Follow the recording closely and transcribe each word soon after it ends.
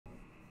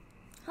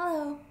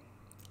Hello.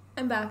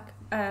 I'm back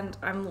and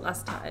I'm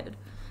less tired.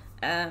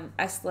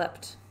 I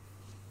slept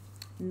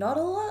not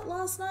a lot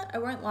last night, I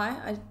won't lie.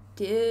 I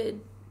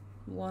did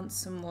want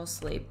some more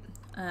sleep.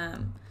 I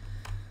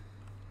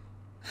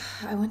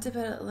went to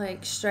bed at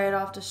like straight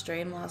after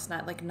stream last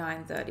night, like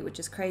 9:30, which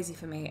is crazy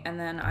for me. And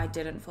then I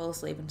didn't fall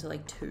asleep until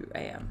like 2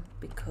 a.m.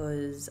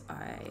 because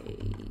I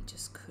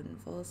just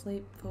couldn't fall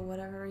asleep for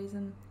whatever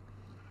reason.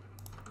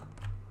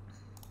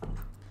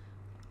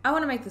 I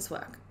want to make this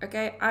work,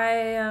 okay?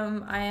 I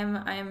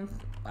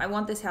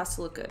want this house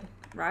to look good,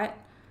 right?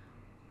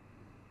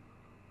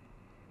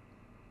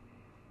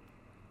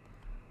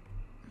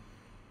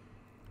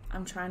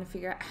 I'm trying to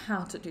figure out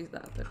how to do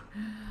that, but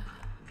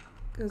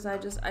because I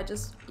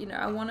just, you know,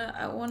 I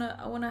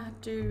wanna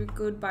do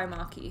good by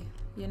Markie,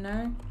 you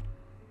know?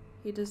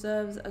 He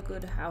deserves a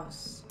good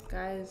house,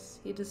 guys.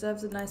 He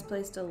deserves a nice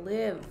place to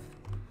live.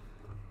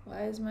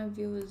 Why is my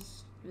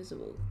viewers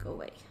visible? Go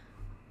away.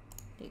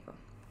 There you go.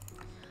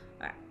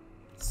 Alright,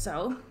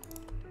 so,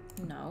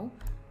 no.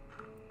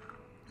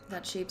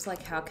 That sheep's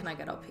like, how can I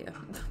get up here?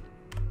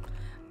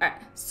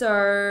 Alright,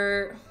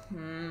 so,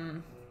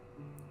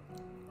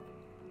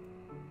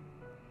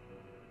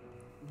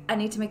 I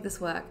need to make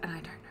this work, and I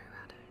don't know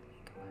how to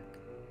make it work.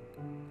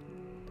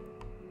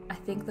 I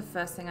think the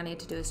first thing I need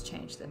to do is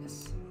change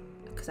this,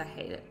 because I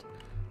hate it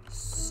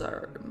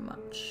so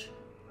much.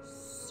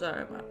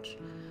 So much.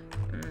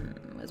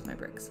 Where's my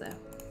bricks there?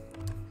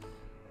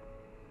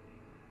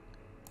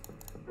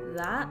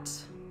 That.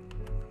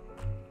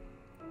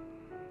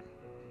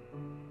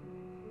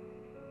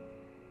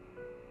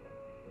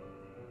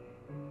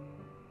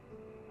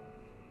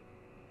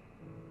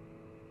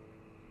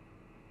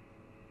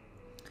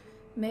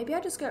 Maybe I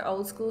just go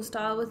old school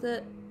style with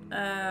it,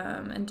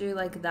 and do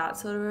like that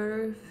sort of a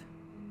roof.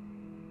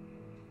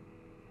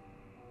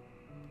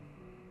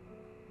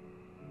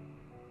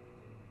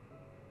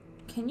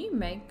 Can you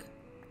make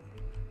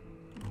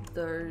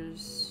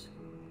those?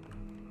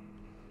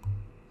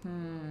 I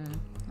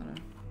don't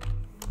know.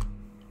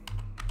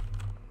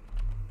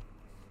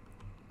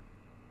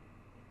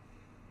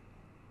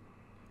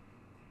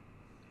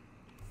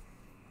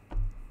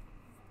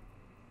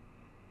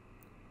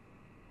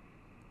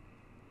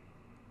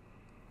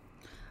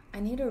 I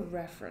need a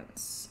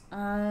reference.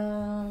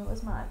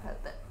 Where's my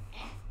iPad there?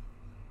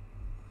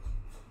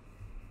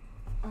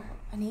 Alright,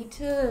 I need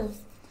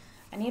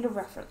a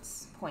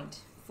reference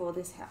point for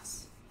this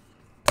house.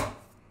 Okay.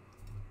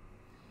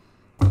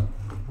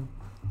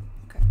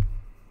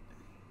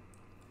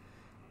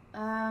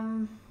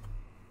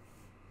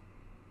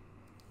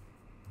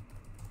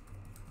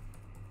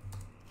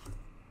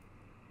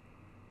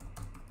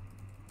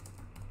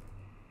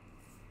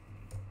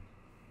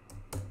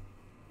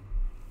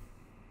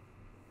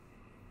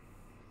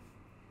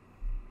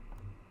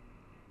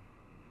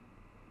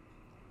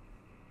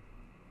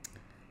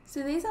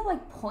 So these have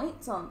like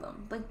points on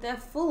them, like they're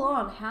full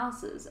on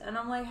houses, and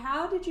I'm like,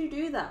 how did you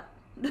do that?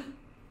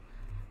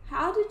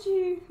 How did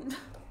you?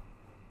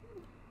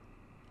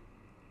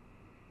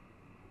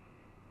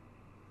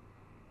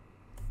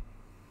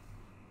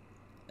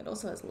 It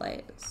also has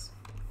layers.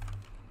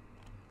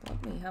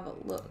 Let me have a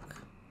look.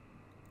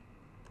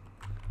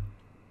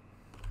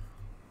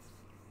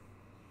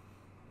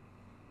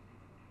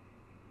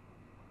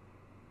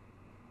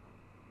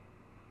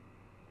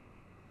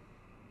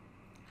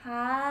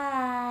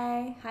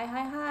 Hi.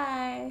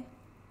 Hi.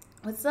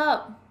 What's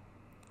up?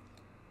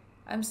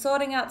 I'm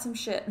sorting out some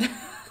shit.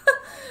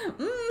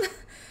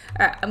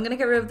 Alright, I'm gonna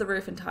get rid of the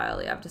roof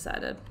entirely, I've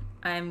decided.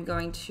 I'm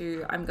going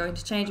to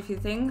change a few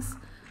things.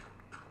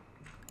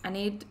 I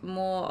need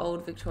more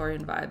old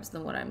Victorian vibes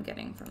than what I'm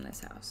getting from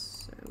this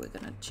house. So we're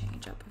gonna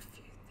change up a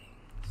few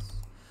things.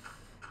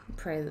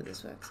 Pray that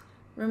this works.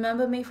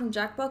 Remember me from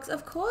Jackbox?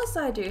 Of course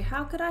I do.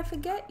 How could I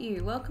forget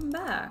you? Welcome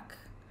back.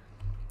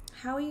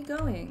 How are you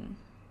going?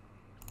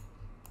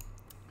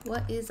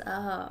 What is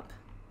up?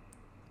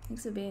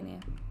 Thanks for being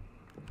here.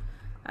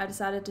 I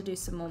decided to do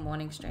some more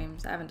morning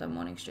streams. I haven't done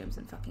morning streams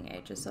in fucking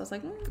ages, so I was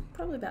like,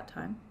 probably about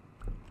time.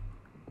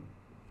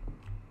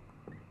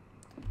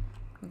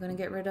 We're gonna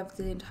get rid of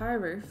the entire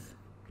roof.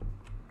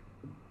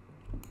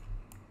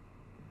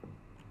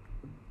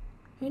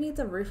 Who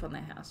needs a roof on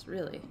their house,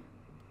 really?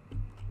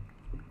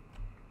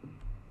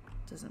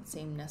 Doesn't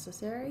seem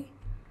necessary.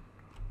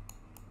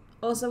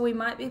 Also, we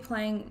might be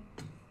playing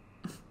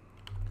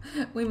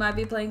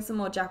some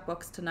more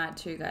Jackbox tonight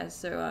too, guys.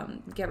 So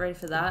get ready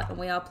for that. And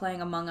we are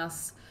playing Among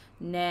Us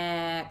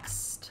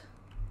next.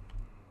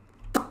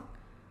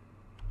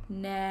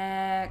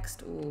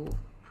 Ooh.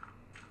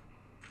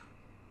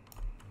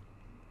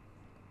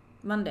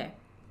 Monday.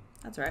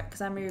 That's right,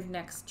 because I move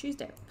next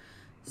Tuesday.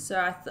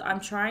 So I'm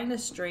trying to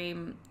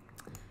stream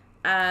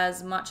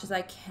as much as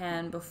I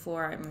can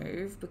before I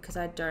move, because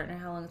I don't know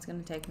how long it's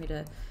going to take me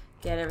to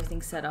get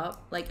everything set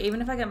up. Like,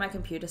 even if I get my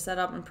computer set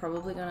up, I'm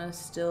probably going to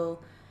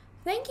still...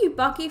 Thank you,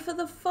 Bucky, for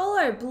the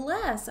follow.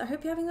 Bless. I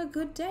hope you're having a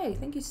good day.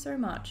 Thank you so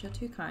much. You're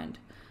too kind.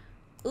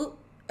 Ooh,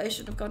 I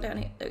should have gone down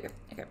here. There we go.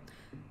 Okay.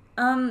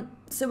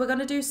 So we're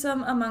gonna do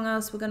some Among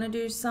Us. We're gonna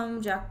do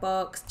some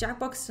Jackbox.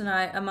 Jackbox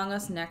tonight. Among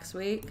Us next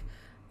week.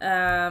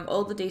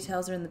 All the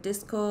details are in the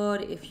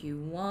Discord if you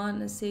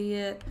want to see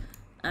it.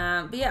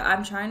 But yeah,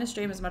 I'm trying to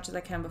stream as much as I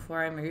can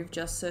before I move,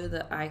 just so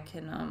that I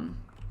can,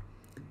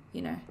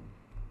 you know,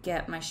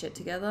 get my shit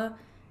together.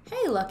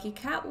 Hey, Lucky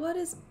Cat, what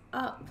is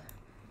up?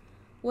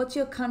 What's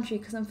your country?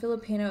 Because I'm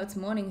Filipino. It's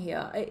morning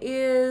here. It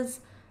is.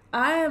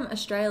 I am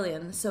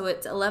Australian, so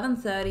it's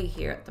 11:30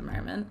 here at the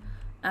moment.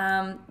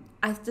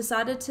 I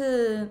decided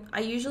to,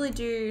 I usually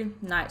do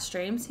night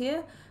streams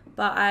here,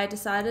 but I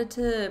decided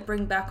to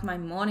bring back my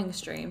morning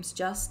streams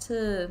just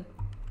to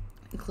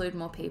include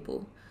more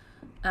people.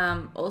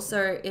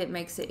 Also, it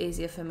makes it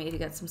easier for me to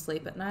get some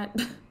sleep at night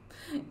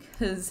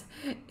because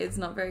it's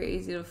not very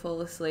easy to fall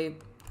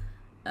asleep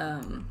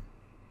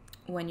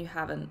when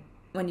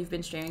you've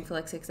been streaming for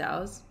like 6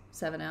 hours,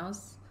 7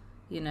 hours,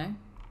 you know?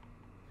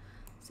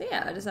 So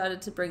yeah, I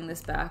decided to bring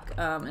this back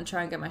and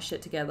try and get my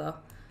shit together.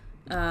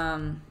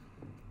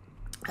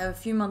 I have a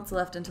few months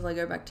left until I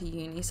go back to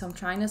uni, so I'm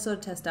trying to sort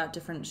of test out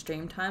different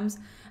stream times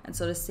and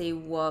sort of see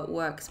what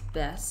works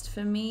best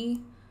for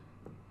me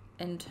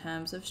in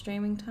terms of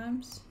streaming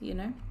times, you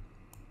know?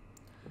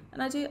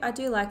 And I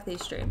do like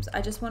these streams. I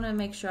just want to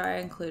make sure I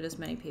include as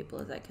many people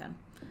as I can.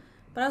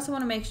 But I also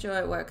want to make sure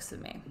it works for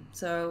me.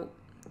 So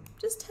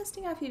just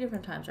testing out a few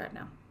different times right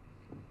now.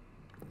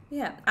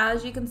 Yeah,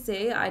 as you can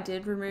see, I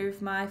did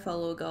remove my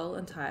follower goal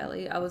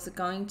entirely. I was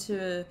going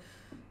to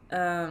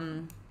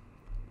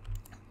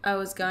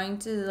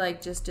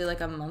like just do like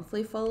a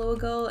monthly follower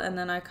goal, and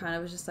then I kind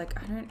of was just like,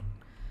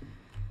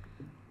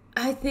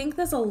 I think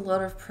there's a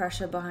lot of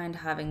pressure behind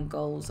having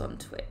goals on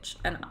Twitch,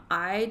 and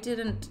I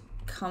didn't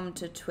come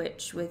to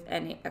Twitch with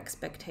any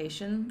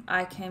expectation.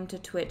 I came to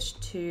Twitch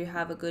to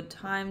have a good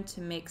time,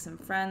 to make some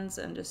friends,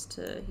 and just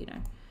to, you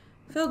know,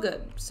 feel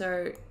good.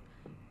 So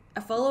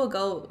a follower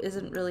goal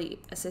isn't really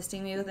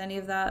assisting me with any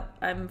of that,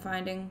 I'm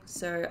finding.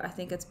 So I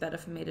think it's better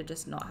for me to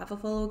just not have a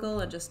follower goal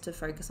and just to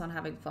focus on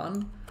having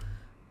fun.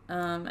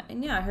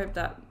 And yeah, I hope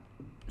that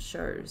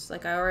shows.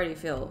 Like, I already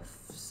feel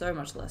so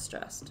much less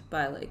stressed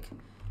by, like,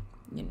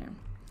 you know,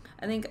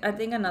 I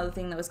think another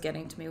thing that was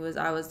getting to me was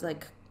I was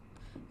like,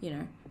 you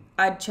know,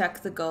 I'd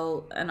check the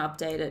goal and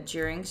update it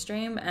during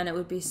stream, and it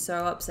would be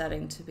so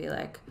upsetting to be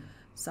like,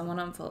 someone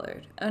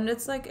unfollowed. And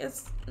it's like,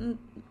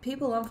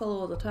 people unfollow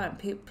all the time.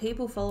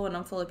 People follow and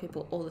unfollow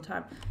people all the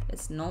time.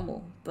 It's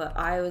normal. But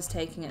I was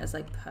taking it as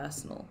like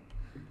personal,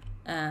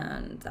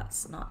 and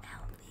that's not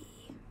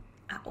healthy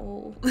at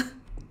all.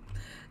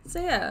 So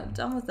yeah,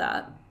 done with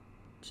that.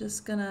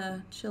 Just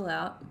gonna chill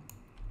out,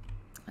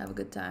 have a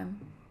good time.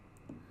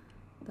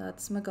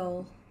 That's my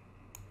goal.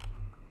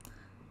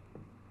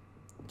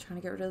 Trying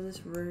to get rid of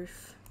this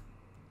roof.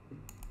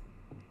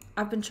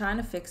 I've been trying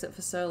to fix it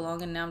for so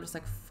long, and now I'm just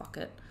like, fuck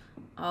it.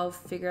 I'll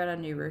figure out a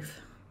new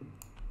roof.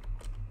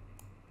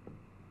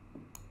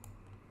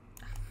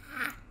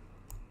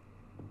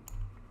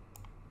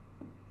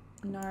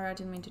 No, I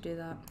didn't mean to do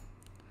that.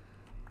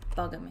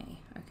 Bugger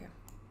me. Okay.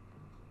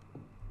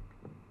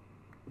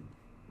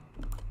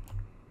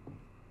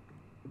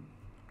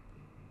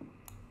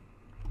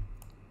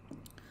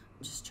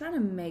 Just trying to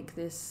make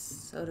this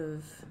sort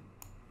of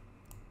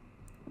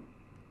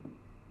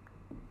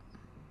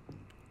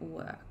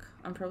work.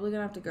 I'm probably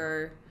gonna have to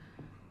go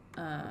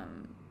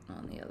on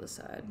the other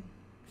side,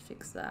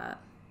 fix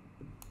that.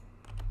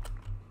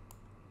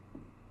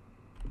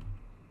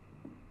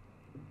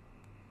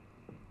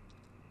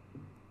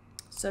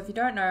 So if you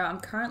don't know, I'm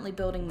currently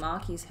building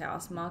Markie's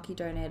house. Markie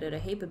donated a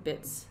heap of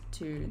bits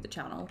to the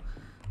channel,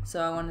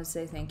 so I wanted to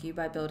say thank you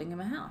by building him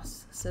a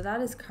house. So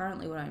that is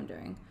currently what I'm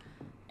doing.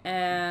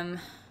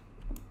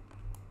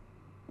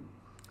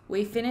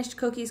 We finished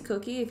Cookie's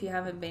Cookie, if you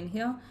haven't been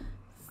here.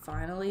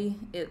 Finally,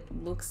 it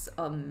looks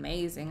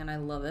amazing and I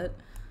love it.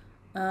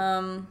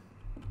 So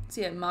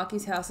yeah,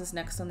 Markie's house is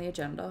next on the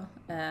agenda,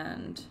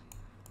 and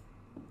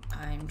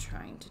I'm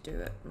trying to do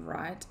it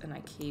right, and I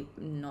keep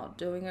not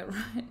doing it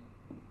right.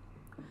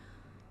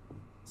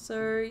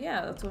 So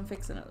yeah, that's what I'm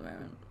fixing at the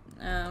moment.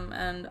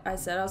 And I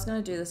said I was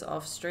gonna do this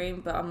off stream,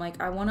 but I'm like,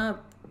 I want to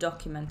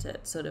document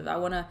it, sort of. I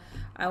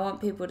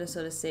want people to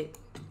sort of see.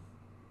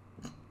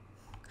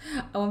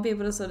 I want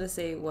people to sort of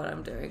see what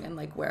I'm doing and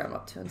like where I'm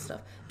up to and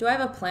stuff. Do I have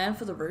a plan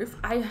for the roof?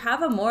 I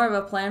have more of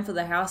a plan for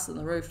the house than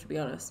the roof, to be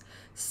honest.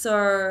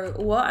 So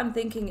what I'm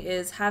thinking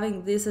is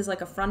having this as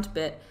like a front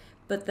bit,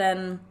 but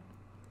then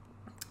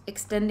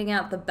extending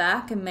out the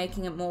back and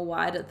making it more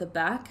wide at the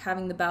back,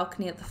 having the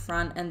balcony at the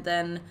front, and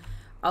then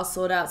I'll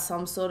sort out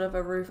some sort of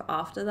a roof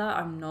after that.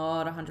 I'm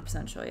not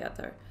 100% sure yet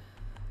though.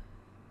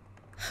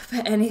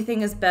 But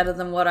anything is better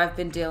than what I've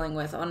been dealing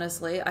with,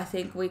 honestly. I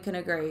think we can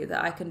agree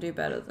that I can do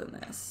better than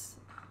this.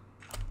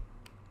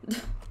 I'm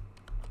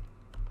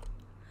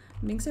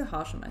being so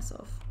harsh on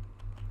myself.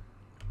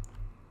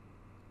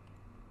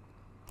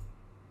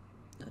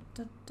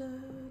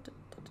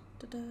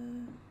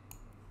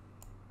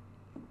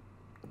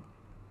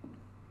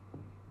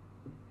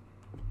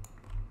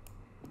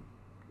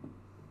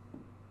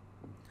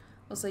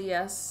 Also,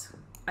 yes,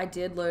 I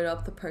did load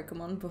up the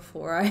Pokemon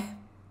before I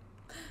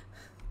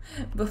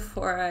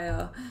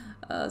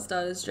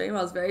started stream.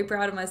 I was very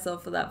proud of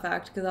myself for that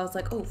fact, because I was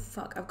like, oh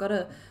fuck, I've got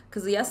to,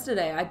 because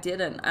yesterday I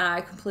didn't, and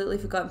I completely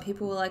forgot, and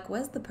people were like,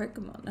 where's the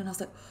Pokemon? And I was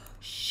like,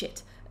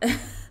 shit.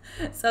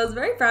 So I was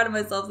very proud of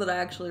myself that I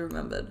actually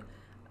remembered.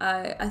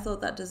 I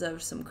thought that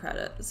deserved some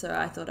credit, so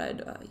I thought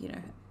I'd, you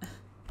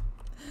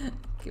know,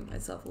 give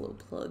myself a little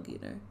plug, you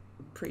know,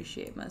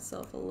 appreciate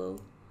myself a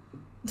little.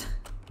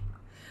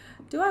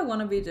 Do I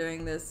want to be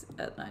doing this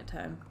at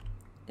nighttime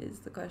is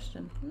the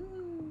question.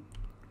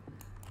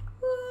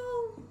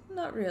 Well,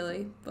 not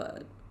really,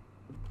 but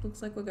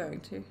looks like we're going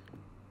to.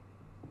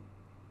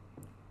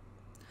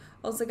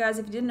 Also, guys,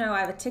 if you didn't know, I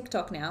have a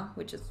TikTok now,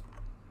 which is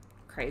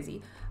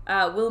crazy.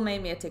 Will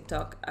made me a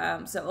TikTok.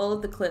 So all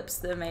of the clips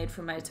that are made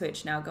from my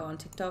Twitch now go on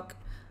TikTok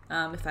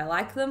if I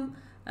like them.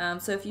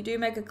 So if you do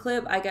make a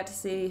clip, I get to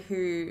see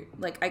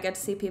I get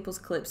to see people's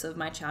clips of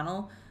my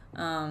channel.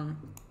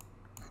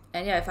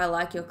 And yeah, if I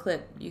like your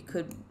clip, it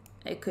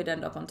could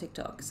end up on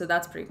TikTok. So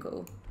that's pretty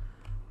cool.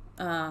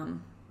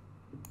 I'm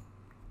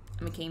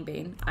a keen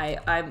bean. I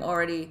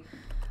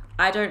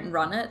don't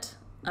run it.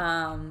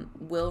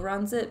 Will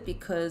runs it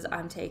because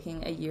I'm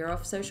taking a year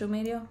off social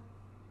media.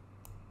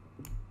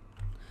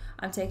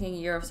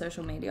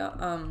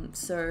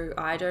 So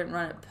I don't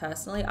run it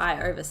personally.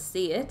 I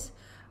oversee it.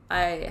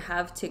 I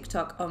have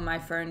TikTok on my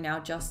phone now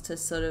just to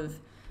sort of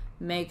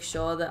make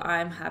sure that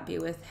I'm happy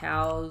with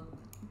how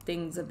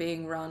things are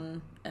being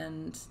run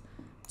and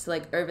to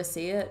like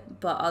oversee it.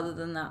 But other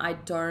than that, I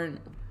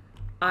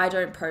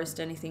don't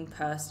post anything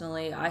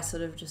personally. I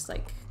sort of just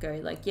like go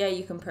like, yeah,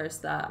 you can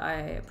post that, I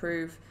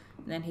approve.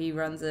 And then he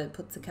runs it,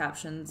 puts the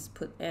captions,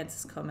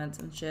 answers comments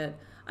and shit.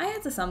 I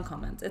answer some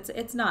comments.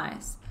 It's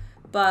nice.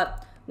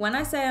 But when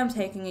I say I'm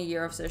taking a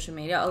year off social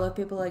media, a lot of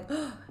people are like,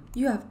 oh,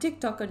 you have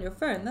TikTok on your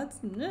phone. That's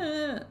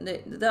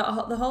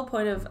the whole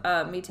point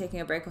of me taking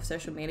a break off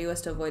social media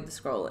was to avoid the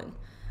scrolling.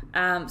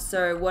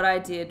 So what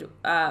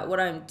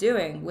I'm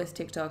doing with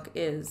TikTok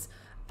is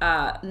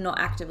not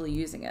actively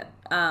using it.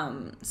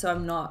 So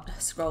I'm not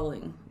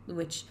scrolling,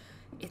 which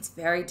it's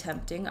very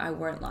tempting, I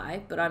won't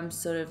lie, but I'm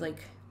sort of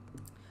like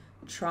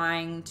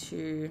trying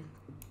to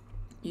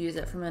use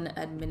it from an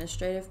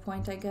administrative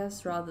point, I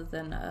guess, rather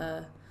than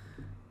a,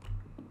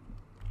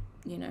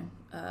 you know,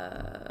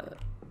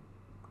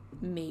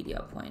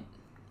 media point,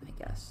 I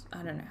guess.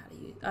 I don't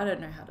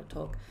know how to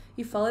talk.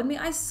 You followed me?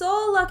 I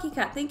saw Lucky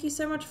Cat. Thank you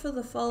so much for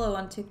the follow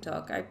on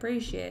TikTok. I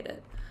appreciate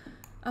it.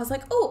 I was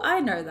like, oh, I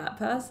know that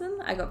person.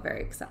 I got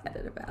very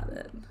excited about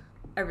it.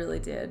 I really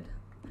did.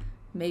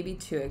 Maybe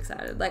too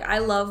excited. Like, I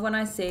love when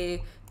I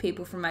see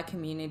people from my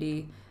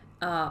community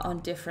on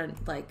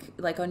different, like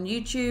on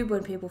YouTube,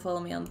 when people follow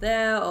me on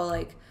there, or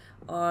like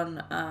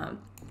on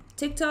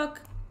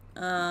TikTok.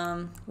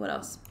 What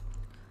else?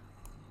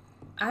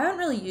 I haven't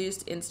really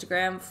used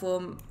Instagram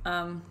for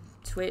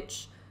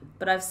Twitch,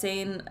 but I've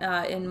seen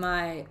in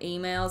my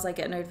emails, I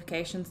get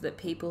notifications that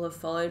people have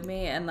followed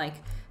me, and like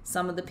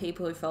some of the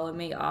people who follow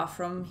me are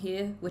from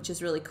here, which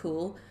is really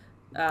cool.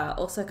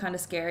 Also kind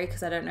of scary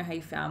because I don't know how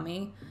you found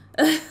me.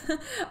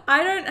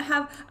 I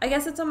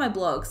guess it's on my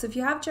blog. So if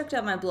you have checked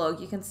out my blog,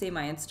 you can see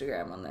my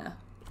Instagram on there.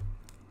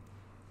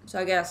 So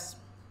I guess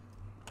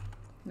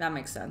that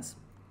makes sense.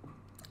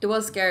 It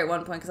was scary at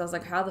one point because I was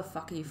like, how the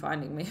fuck are you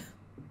finding me?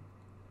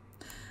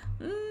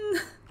 A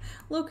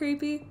little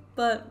creepy,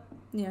 but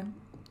yeah,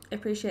 I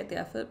appreciate the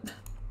effort.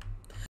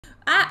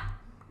 Ah!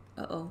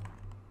 Uh-oh.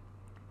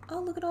 Oh,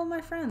 look at all my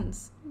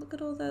friends. Look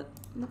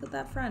at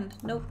that friend.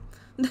 Nope.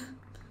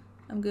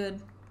 I'm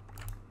good.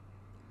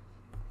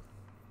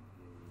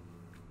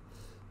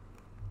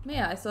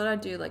 Yeah, I thought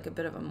I'd do like a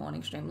bit of a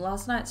morning stream.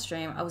 Last night's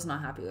stream I was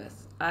not happy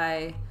with.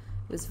 I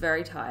was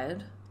very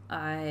tired.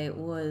 I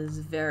was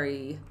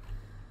very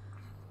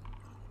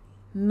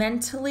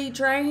mentally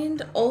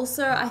drained.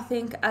 Also, I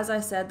think, as I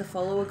said, the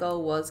follower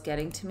goal was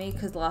getting to me,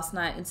 because last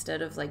night,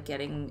 instead of like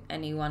getting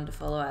anyone to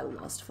follow, I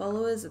lost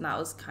followers, and that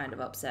was kind of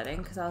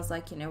upsetting, because I was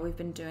like, you know, we've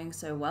been doing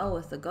so well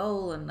with the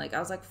goal, and like I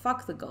was like,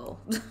 fuck the goal.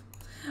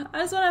 I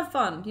just want to have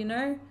fun, you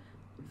know?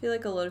 I feel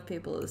like a lot of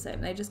people are the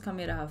same. They just come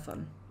here to have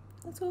fun.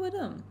 That's what we're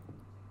doing.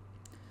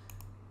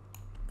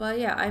 But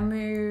yeah, I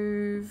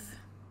move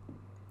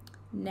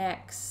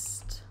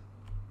next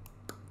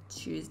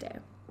Tuesday.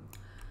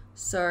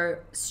 So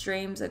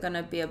streams are going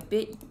to be a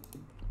bit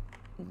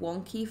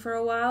wonky for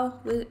a while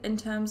in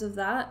terms of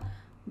that.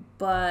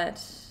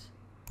 But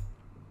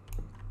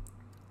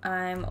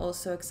I'm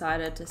also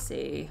excited to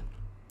see...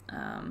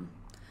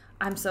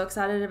 I'm so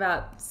excited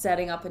about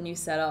setting up a new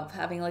setup,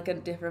 having like a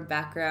different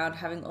background,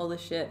 having all this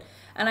shit.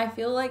 And I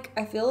feel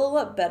a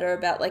lot better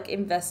about like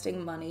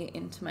investing money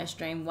into my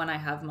stream when I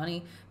have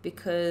money,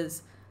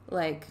 because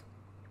like,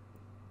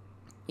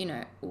 you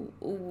know,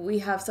 we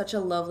have such a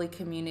lovely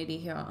community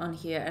here and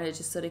it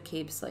just sort of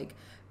keeps like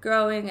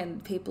growing,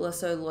 and people are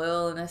so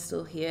loyal and they're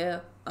still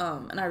here.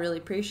 And I really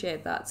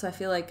appreciate that. So I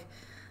feel like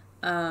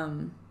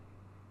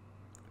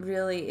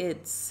really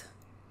it's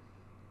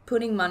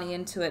putting money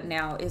into it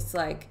now is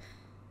like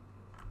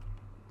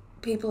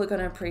people are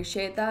going to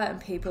appreciate that, and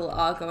people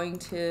are going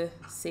to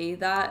see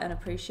that and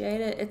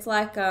appreciate it. It's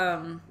like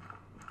the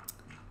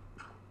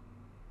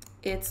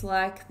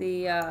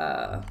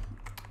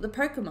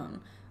Pokemon.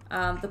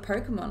 The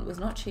Pokemon was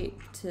not cheap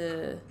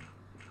to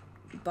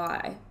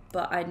buy,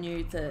 but I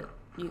knew that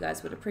you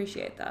guys would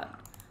appreciate that.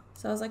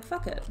 So I was like,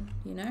 fuck it,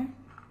 you know?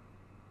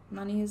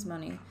 Money is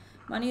money.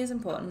 Money is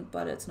important,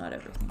 but it's not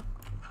everything.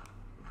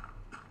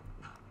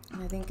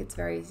 And I think it's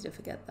very easy to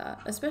forget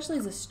that, especially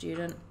as a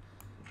student.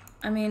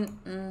 I mean,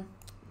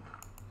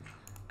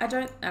 I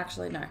don't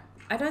actually know.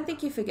 I don't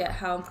think you forget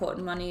how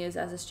important money is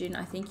as a student.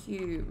 I think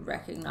you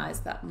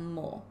recognize that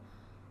more.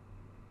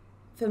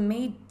 For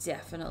me,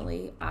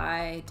 definitely.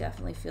 I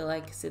definitely feel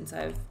like since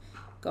I've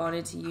gone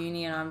into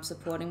uni and I'm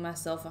supporting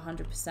myself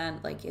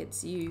 100%, like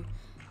you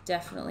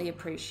definitely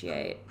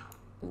appreciate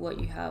what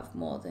you have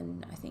more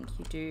than I think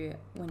you do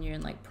when you're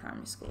in like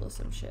primary school or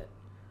some shit.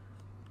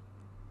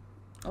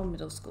 Or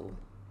middle school,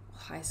 or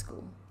high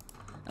school.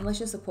 Unless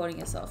you're supporting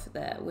yourself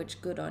there,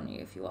 which good on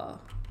you if you are.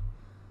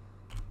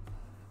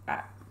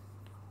 Alright.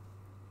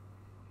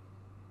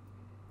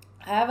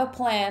 I have a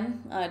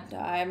plan.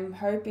 I'm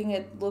hoping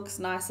it looks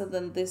nicer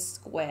than this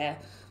square.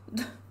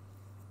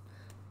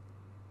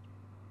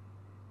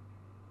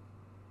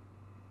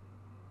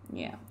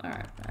 Yeah,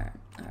 alright.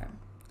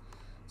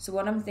 So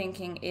what I'm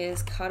thinking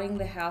is cutting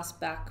the house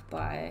back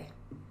by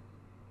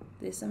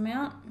this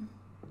amount.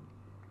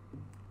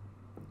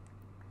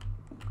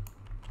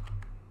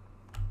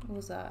 What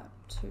was that?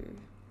 2.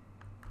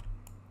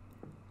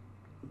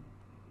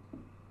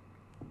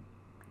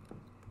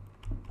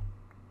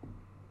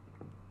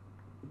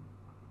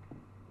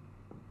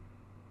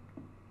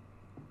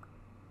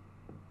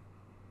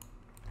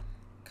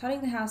 Cutting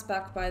the house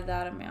back by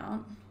that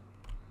amount,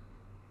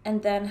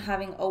 and then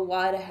having a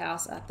wider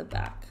house at the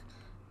back,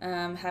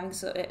 having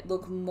so it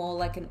look more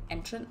like an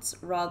entrance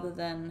rather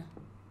than.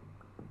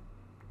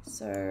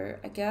 So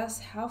I guess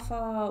how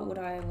far would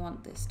I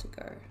want this to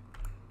go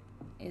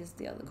is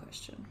the other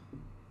question.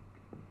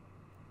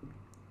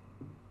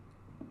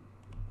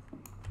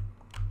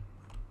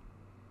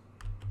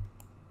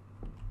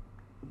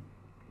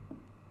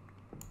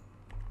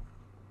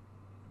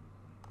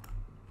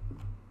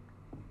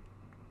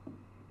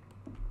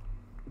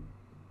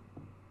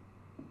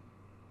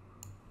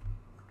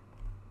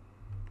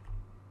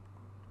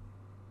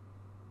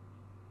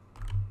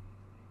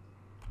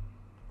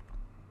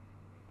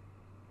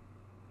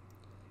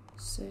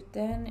 So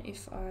then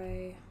if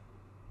I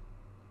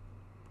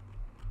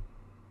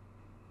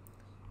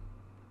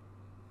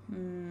do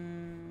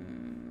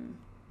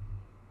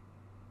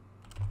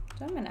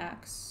I have an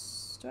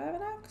axe? Do I have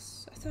an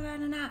axe? I thought I had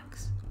an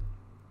axe.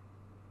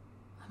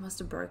 I must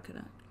have broken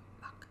it.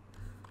 Fuck.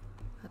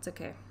 That's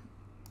okay.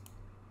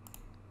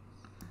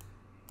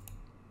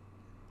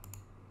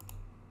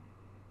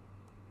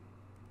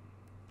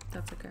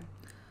 That's okay.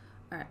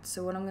 Alright,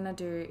 so what I'm gonna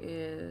do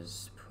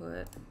is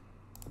put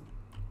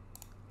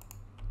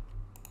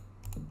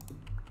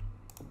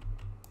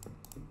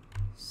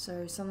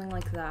so something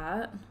like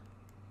that.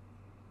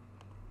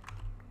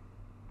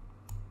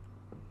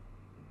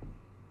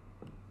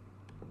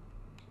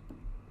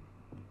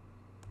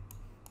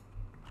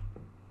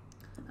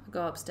 I'll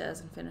go upstairs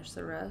and finish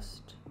the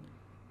rest.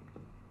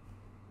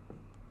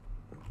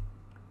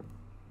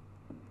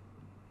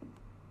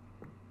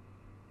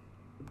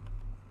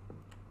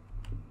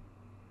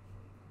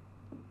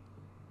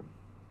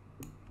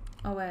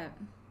 Oh wait.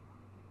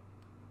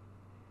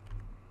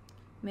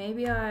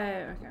 Maybe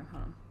okay,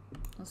 hold on.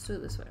 Let's do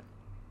it this way.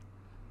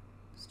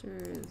 Let's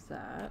do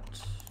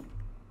that.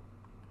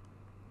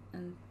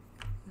 And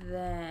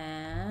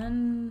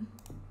then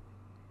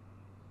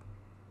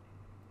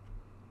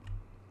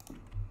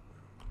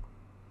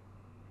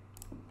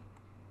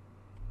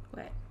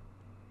wait.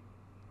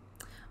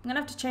 I'm gonna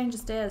have to change the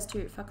stairs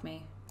too. Fuck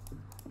me.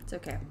 It's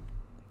okay.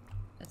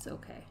 It's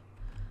okay.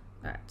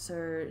 Alright,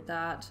 so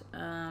that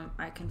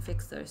I can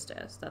fix those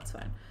stairs. That's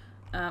fine.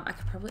 I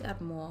could probably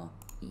add more.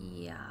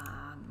 Yeah,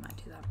 I might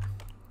do that.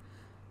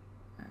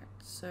 Alright,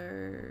 so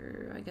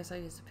I guess I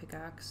use the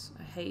pickaxe.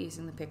 I hate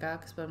using the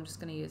pickaxe, but I'm just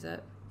gonna use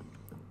it.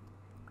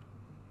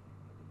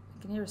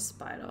 I can hear a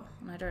spider,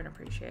 and I don't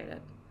appreciate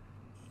it.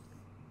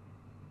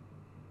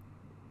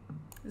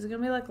 Is it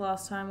gonna be like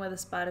last time where the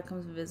spider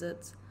comes and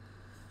visits?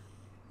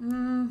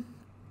 I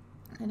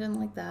didn't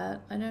like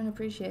that. I don't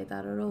appreciate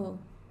that at all.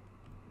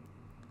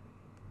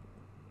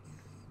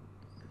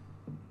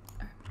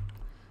 Alright.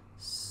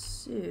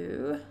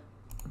 So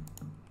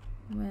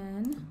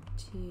 1,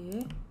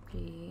 2,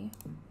 3,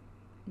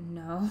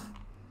 no.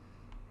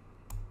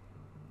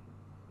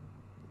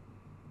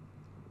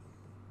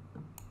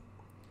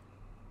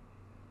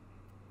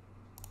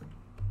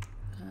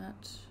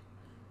 That.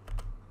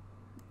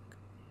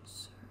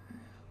 So.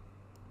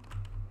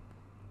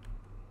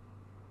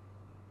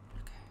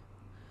 Okay.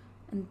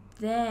 And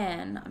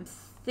then I'm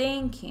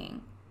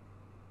thinking.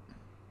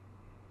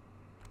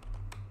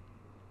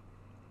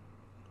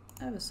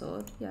 I have a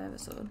sword. Yeah, I have a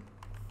sword.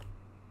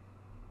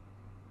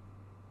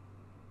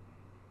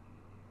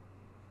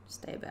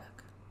 Stay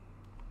back.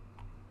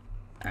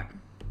 Alright.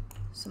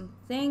 So I'm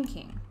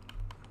thinking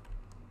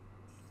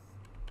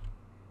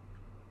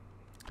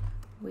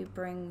we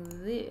bring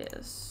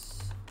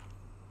this.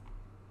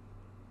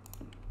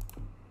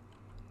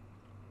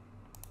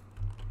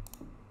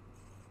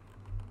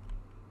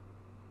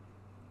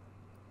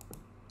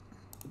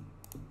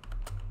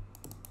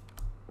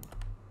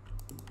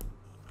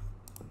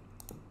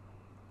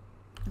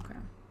 Okay.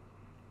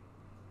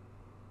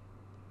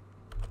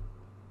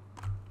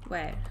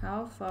 Wait,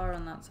 how far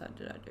on that side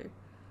did I do?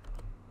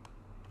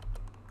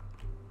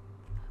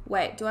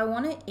 Wait, do I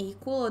want it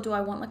equal or do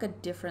I want like a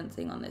different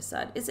thing on this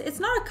side? It's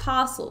not a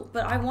castle,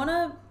 but I want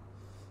to...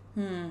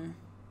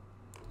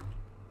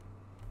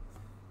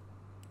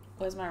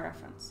 Where's my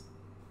reference?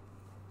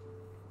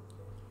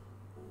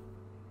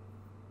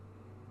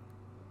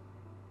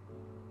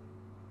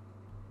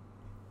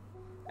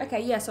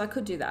 Okay, yeah, so I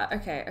could do that.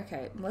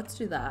 Okay, let's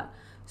do that.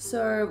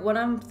 So what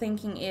I'm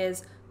thinking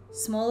is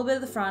smaller bit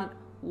at the front,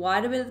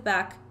 wider bit at the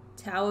back,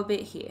 tower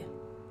bit here.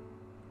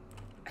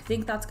 I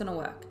think that's gonna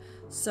work.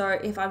 So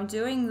if I'm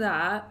doing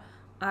that,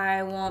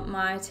 I want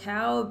my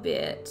tower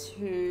bit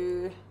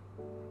to...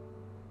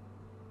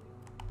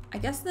 I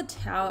guess the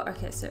tower...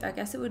 Okay, so I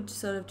guess it would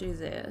sort of do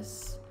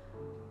this.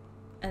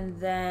 And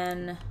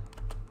then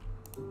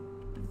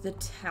the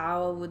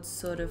tower would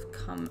sort of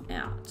come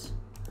out.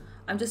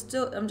 I'm just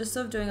sort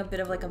of doing a bit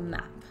of like a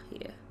map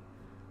here.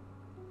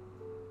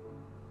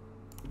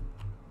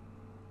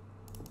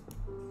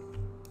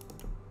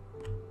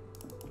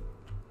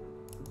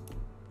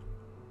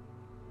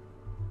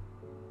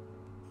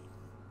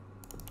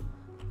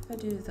 If I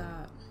do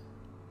that,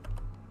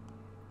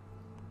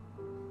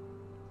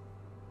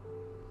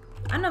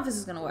 I don't know if this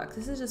is gonna work.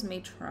 This is just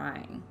me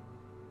trying.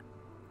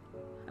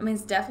 I mean,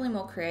 it's definitely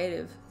more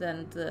creative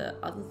than the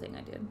other thing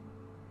I did.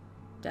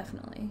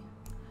 Definitely.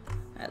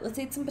 Alright, let's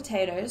eat some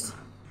potatoes.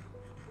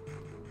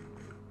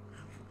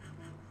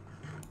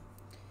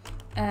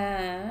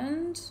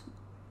 And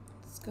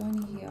let's go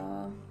in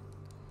here.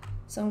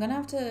 So I'm gonna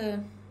have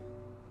to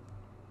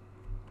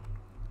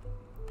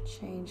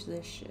change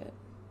this shit.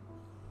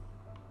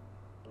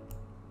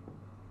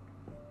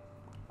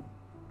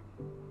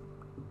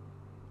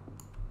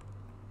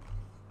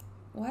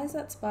 Why is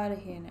that spider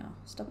here now?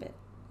 Stop it.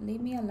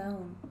 Leave me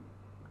alone.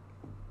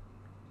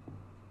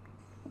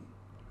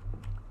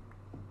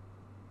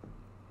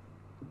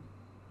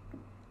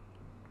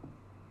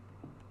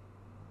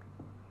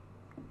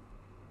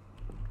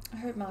 I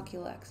hope Markie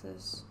likes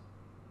this.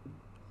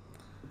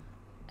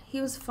 He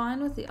was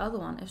fine with the other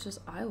one, it's just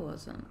I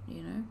wasn't,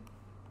 you know?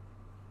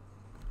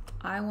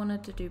 I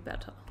wanted to do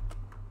better.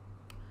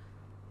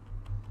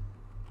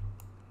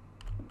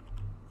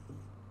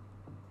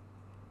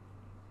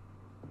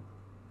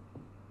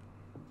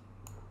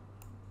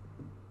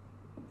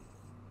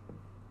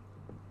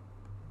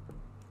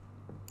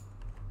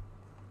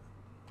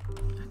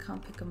 I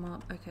can't pick them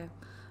up, okay.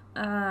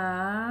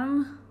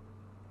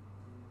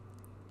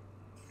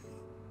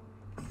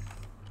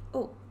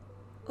 Oh,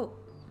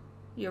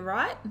 you're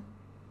right.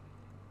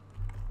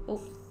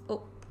 Oh.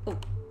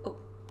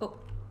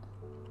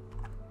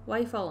 Why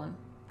are you following?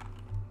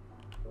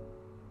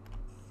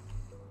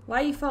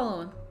 Why are you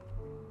following?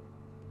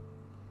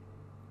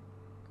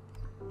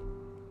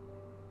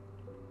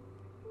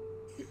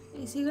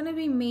 Is he gonna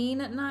be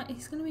mean at night?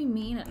 He's gonna be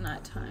mean at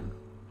nighttime.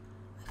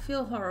 I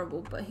feel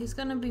horrible, but he's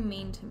gonna be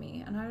mean to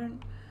me, and I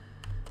don't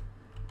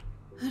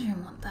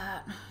want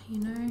that, you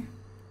know?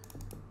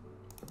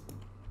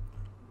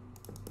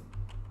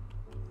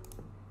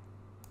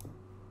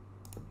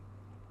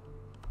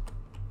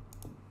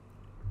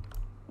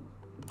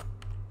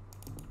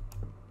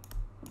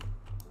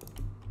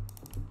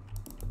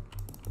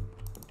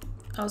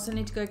 I also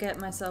need to go get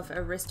myself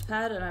a wrist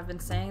pad, and I've been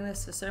saying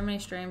this for so many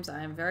streams.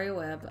 I am very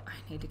aware, but I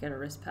need to get a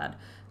wrist pad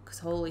because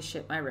holy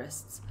shit, my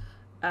wrists.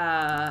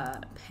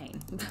 Pain.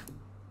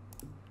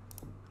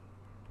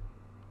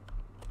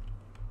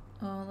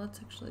 Oh, let's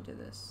actually do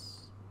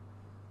this.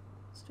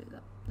 Let's do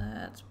that.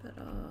 That's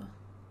better.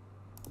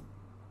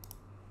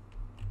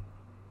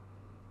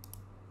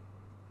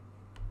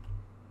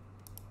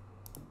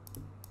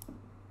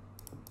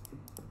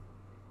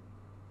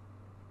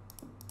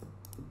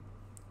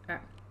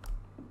 Alright.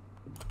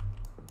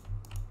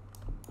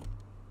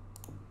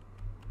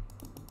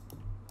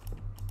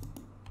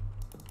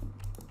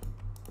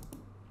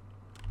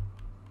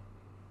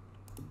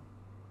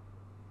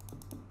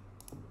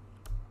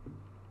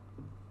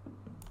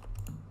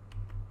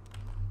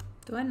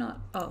 Do I not?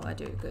 Oh, I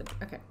do. Good.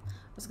 Okay. I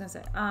was gonna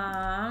say,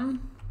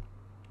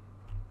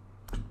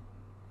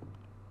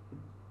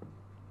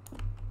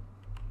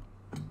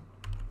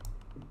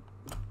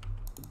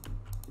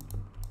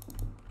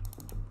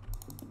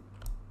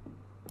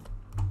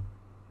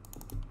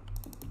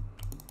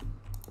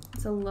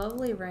 it's a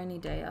lovely rainy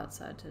day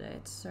outside today.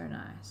 It's so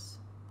nice.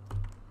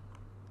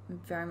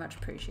 I'm very much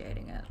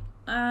appreciating it.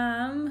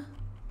 I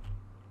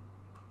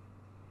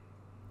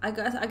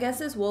guess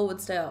this wall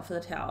would stay up for the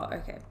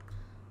tower. Okay.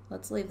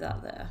 Let's leave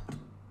that there.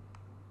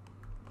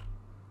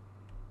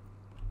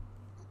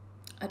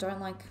 I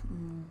don't like...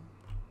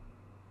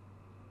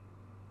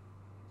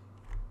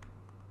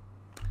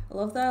 I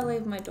love that I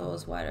leave my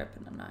doors wide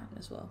open at night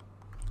as well.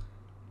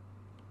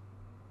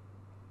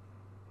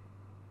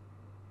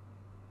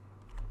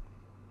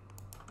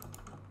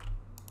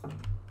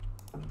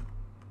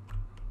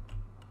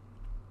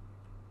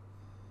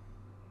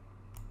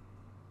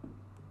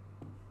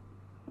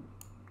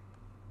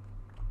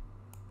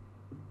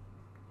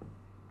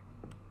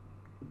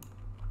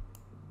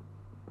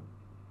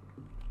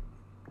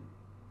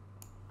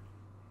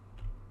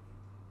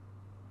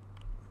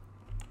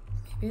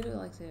 Maybe do it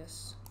like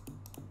this.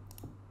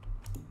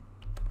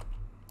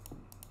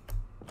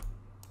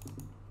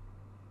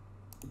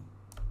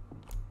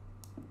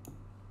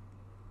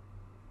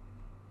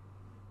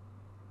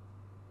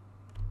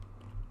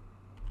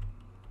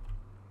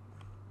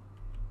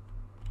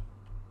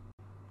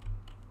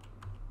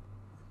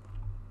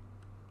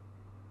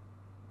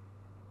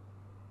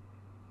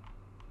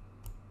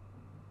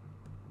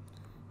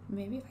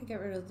 Maybe if I get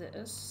rid of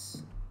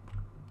this.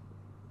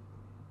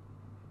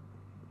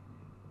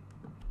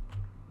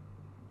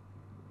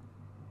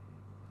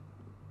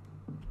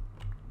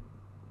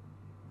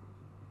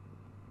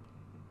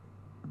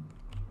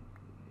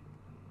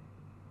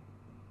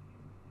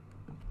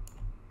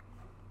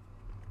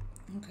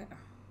 Okay.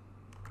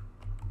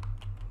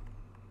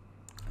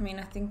 I mean,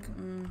 I think,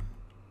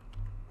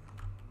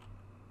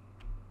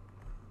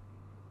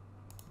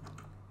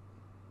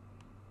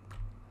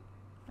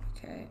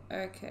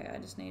 okay, I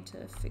just need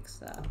to fix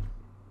that.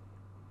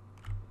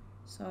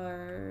 So,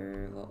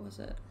 what was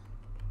it?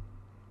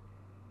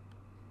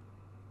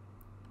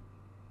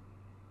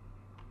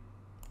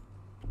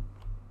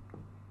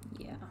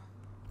 Yeah,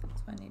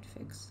 that's what I need to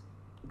fix.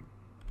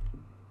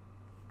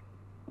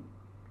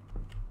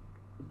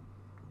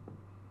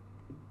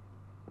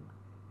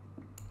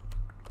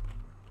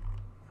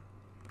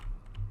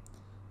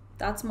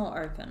 That's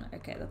more open.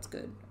 Okay, that's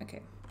good.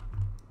 Okay.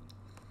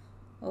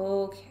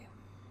 Okay.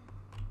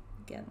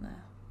 Getting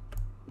there.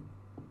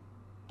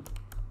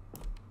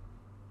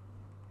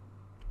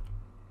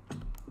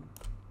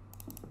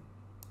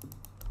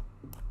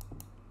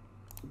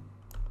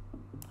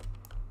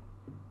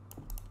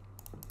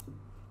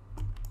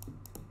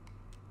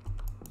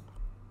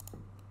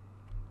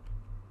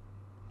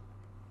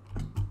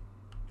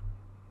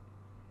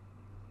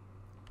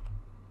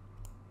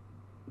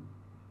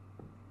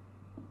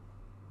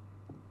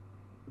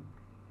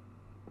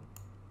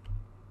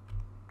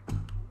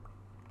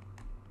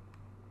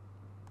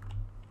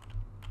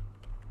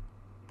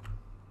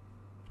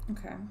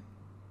 Okay.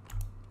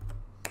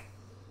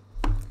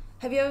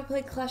 Have you ever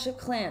played Clash of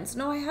Clans?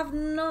 No, I have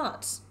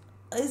not.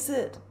 Is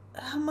it?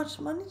 How much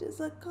money does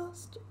that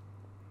cost?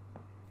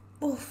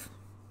 Oof.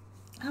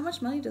 How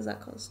much money does that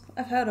cost?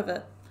 I've heard of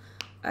it.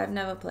 I've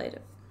never played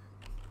it.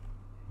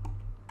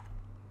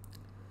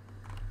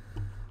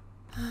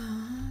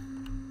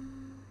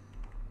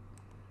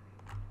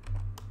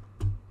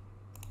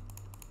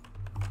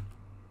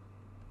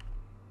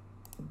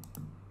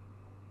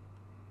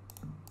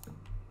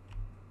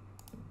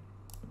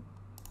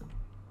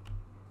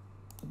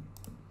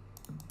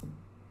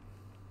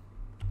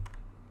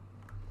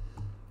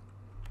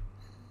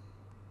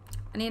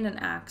 I need an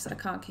axe. I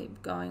can't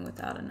keep going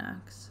without an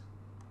axe.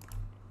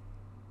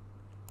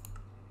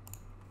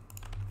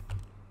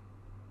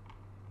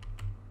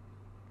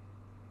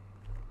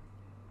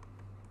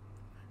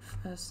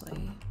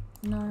 Firstly,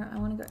 no, I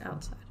want to go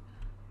outside.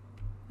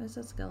 Where's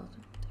that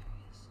skeleton? There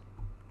he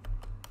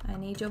is. I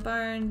need your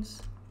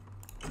bones.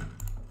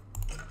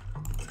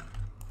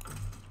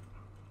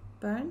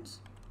 Bones?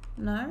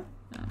 No?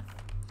 No.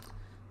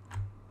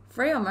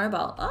 Free on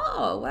mobile.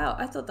 Oh, wow.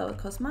 I thought that would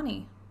cost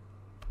money.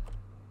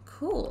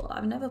 Cool.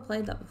 I've never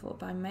played that before,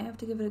 but I may have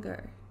to give it a go. Right,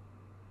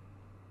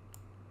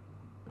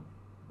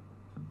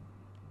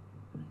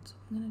 so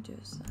what I'm going to do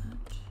is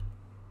that.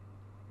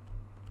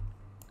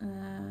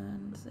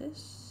 And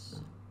this.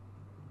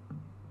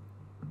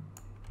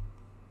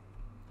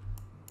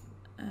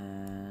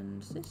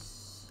 And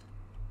this.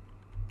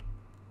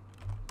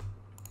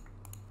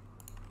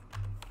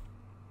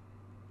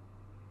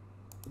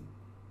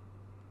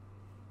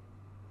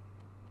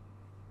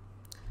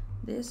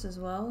 This as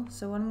well.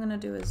 So what I'm going to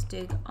do is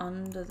dig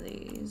under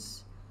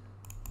these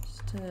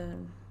just to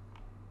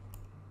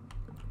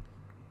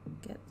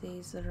get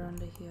these that are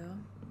under here.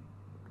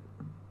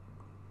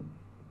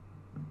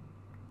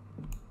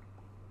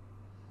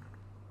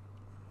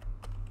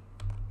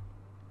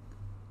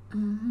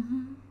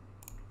 Mm-hmm.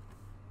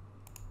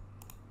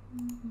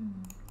 Mm-hmm.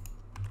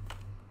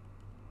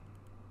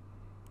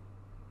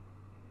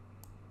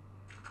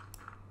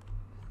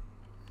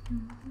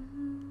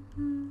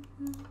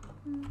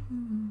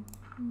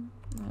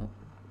 Oh.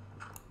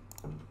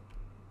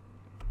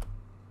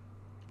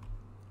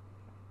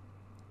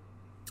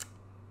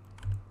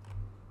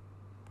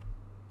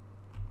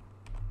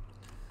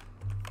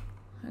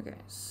 Okay,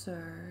 so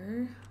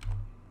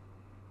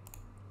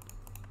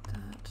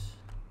that.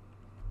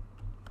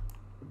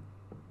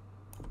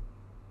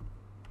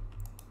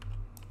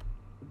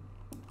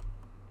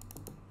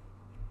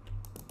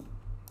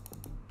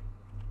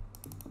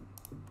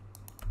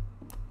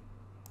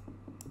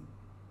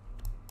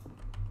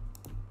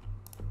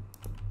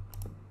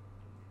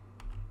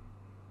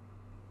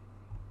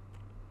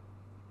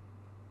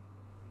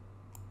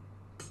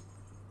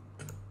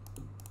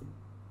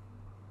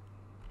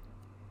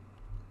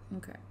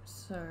 Okay,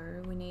 so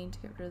we need to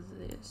get rid of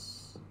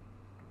this.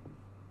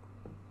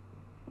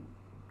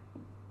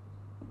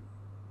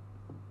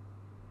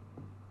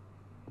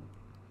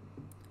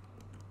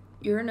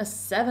 You're in a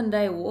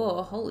 7-day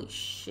war. Holy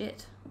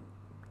shit.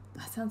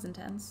 That sounds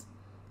intense.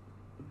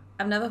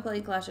 I've never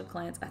played Clash of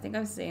Clans. I think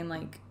I've seen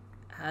like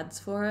ads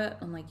for it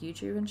on like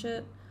YouTube and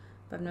shit,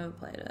 but I've never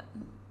played it.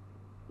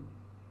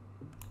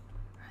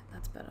 Alright,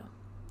 that's better.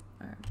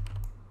 Alright.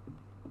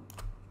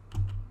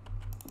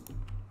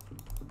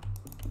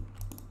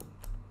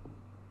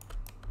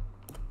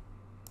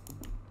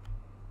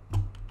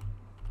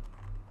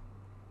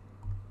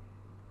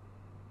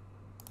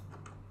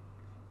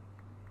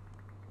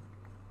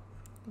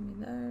 Give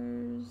me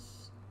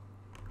those.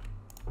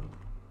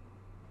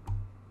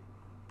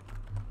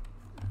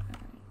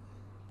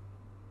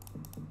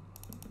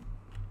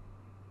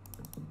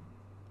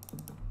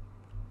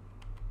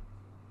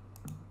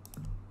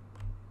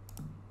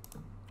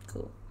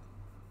 Cool.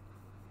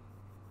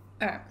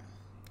 Alright.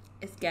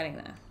 It's getting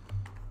there.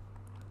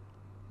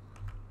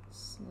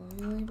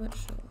 Slowly but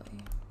surely.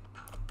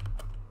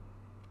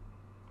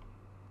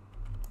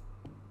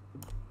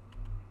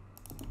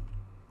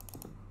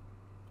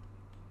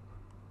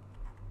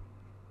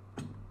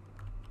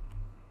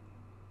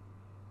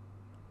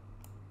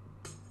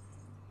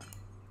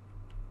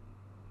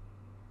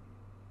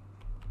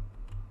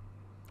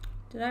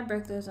 Did I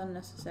break those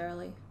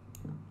unnecessarily?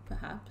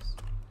 Perhaps.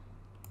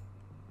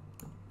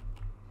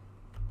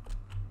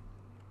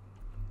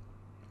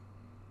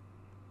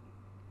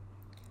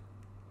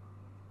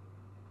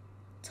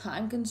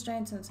 Time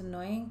constraints, that's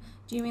annoying.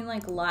 Do you mean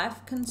like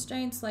life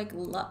constraints? Like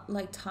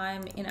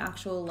time in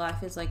actual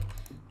life is like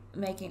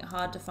making it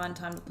hard to find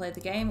time to play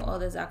the game, or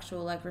there's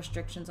actual like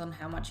restrictions on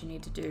how much you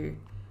need to do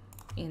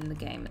in the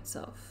game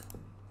itself?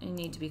 You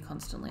need to be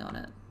constantly on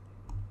it.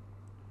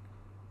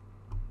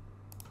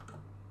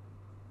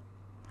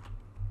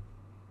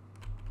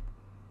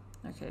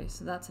 Okay,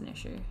 so that's an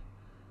issue.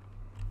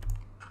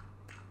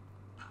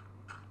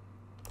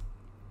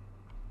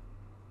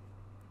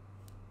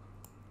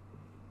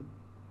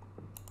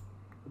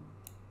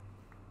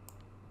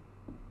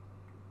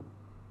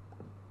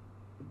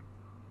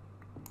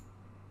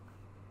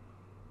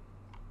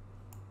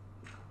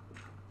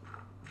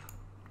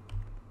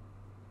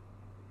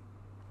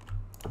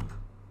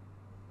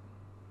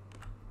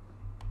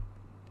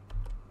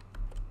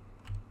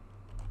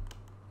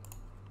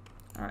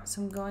 Alright,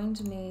 so I'm going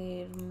to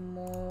need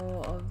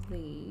more of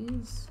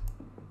these.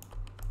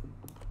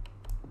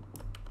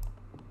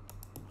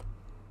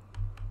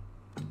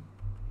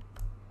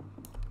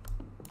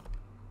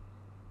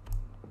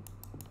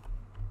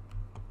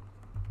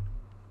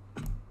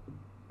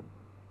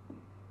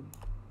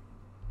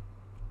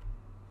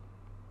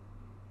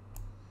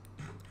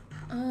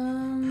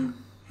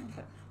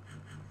 Okay.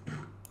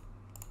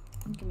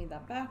 Give me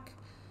that back.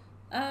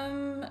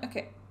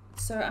 Okay,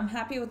 so I'm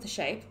happy with the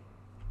shape.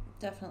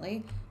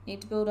 Definitely.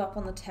 Need to build up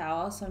on the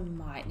tower, so I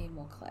might need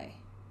more clay.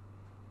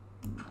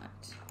 Might.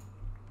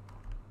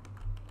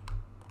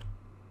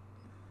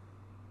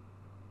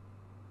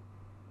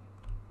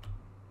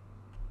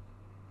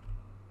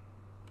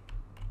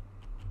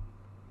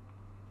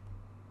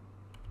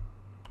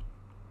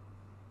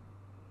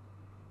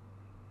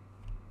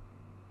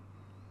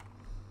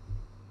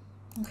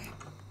 Okay.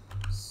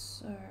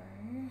 So,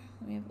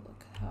 let me have a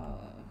look how...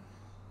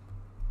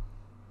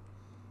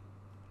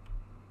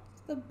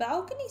 Does the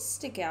balcony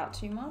stick out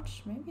too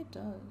much? Maybe it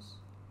does.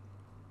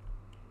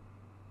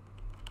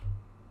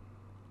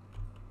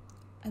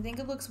 I think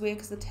it looks weird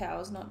because the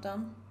tower's not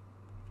done.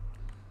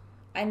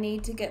 I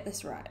need to get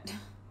this right.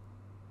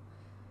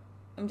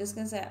 I'm just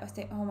gonna say, I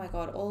think, oh my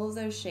god, all of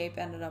those sheep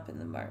ended up in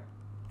the moat.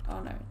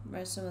 Oh no,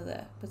 most of them are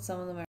there, but some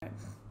of them aren't.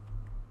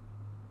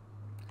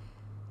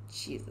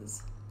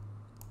 Jesus.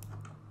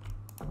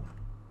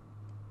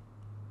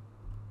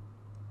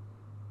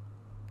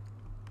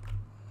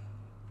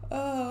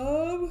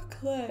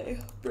 Clay.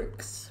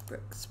 Bricks.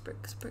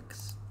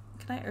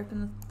 Can I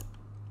open the...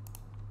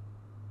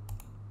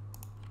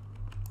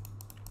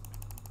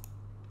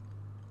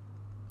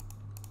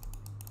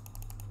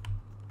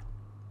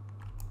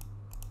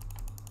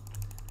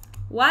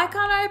 Why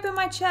can't I open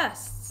my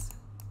chests?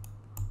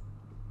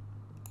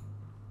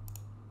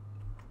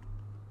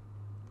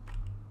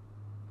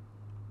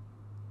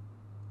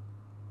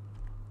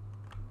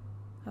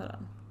 Hold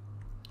on.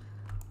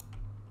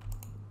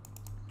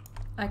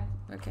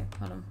 Okay,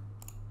 hold on.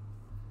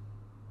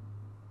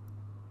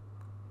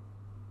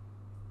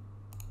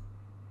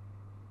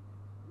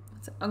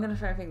 I'm gonna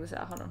try and figure this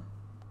out. Hold on.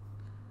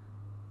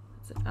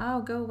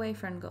 Oh, go away,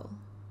 friend goal.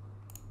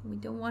 We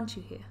don't want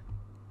you here.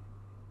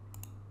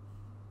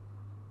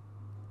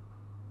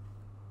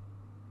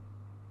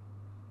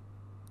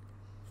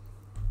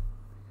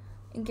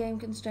 In-game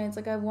constraints,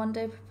 like I have 1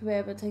 day to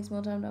prepare, but it takes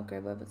more time to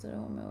upgrade weapons. I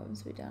don't want my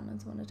weapons to be down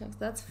and someone attacks.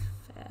 That's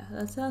fair.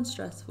 That sounds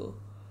stressful.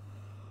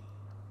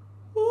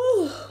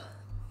 Ooh.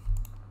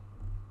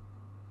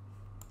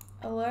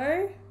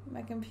 Hello?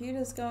 My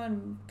computer's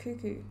going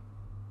cuckoo.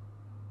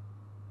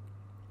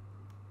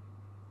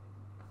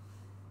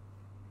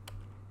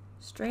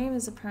 Stream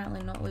is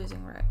apparently not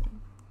losing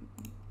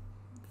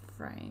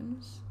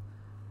frames.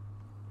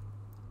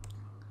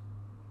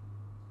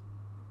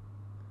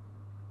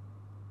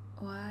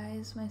 Why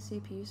is my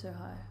CPU so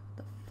high? What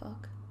the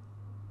fuck?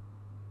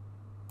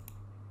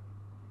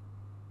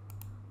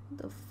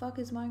 What the fuck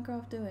is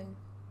Minecraft doing?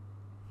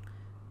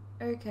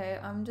 Okay,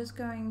 I'm just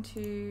going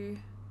to...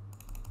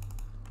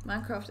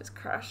 Minecraft is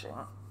crashing.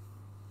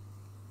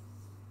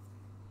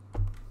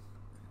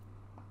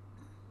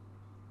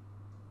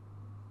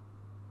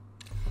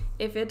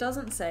 If it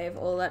doesn't save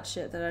all that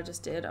shit that I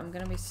just did, I'm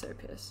gonna be so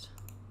pissed.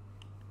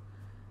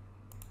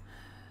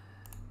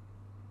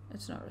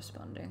 It's not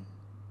responding.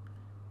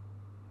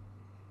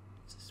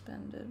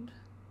 Suspended.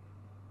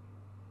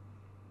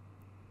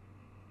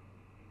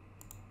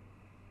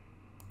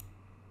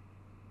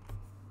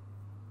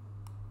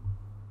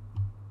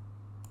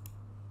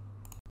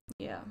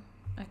 Yeah,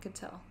 I could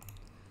tell.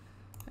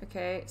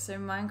 Okay, so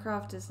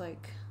Minecraft is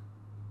like...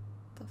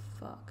 the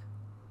fuck?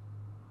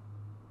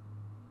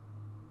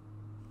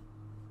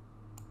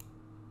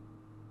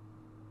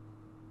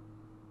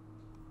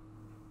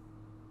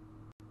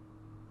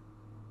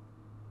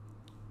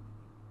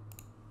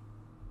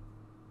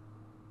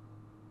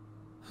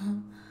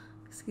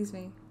 Excuse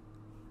me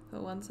for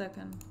 1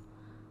 second.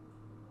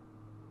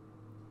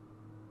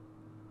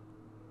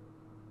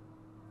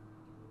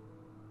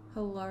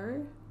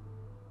 Hello?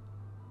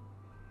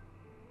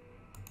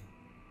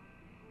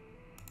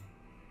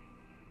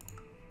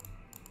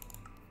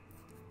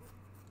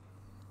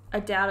 I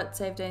doubt it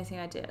saved anything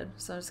I did,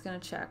 so I'm just gonna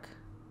check.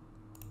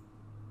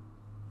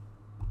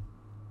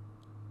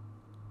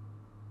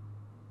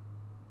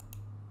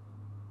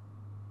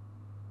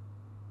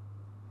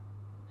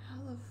 How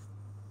the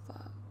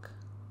fuck?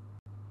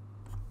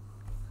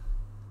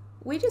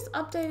 We just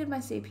updated my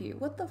CPU.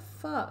 What the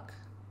fuck?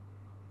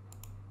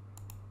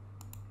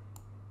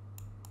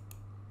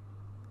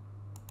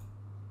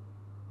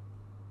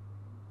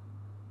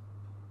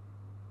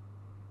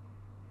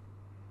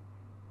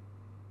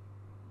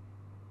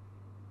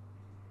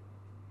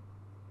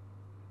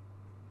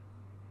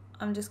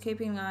 I'm just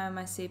keeping an eye on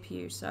my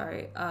CPU,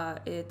 sorry.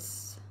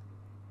 It's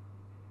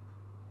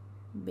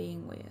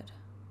being weird.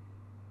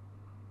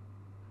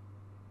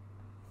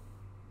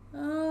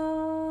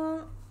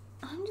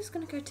 I'm just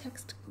gonna go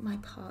text my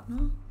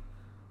partner.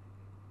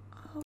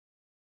 Oh.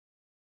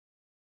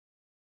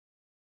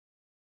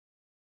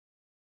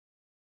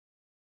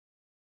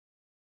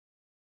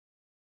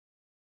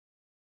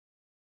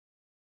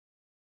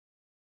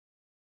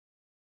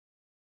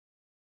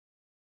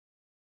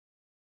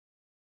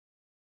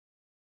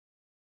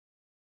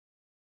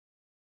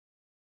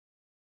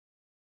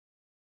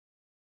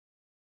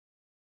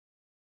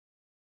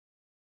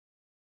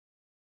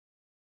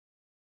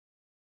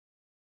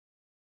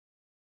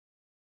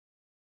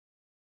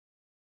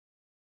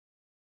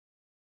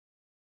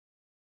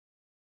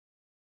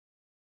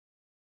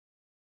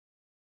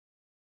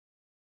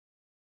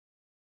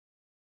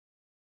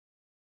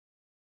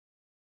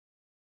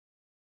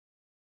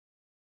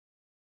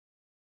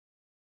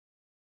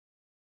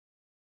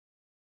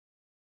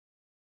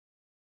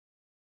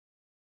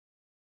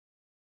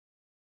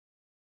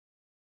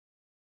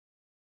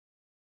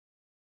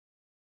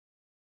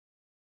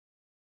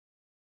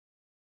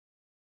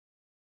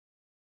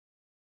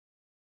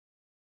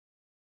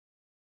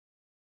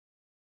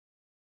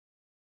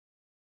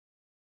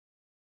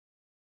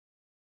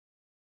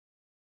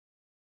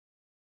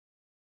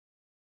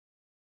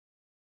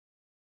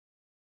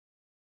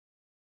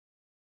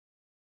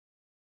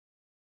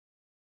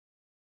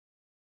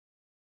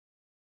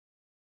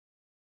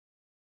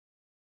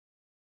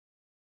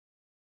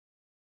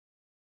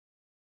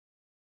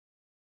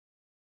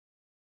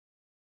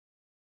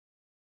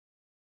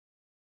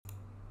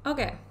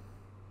 Okay.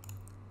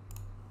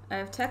 I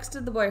have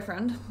texted the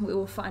boyfriend. We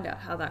will find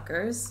out how that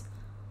goes.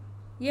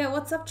 Yeah,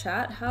 what's up,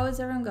 chat? How is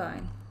everyone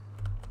going?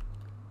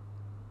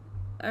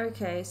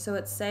 Okay, so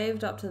it's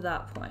saved up to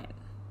that point.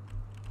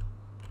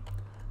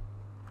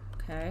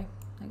 Okay,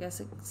 I guess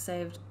it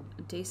saved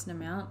a decent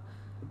amount.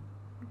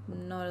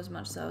 Not as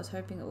much as I was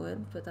hoping it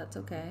would, but that's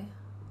okay.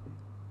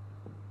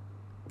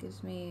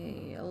 Gives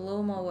me a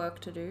little more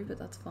work to do, but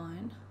that's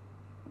fine.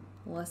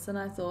 Less than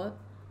I thought.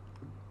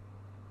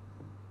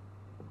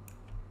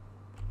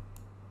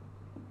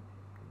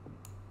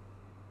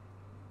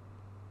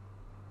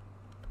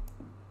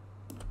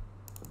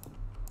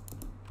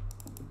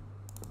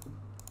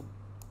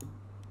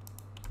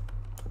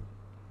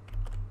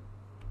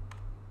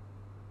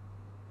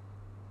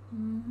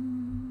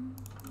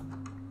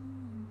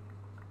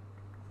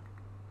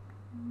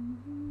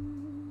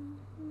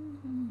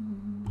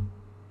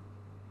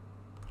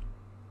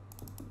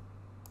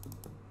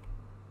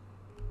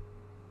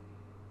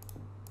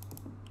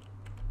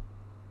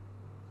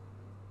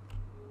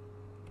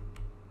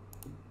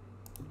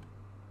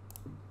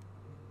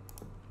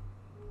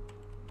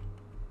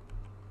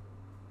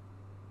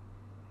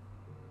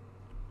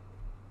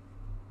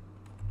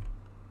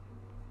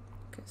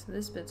 Okay, so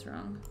this bit's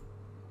wrong.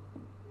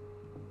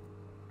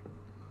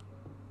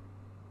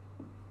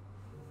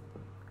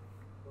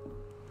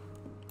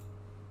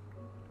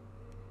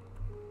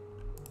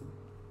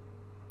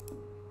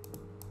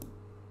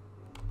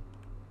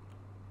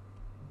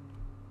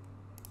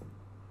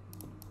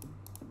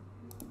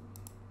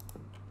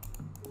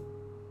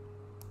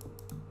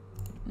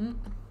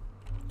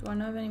 Do I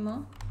know of any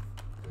more?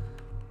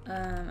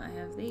 I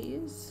have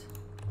these.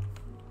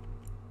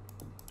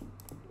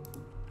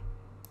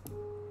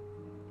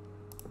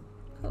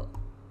 Cool.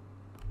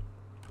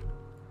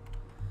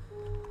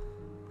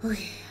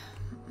 Okay.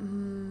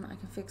 I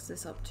can fix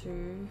this up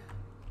too.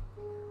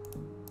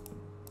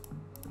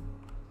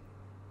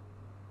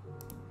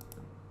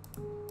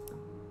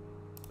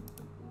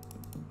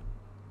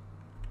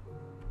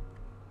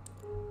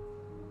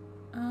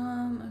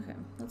 Okay,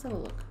 let's have a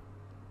look.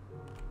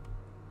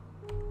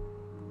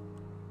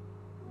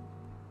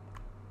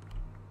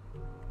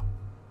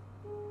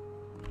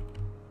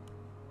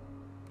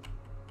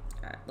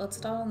 Alright, let's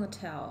start on the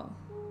tower.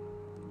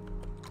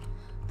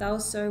 That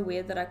was so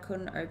weird that I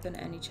couldn't open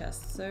any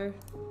chests, so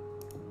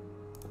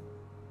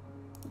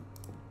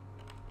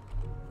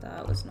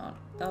that was not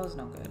good. I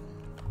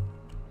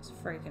was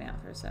freaking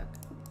out for a sec.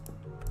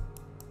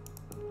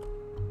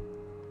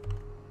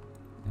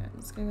 Alright,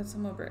 let's go get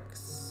some more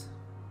bricks.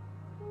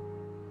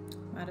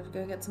 Might have to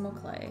go get some more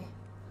clay.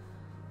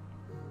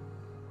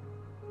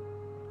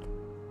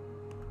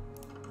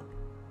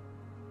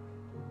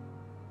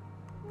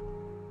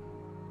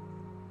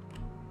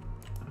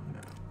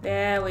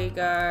 There we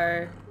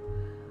go.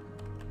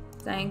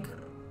 Thank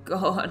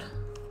God.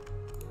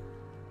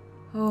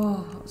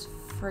 Oh, I was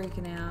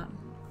freaking out.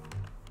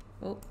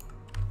 Oh.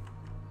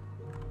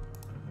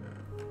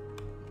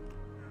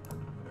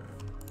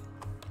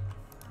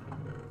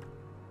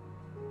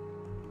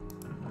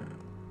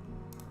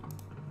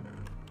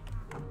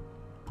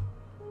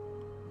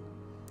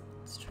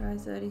 Let's try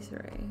 33.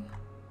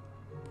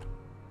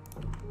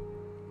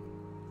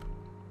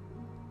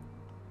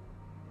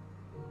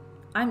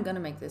 I'm gonna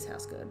make this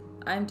house good.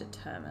 I'm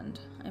determined.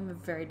 I'm a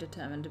very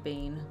determined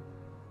being.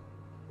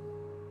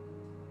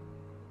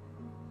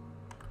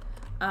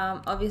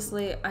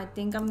 Obviously, I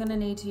think I'm gonna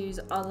need to use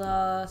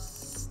other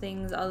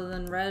things other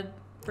than red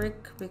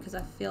brick because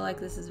I feel like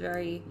this is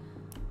very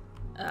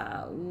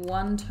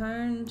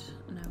one-toned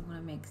and I want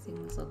to make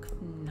things look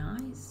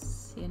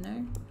nice, you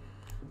know?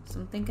 So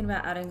I'm thinking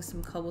about adding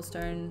some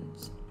cobblestone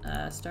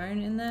stone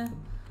in there,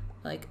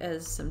 like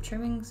as some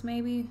trimmings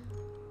maybe.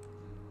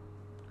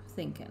 I'm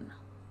thinking.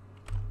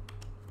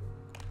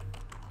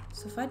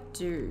 So if I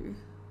do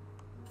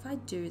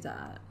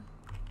that,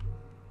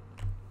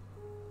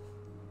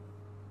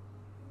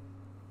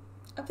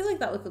 I feel like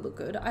that would look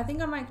good. I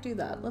think I might do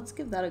that. Let's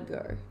give that a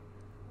go.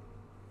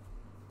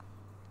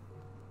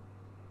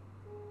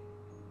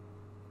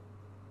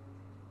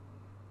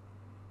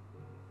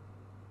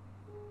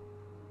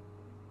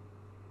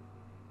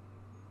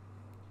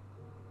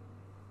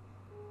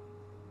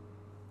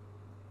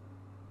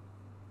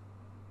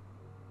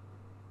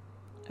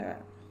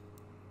 Alright.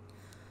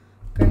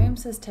 Graham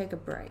says take a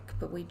break,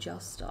 but we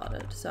just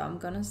started, so I'm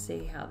gonna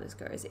see how this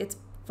goes. It's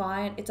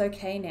fine, it's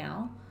okay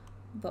now,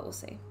 but we'll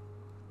see.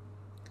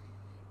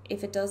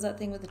 If it does that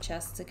thing with the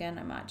chests again,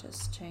 I might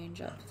just change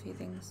up a few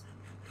things.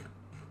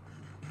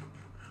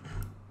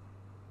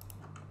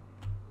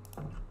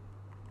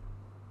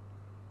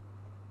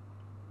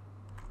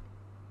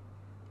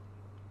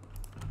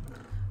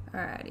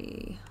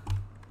 Alrighty.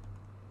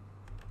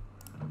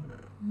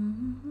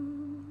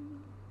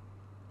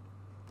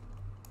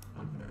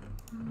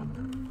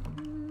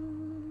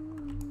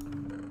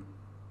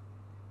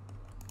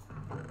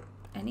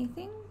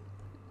 Anything?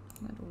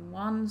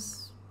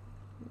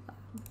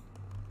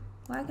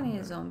 Why can I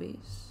hear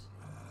zombies?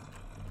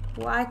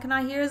 Why can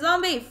I hear a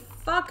zombie?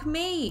 Fuck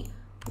me!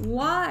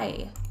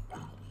 Why?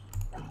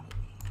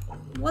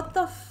 What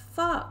the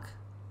fuck?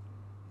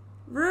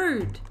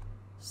 Rude,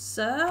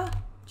 sir?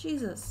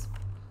 Jesus.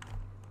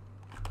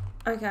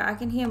 Okay, I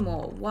can hear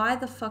more. Why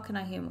the fuck can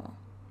I hear more?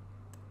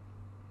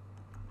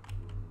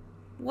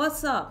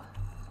 What's up?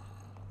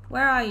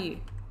 Where are you?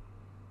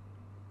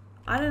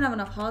 I don't have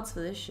enough hearts for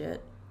this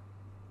shit.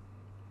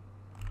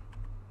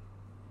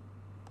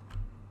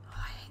 Oh,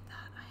 I hate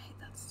that. I hate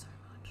that so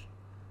much.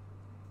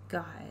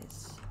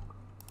 Guys.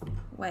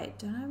 Wait,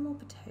 don't I have more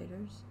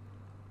potatoes?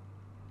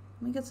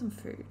 Let me get some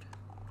food.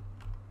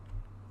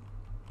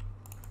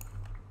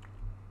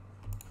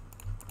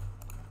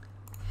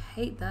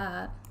 Hate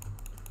that.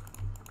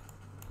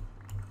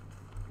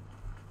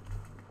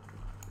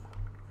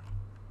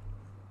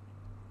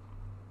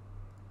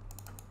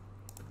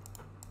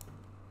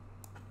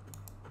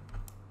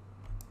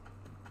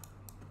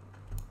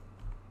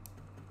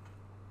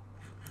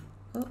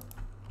 Oh.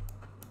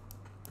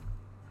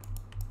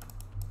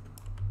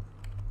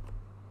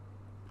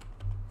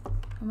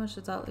 How much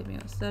does that leave me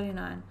with?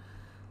 39.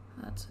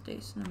 That's a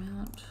decent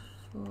amount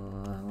for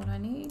what I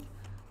need.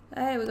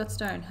 Hey, we got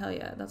stone. Hell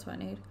yeah, that's what I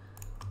need.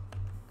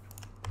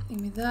 Give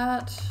me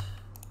that.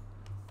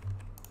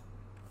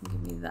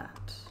 Give me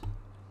that.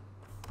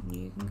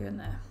 You can go in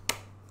there.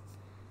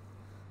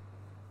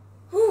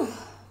 Whew.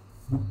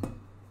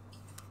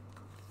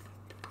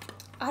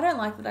 I don't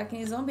like that I can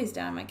hear zombies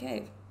down in my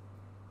cave.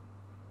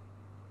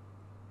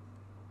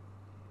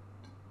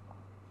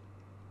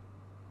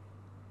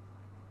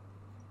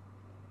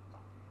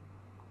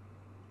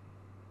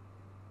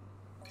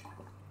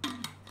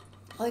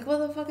 Like, what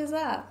the fuck is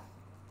that?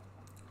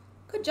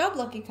 Good job,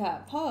 Lucky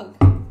Cat. Pog.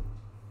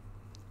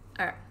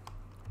 Alright.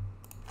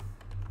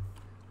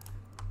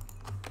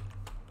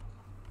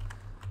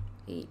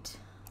 Eat.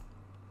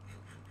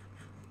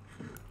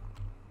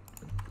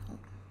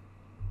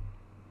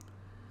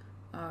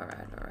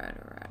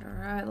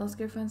 Alright. Let's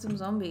go find some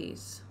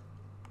zombies.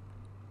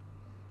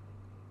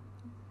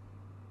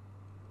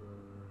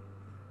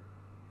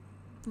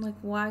 Like,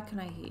 why can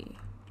I hear you?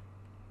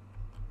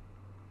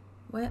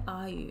 Where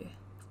are you?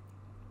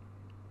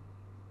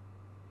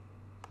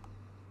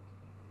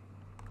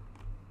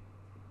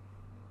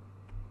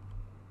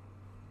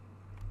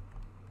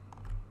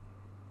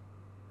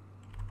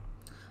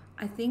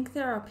 I think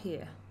they're up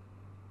here.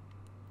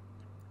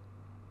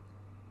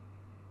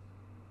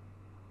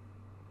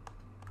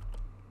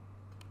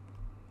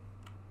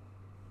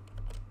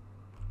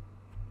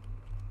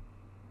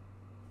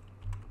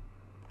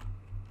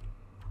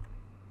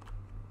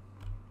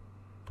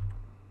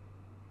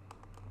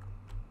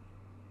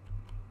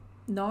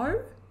 No?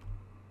 What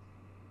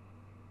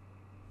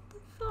the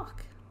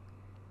fuck?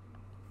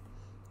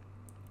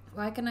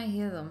 Why can I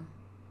hear them?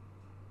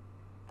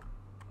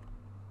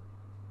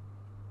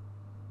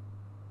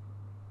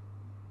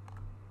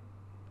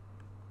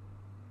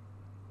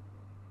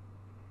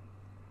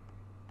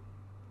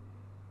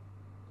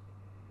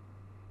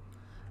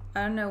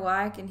 I don't know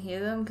why I can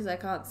hear them because I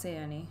can't see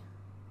any.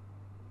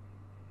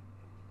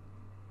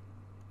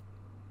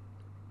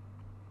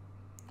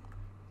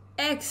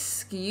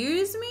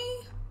 Excuse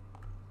me?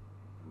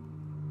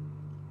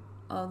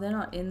 Oh, they're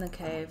not in the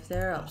cave.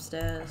 They're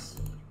upstairs.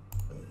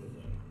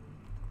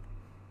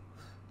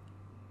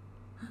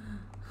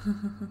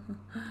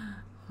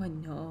 Oh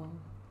no.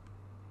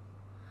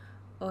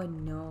 Oh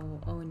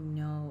no. Oh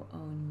no.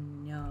 Oh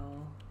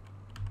no.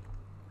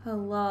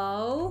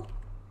 Hello?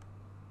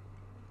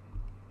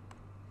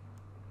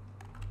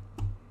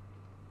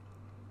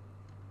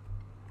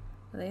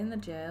 Are they in the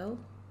jail?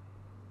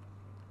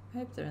 I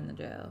hope they're in the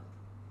jail.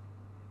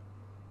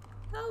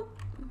 Help!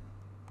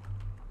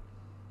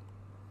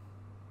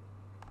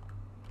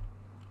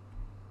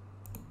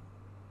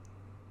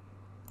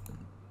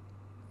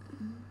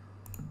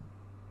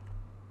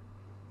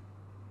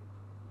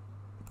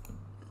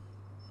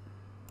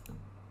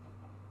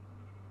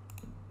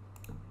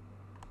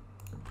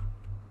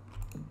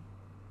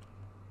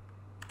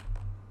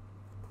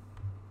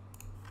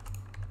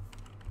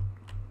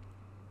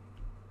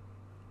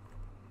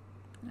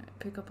 Alright,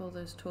 pick up all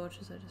those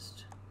torches I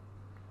just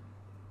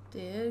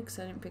did because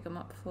I didn't pick them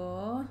up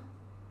before.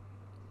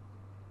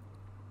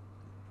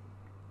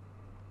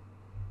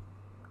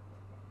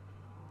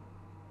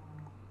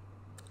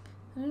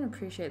 I don't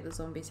appreciate the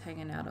zombies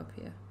hanging out up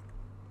here.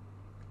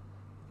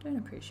 Don't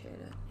appreciate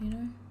it, you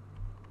know?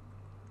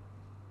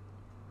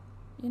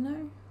 You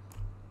know?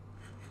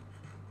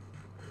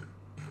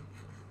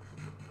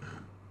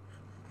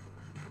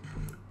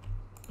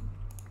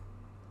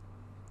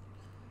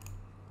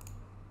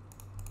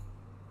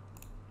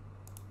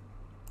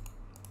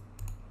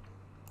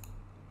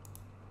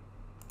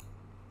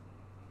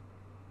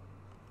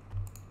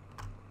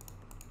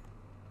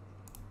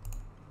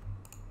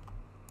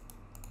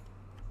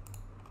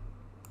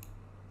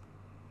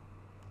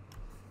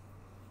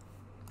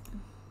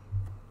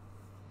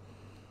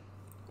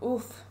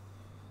 Oof.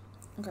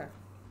 Okay.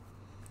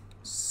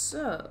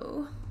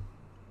 So,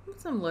 put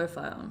some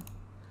lo-fi on.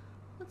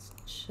 Let's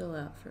chill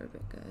out for a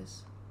bit,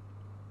 guys.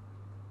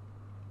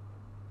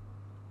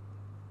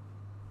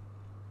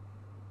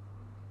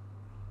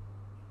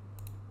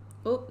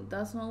 Oh,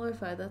 that's not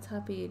lo-fi, that's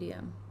happy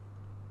EDM.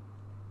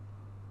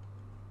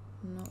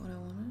 Not what I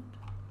wanted.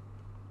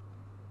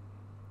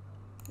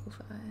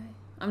 Lo-fi.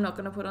 I'm not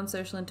gonna put on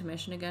social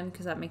intermission again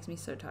because that makes me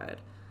so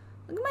tired.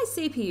 Look at my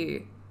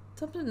CPU.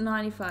 It's up to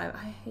 95.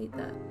 I hate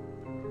that.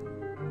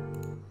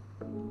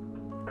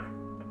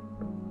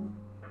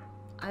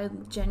 I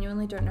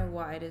genuinely don't know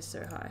why it is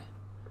so high.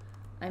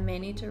 I may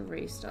need to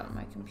restart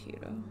my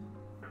computer.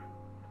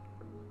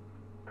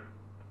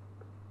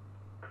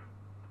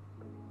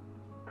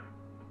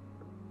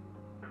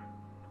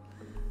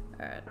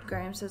 Alright,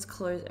 Graham says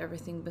close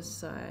everything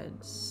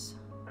besides...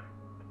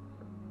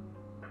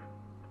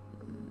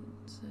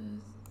 So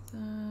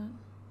that...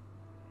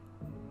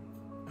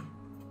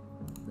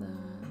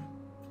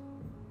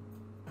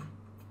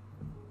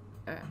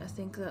 Alright, I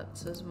think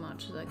that's as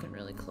much as I can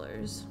really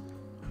close.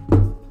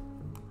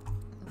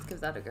 Let's give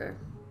that a go.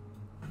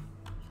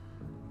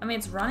 I mean,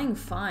 it's running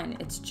fine.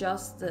 It's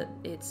just that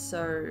it's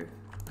so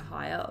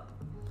high up.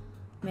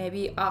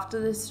 Maybe after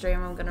this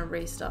stream, I'm going to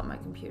restart my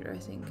computer, I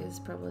think is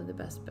probably the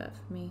best bet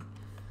for me.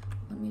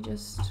 Let me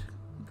just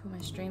put my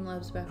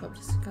Streamlabs back up.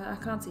 I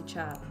can't see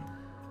chat.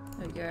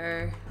 There we go.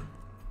 There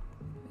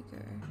we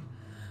go.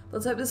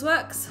 Let's hope this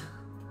works.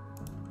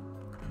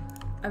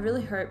 I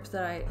really hope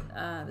that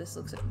this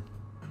looks at...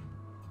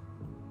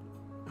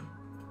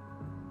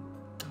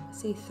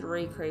 I see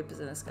 3 creepers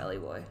and a skelly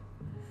boy.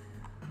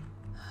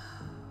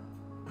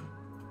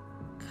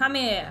 Come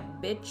here,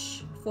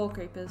 bitch. 4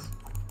 creepers.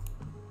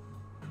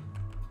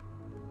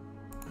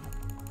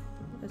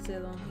 Where's the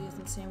other one? He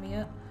hasn't seen me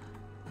yet.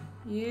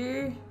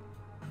 You.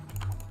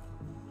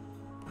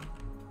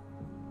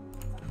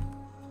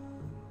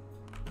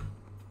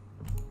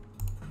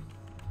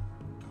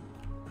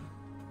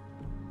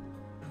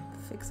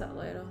 Fix that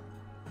later.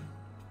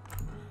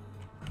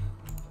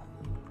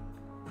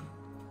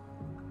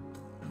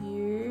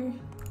 You.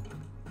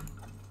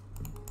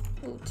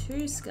 Oh,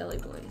 2 skelly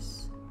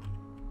boys.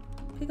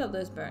 Pick up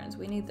those bones.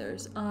 We need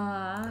those.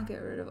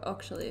 Get rid of.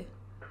 Actually.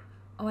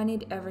 Oh, I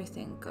need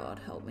everything. God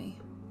help me.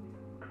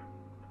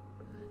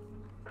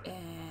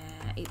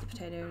 Eat the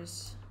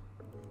potatoes.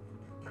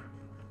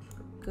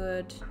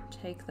 Good.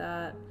 Take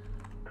that.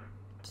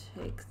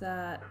 Take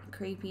that.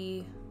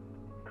 Creepy.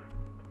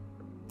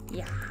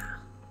 Yeah.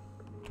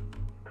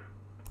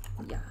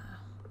 Yeah.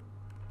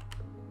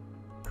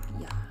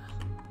 Yeah.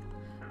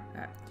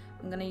 Alright.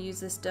 I'm gonna use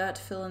this dirt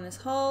to fill in this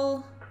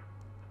hole.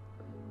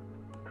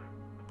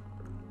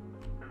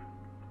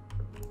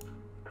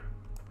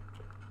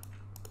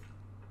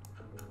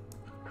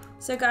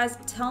 So guys,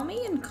 tell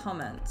me in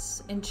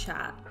comments, in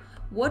chat,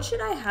 what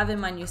should I have in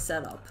my new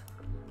setup?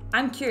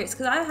 I'm curious,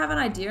 because I have an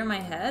idea in my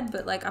head,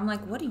 but like, I'm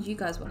like, what do you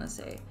guys want to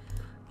see?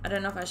 I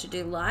don't know if I should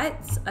do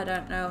lights. I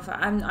don't know if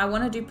I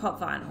want to do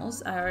pop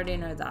vinyls. I already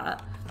know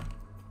that.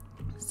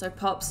 So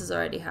pops is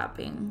already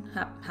happening.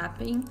 Can't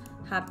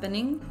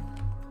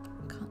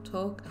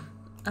talk.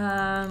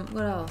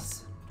 What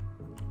else?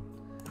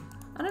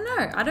 I don't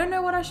know. I don't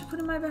know what I should put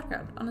in my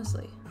background,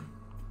 honestly.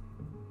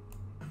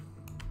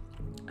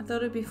 I thought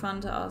it'd be fun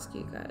to ask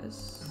you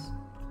guys.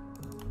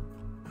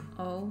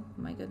 Oh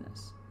my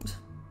goodness.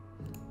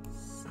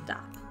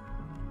 Stop.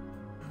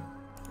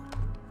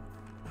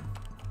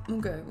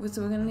 Okay,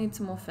 so we're gonna need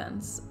some more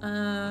fence.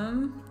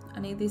 I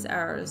need these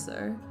arrows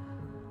though.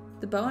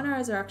 The bow and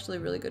arrows are actually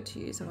really good to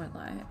use, I won't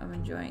lie. I'm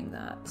enjoying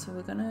that. So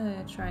we're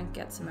gonna try and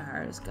get some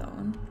arrows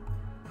going.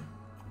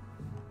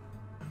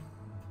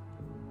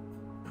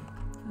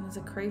 And there's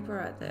a creeper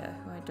right there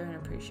who I don't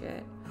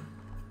appreciate.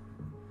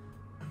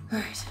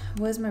 Alright,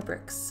 where's my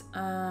bricks?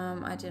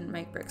 I didn't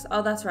make bricks.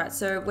 Oh, that's right.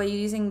 So we're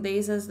using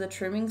these as the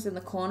trimmings and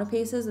the corner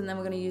pieces, and then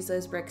we're going to use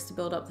those bricks to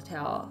build up the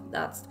tower.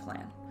 That's the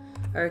plan.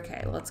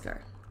 Okay, let's go.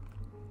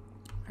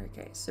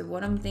 Okay, so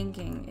what I'm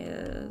thinking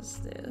is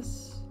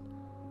this.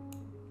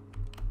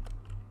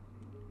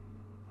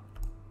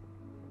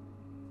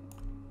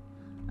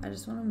 I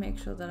just want to make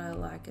sure that I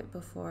like it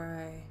before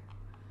I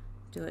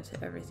do it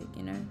to everything,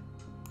 you know?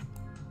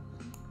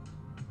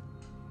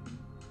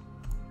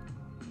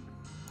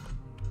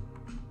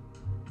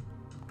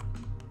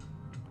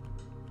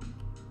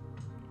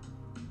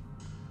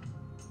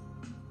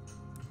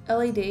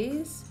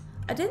 LEDs?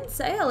 I didn't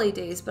say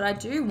LEDs, but I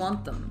do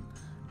want them.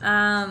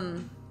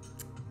 I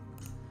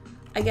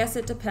guess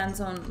it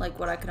depends on like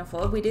what I can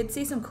afford. We did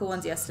see some cool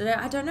ones yesterday.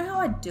 I don't know how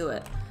I'd do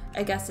it,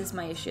 I guess is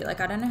my issue. Like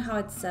I don't know how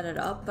I'd set it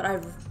up, but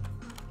I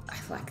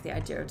like the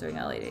idea of doing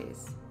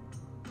LEDs.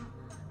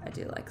 I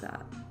do like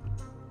that.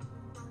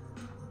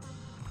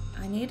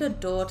 I need a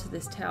door to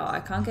this tower. I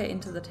can't get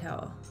into the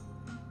tower.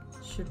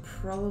 Should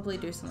probably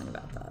do something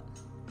about that.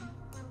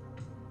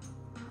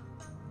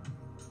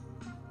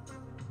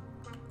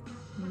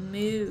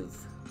 Move.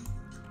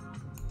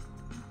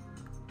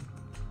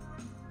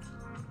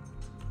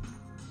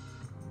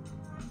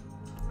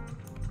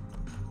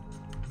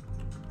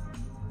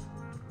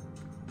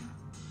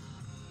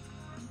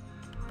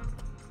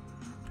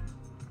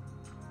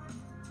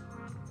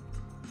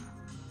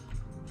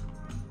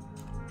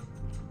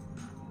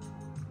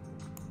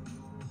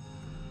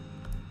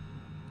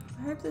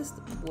 I hope this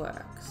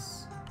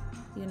works,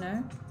 you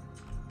know?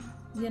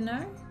 You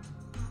know?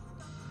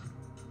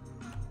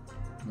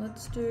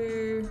 Let's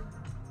do...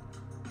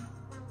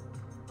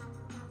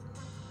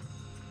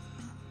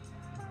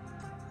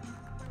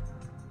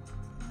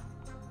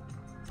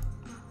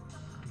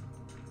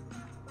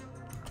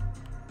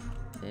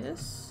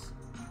 this.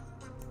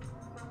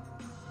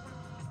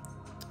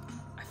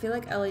 I feel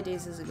like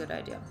LEDs is a good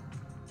idea.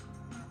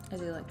 I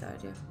do like that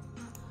idea.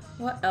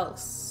 What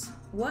else?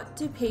 What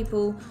do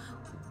people...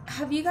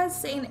 Have you guys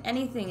seen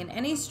anything in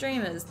any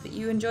streamers that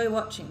you enjoy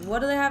watching? What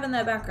do they have in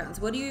their backgrounds?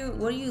 What do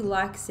you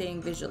like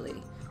seeing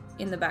visually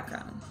in the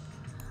background?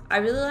 I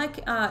really like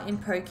in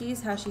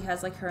Pokey's how she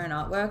has like her own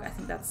artwork. I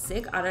think that's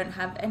sick. I don't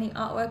have any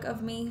artwork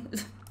of me.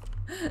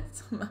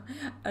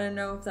 I don't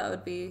know if that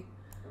would be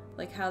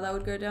like how that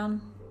would go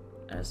down.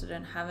 I also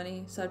don't have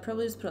any, so I'd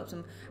probably just put up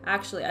some.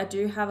 Actually, I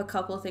do have a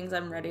couple of things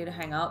I'm ready to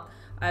hang up.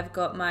 I've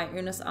got my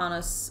Unus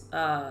Annus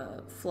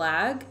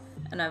flag,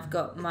 and I've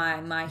got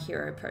my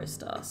hero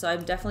poster. So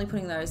I'm definitely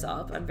putting those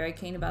up. I'm very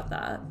keen about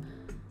that.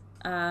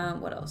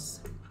 What else?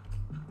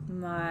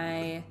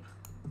 My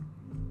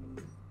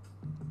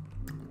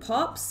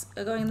pops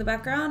are going in the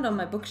background on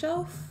my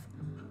bookshelf.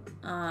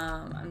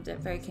 I'm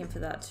very keen for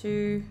that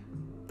too.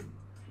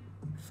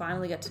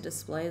 Finally get to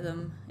display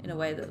them in a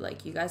way that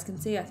like you guys can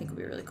see. I think would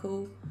be really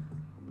cool.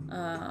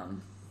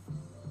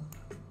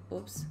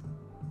 Oops.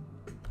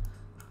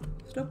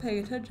 Stop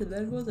paying attention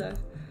then, was I?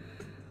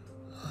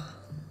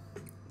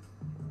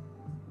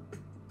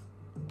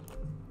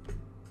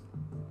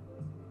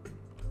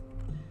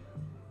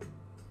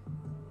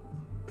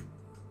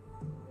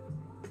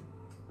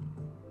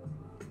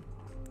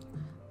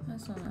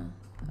 just wanna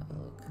have a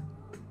look.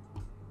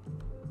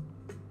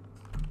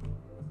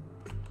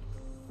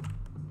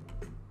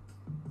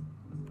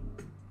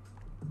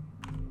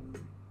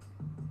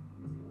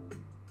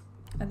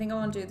 I think I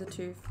want to do the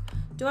two.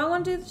 Do I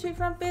want to do the two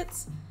front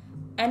bits?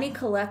 Any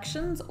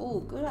collections? Oh,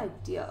 good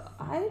idea.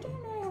 I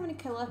don't know how many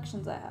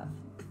collections I have.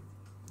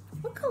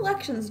 What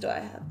collections do I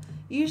have?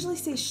 You usually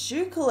see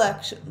shoe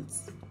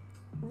collections.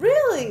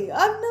 Really?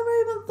 I've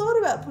never even thought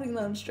about putting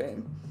that on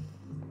stream.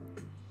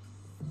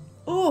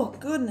 Oh,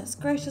 goodness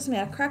gracious me.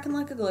 I'm cracking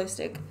like a glow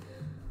stick.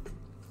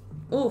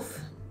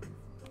 Oof.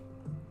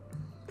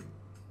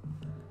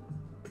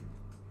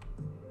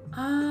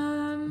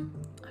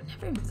 I've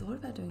never even thought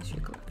about doing shoe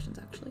collections,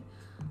 actually.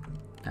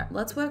 Alright,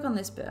 let's work on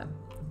this bit.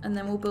 And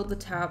then we'll build the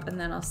tower up, and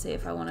then I'll see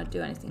if I want to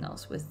do anything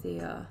else with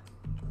the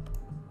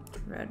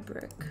red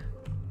brick.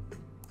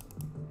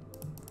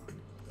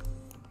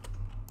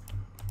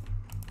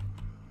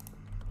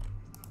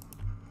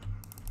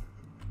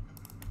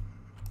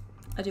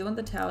 I do want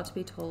the tower to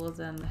be taller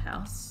than the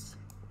house.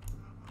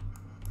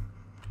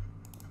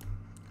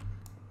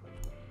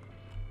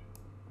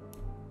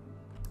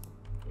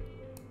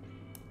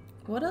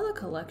 What other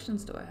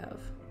collections do I have?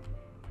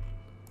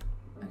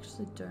 I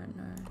actually don't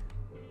know.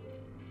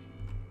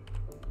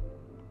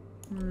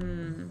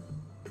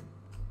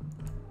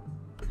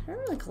 I don't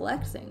really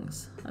collect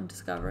things, I'm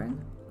discovering.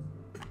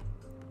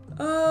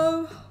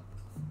 The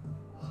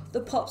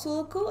pops will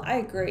look cool? I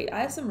agree. I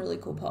have some really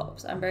cool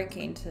pops. I'm very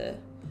keen to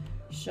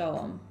show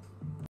them.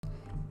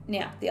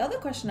 Now, the other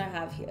question I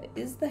have here,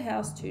 is the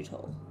house too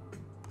tall?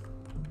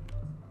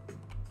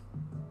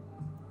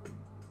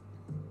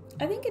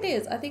 I think it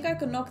is. I think I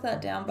could knock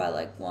that down by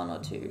like 1 or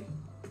 2.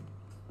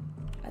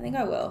 I think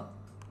I will.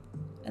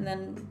 And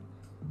then,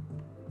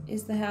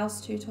 is the house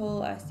too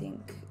tall? I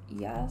think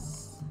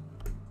yes.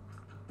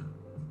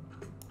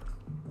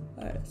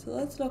 Alright, so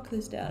let's knock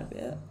this down a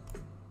bit.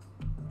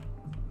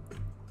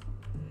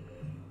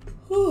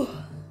 Whew.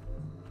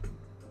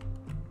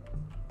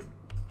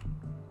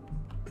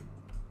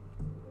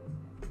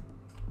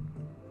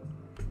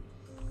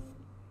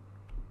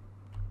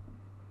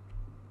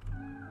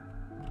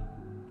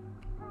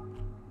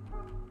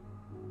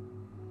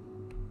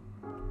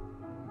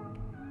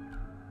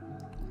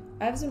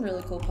 I have some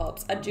really cool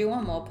pops. I do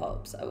want more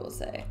pops, I will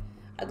say.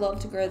 I'd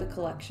love to grow the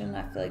collection.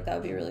 I feel like that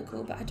would be really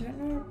cool, but I don't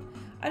know.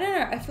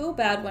 I feel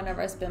bad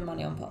whenever I spend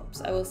money on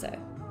pops, I will say.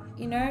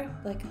 You know,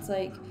 like it's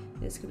like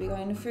this could be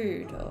going to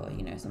food or,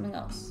 you know, something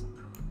else.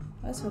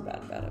 I just feel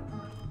bad about it.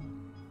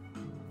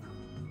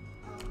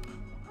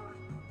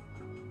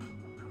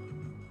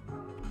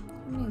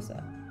 How many is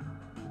that?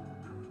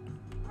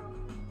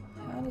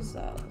 How does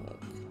that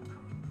look?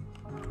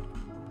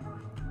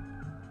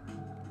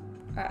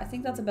 Alright, I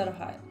think that's a better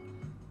height.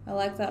 I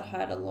like that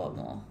height a lot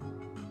more.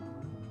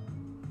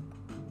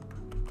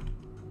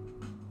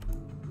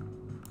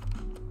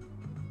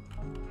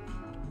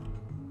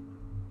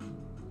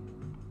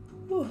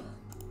 Whew.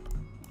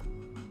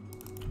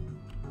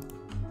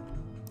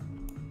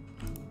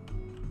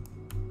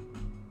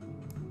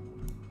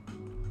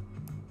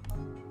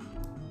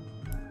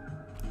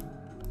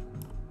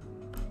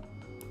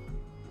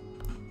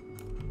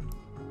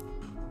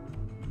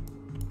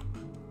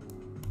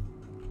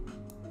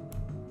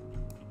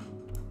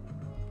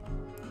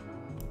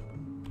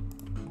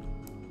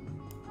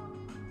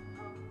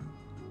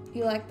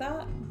 You like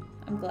that?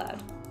 I'm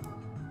glad.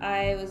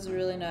 I was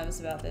really nervous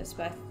about this,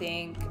 but I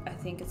think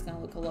it's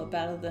gonna look a lot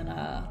better than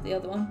the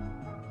other one,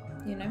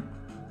 you know?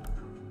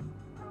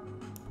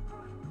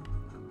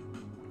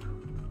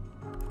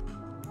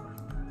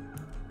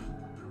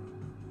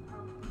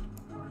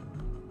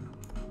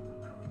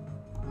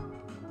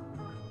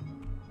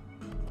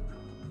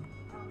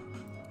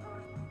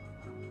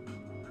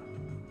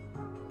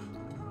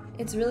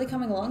 It's really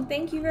coming along.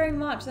 Thank you very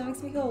much. That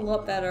makes me feel a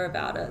lot better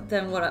about it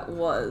than what it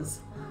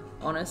was.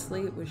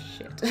 Honestly, it was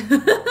shit.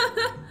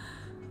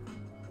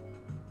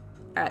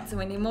 Alright, so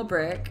we need more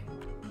brick.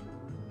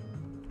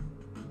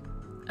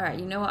 Alright,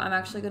 you know what? I'm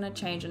actually going to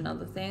change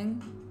another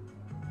thing.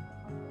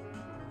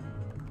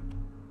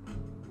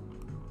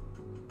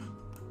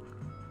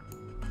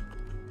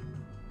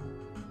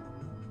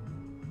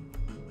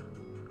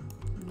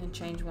 I'm going to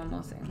change one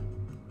more thing.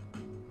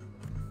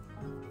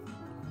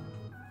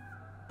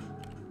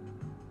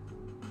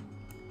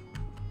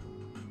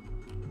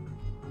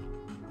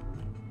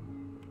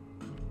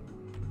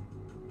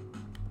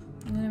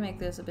 I'm going to make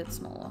this a bit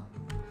smaller.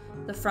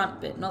 The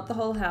front bit, not the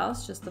whole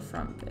house, just the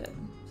front bit.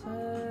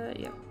 So,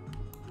 yeah.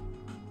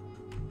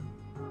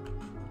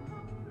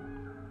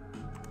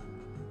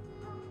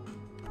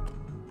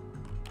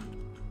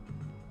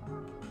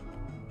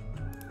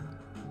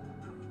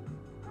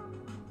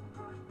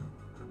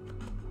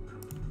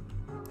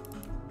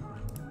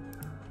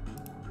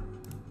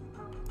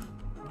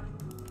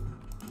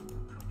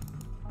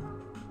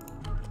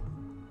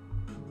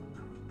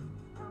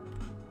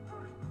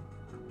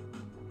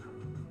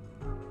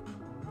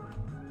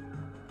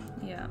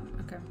 Yeah,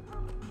 okay.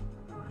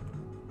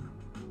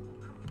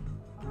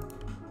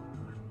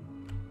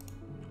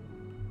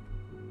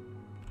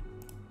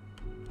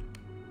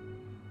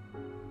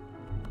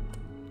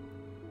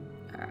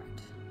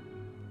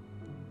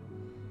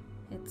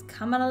 It's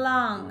coming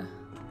along.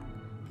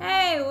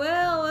 Hey,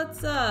 Will,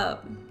 what's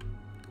up?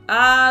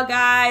 Oh,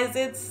 guys,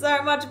 it's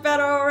so much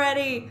better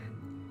already.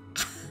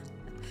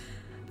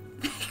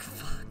 Thank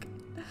fuck.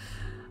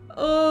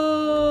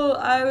 Oh,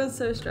 I was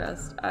so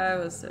stressed.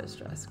 Guys.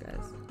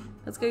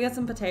 Let's go get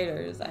some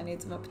potatoes. I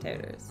need some more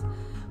potatoes.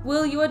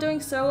 Will, you are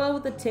doing so well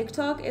with the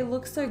TikTok. It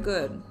looks so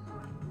good.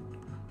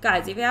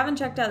 Guys, if you haven't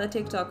checked out the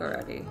TikTok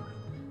already,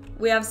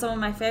 we have some of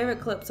my favorite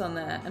clips on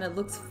there, and it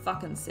looks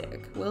fucking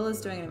sick. Will is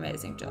doing an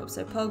amazing job,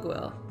 so Pog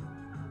Will.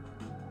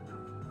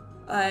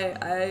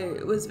 I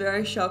was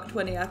very shocked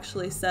when he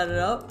actually set it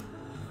up,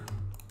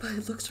 but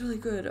it looks really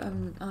good.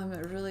 I'm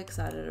really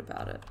excited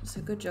about it.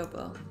 So good job,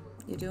 Will.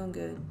 You're doing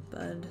good,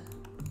 bud.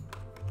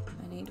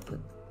 I need to put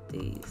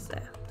these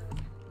there.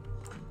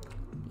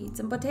 Eat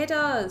some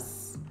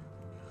potatoes.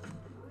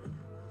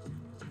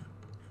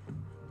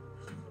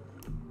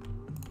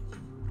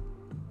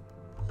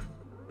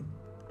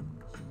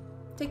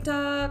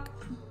 TikTok.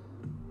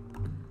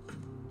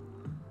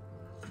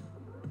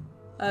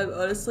 I'm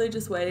honestly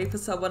just waiting for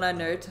someone I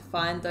know to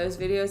find those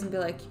videos and be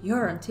like,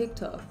 you're on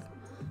TikTok.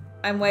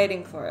 I'm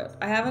waiting for it.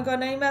 I haven't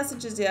gotten any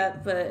messages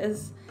yet, but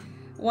it's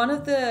one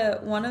of the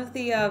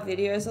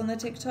videos on the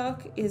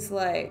TikTok is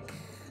like,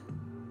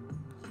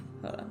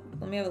 hold on,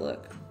 let me have a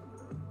look.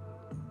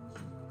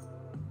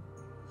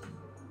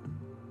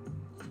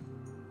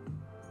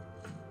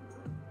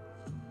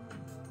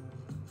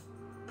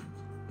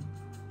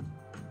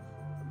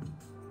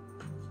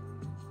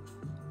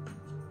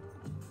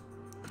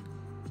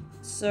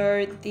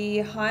 So the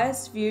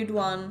highest viewed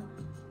one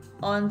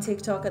on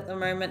TikTok at the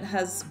moment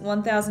has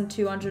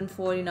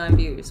 1,249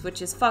 views,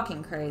 which is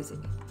fucking crazy.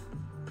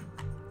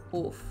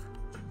 Oof.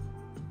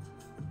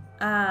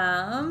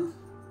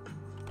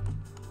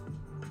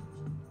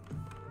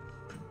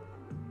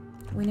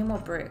 We need more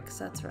bricks,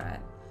 that's right.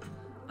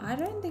 I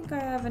don't think I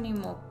have any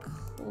more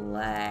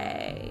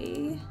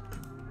clay.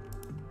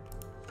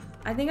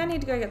 I think I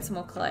need to go get some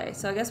more clay.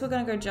 So I guess we're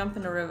gonna go jump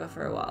in a river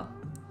for a while.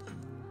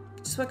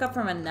 Just woke up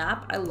from a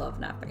nap. I love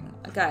napping.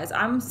 Guys,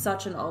 I'm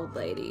such an old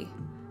lady.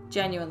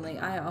 Genuinely,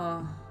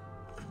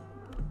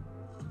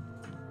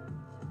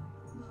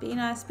 Be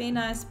nice, be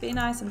nice, be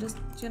nice. I'm just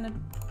gonna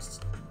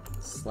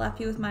slap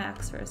you with my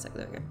axe for a sec.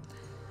 There we go.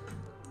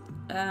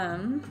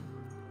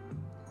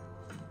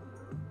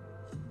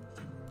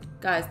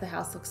 Guys, the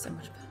house looks so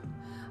much better.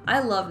 I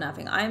love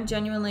napping. I am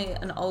genuinely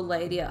an old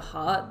lady at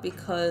heart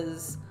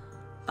because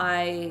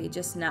I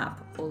just nap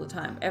all the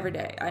time. Every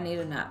day. I need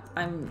a nap.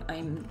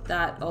 I'm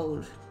that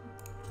old.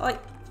 Oi,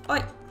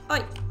 oi,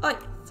 oi, oi.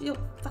 You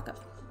fuck up.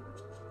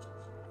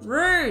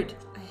 Rude.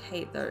 I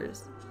hate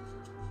those.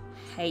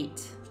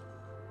 Hate.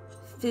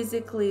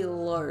 Physically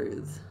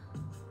loathe.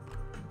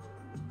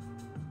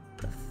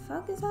 The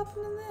fuck is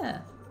happening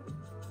there?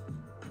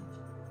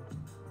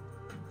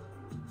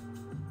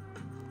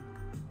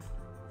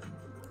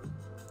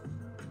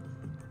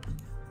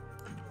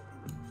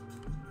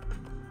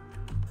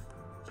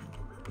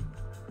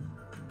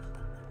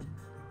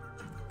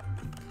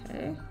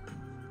 Okay.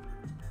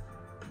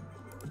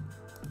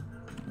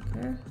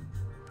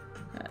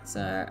 Alright,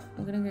 so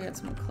we're gonna go get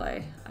some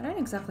clay. I don't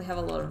exactly have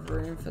a lot of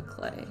room for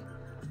clay.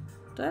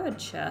 Do I have a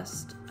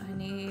chest? I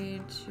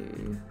need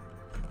to...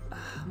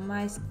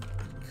 my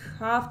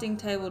crafting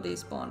table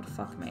despawned.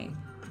 Fuck me.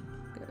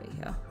 Go over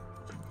here.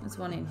 There's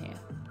one in here.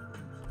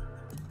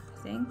 I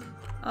think.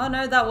 Oh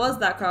no, that was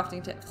that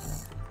crafting table.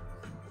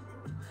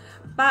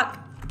 Fuck!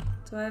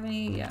 Do I have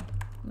any? Yeah.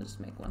 We'll just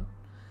make one.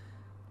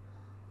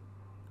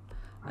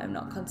 I'm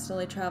not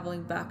constantly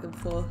traveling back and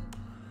forth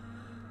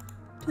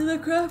to the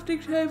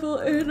crafting table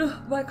in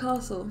my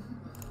castle.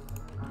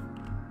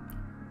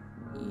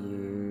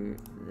 You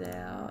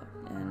there,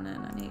 and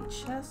then I need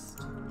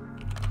chest.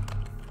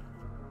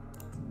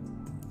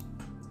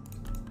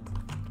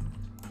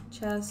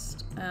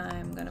 Chest.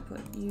 I'm gonna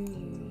put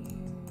you.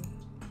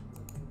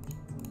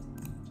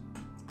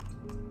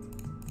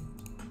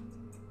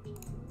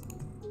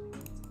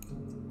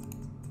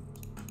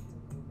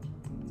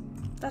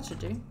 That should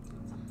do.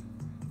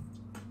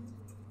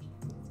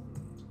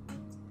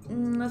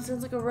 That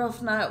sounds like a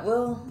rough night,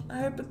 Will.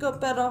 I hope it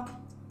got better.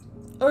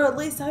 Or at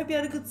least I hope you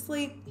had a good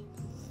sleep.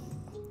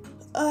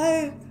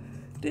 I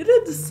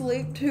didn't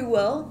sleep too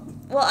well.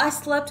 Well, I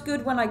slept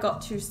good when I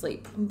got to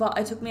sleep, but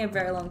it took me a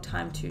very long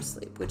time to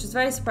sleep, which is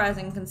very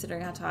surprising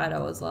considering how tired I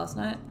was last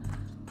night.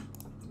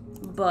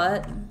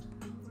 But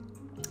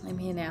I'm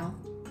here now.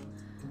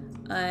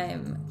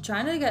 I'm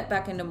trying to get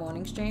back into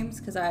morning streams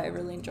because I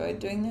really enjoyed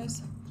doing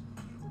those.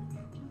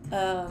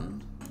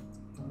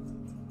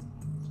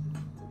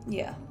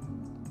 Yeah.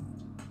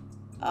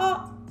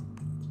 Oh.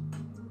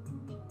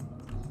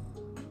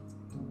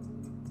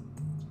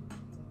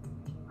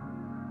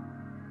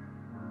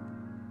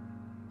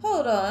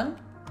 Hold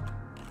on.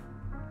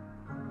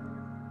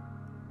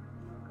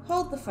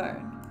 Hold the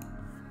phone.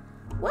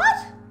 What?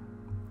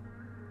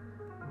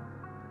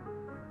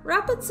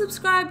 Rapid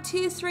subscribed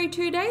tier 3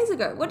 2 days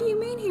ago. What do you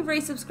mean he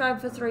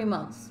resubscribed for 3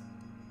 months?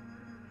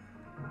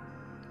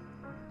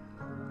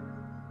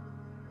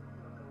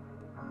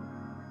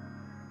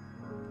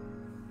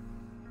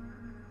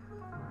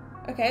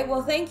 Okay,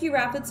 well, thank you,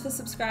 Rapids, for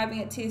subscribing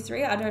at tier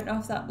 3. I don't know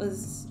if that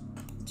was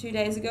 2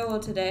 days ago or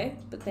today,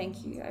 but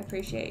thank you. I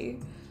appreciate you.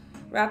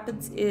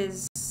 Rapids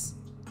is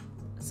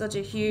such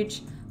a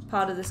huge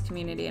part of this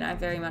community, and I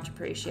very much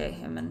appreciate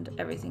him and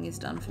everything he's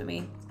done for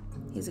me.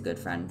 He's a good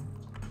friend.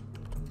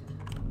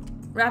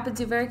 Rapids,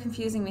 you're very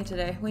confusing me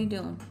today. What are you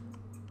doing?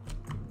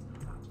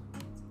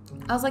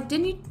 I was like,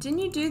 didn't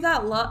you do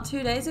that lot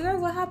 2 days ago?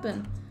 What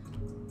happened?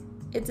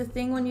 It's a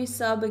thing when you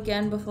sub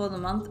again before the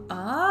month.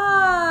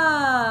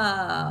 Ah,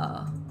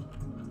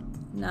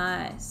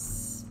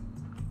 nice.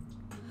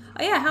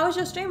 Oh yeah, how was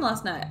your stream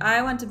last night?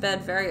 I went to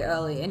bed very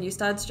early, and you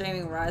started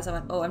streaming right as I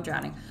went. Oh, I'm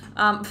drowning.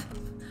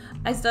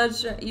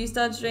 You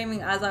started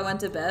streaming as I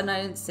went to bed, and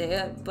I didn't see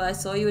it, but I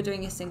saw you were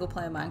doing your single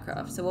player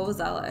Minecraft. So what was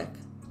that like?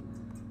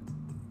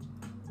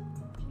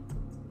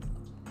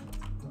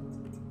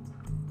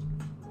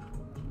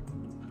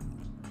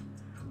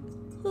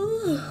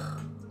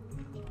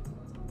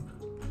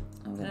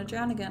 I'm gonna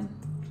drown again.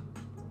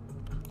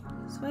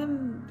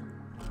 Swim.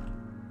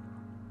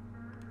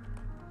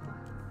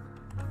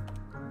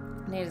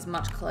 Need as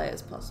much clay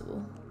as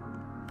possible.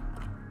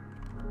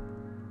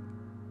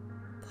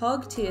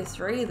 Pog tier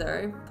 3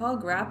 though.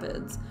 Pog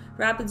Rapids.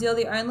 Rapids, you're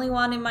the only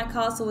one in my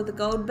castle with a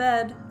gold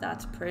bed.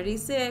 That's pretty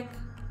sick.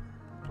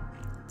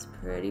 It's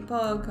pretty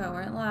pog, I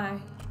won't lie.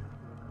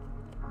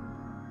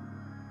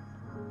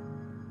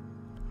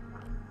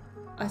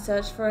 I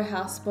searched for a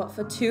house spot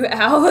for 2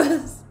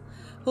 hours.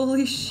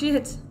 Holy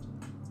shit.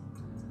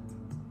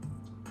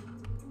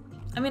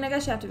 I mean, I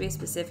guess you have to be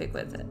specific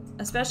with it.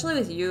 Especially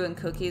with you and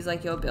Cookies,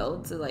 like your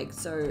builds are like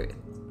so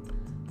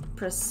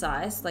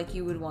precise. Like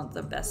you would want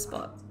the best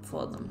spot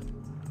for them.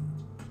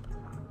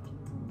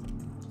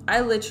 I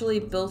literally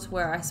built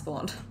where I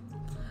spawned.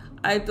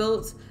 I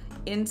built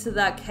into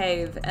that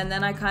cave and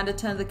then I kind of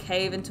turned the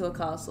cave into a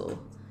castle.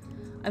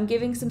 I'm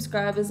giving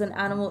subscribers an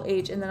animal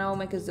each and then I will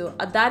make a zoo.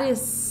 That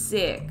is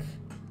sick.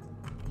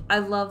 I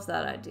love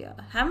that idea.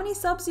 How many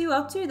subs are you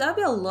up to? That'd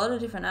be a lot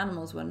of different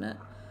animals, wouldn't it?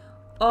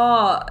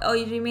 Oh,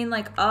 you mean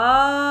like,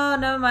 oh,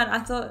 never mind. I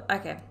thought,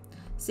 okay.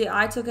 See,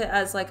 I took it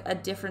as like a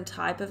different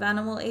type of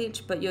animal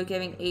each, but you're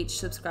giving each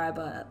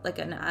subscriber like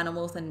an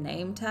animal with a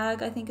name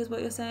tag, I think is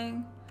what you're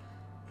saying.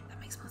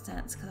 That makes more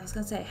sense, because I was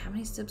going to say, how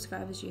many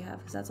subscribers do you have?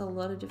 Because that's a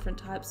lot of different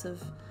types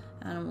of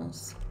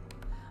animals.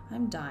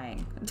 I'm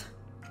dying.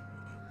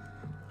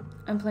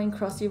 I'm playing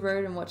Crossy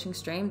Road and watching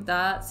stream.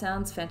 That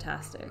sounds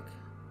fantastic.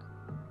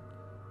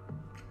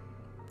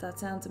 That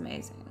sounds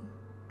amazing.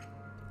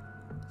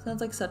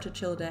 Sounds like such a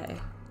chill day.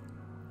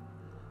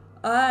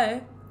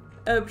 I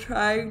am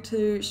trying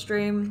to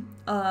stream,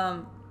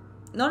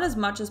 not as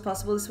much as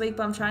possible this week,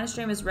 but I'm trying to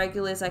stream as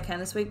regularly as I can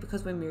this week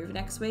because we move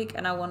next week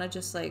and I want to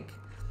just like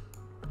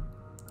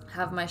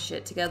have my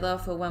shit together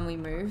for when we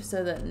move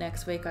so that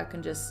next week I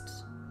can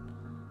just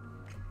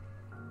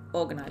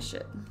organize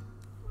shit.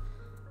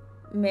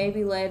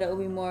 Maybe later it'll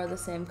be more of the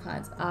same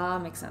kinds. Ah,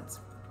 makes sense.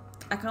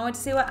 I can't wait to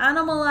see what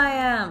animal I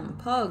am.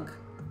 Pug.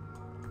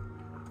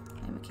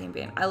 I'm a king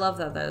bean. I love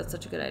that though. That's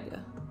such a good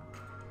idea.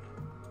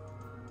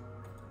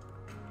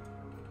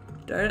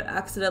 Don't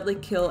accidentally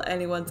kill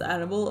anyone's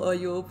animal or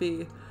you'll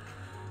be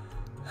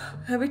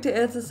having to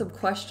answer some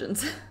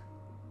questions.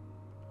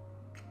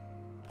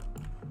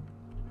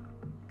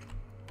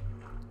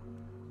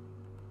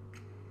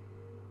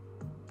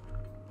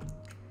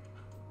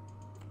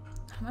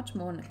 How much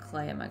more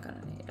clay am I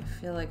gonna need? I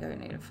feel like I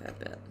need a fair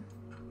bit.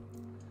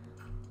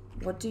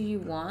 What do you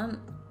want?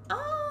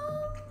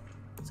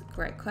 That's a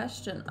great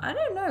question. I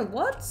don't know.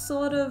 What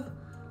sort of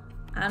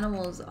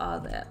animals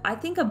are there? I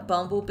think a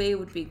bumblebee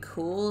would be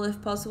cool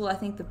if possible. I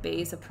think the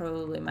bees are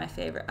probably my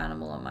favorite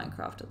animal on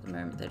Minecraft at the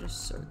moment. They're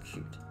just so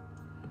cute.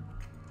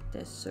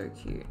 They're so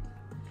cute.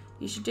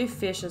 You should do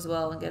fish as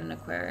well and get an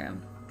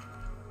aquarium.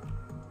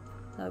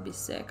 That would be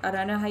sick. I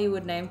don't know how you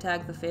would name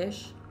tag the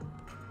fish,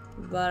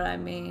 but I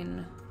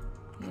mean,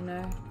 you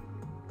know,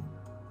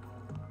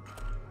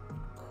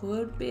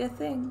 could be a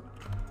thing.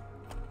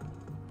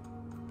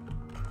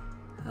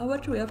 How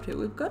much are we up to?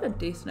 We've got a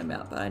decent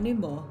amount, but I need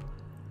more.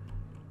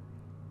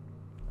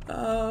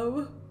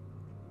 I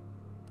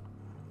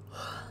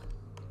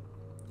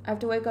have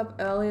to wake up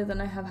earlier than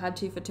I have had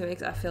to for 2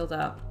 weeks. I feel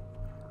that.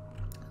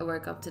 I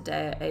woke up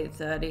today at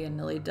 8:30 and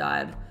nearly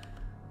died.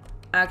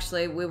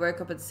 Actually, we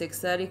woke up at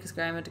 6:30 because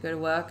Graham had to go to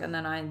work and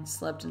then I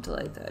slept until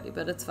 8:30,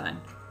 but it's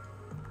fine.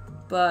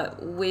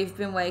 But we've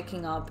been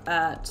waking up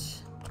at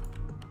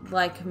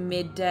like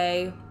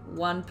midday,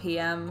 1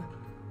 p.m.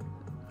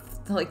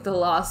 like the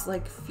last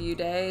like few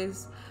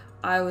days.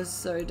 I was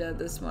so dead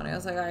this morning. I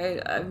was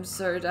like, I'm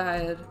so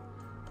tired.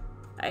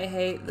 I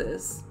hate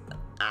this.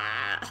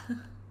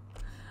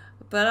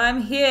 But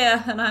I'm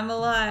here and I'm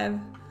alive.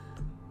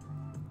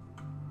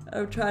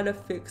 I'm trying to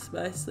fix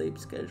my sleep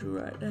schedule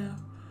right now.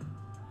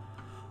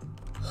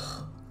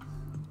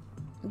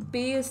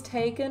 B is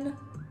taken.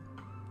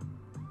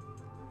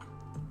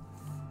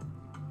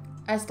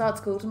 I start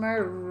school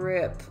tomorrow.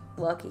 Rip.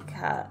 Lucky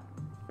cat.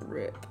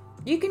 Rip.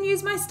 You can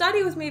use my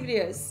study with me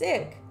videos.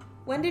 Sick.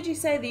 When did you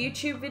say the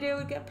YouTube video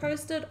would get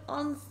posted?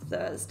 On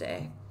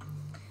Thursday.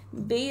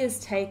 B is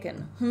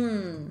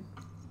taken.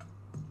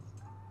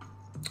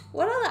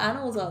 What other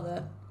animals are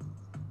there?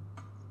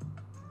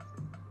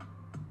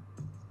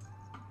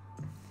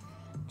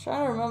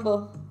 Trying to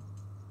remember.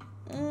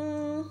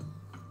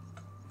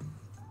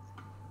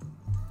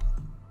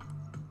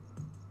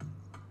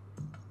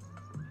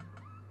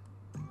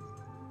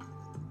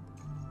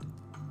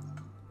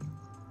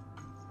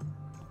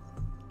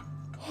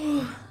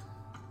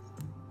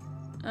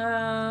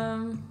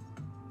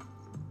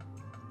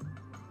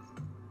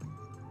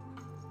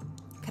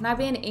 Can I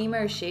be an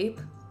emo sheep?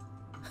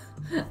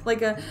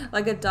 like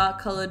a dark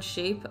colored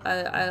sheep.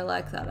 I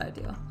like that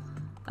idea.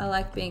 I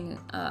like being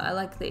I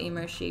like the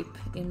emo sheep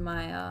in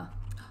my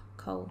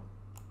coal.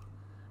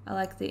 I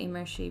like the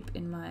emo sheep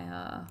in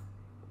my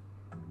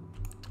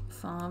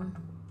farm.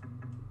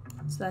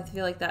 So I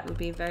feel like that would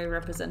be very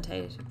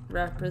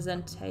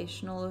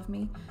representational of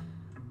me.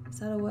 Is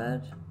that a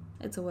word?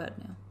 It's a word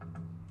now.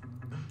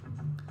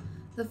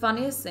 The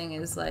funniest thing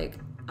is, like,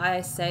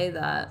 I say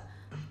that,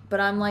 but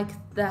I'm like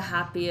the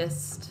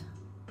happiest,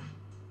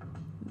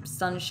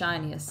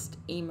 sunshiniest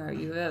emo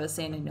you've ever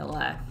seen in your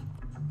life.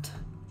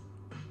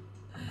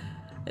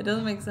 It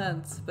doesn't make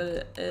sense,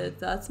 but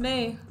that's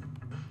me.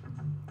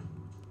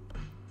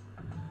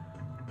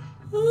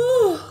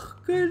 Oh,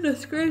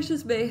 goodness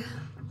gracious me.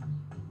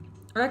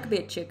 Or I could be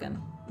a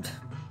chicken.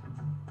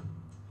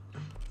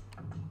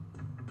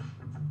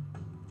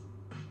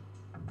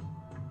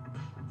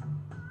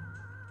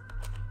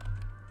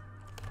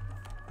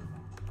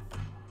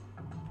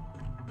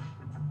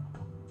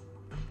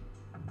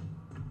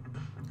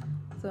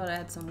 Thought I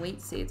had some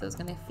wheat seeds. I was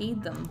gonna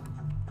feed them.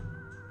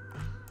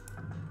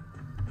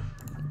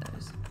 Need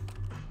those.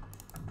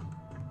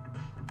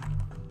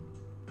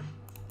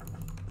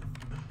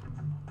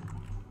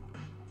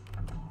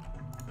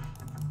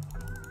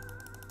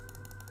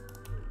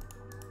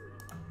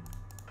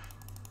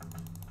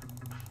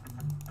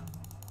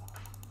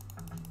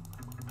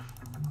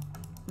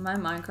 My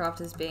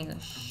Minecraft is being a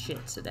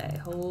shit today.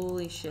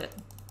 Holy shit.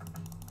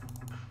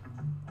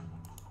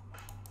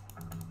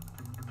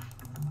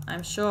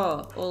 I'm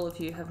sure all of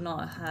you have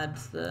not had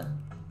the...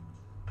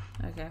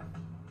 Okay.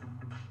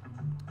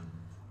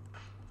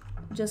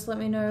 Just let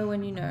me know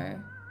when you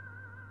know.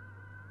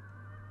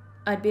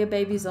 I'd be a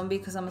baby zombie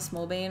because I'm a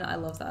small bean. I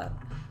love that.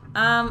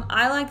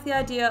 I like the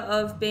idea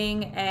of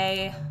being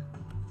a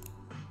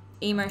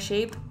emo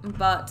sheep,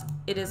 but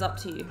it is up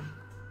to you.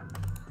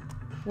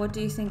 What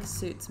do you think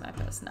suits my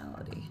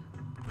personality?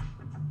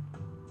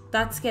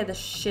 That scared the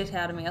shit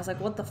out of me. I was like,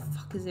 what the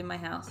fuck is in my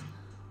house?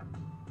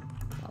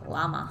 A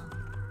llama.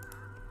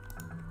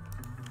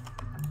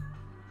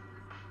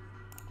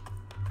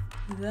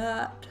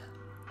 That.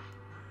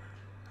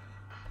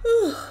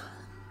 Whew.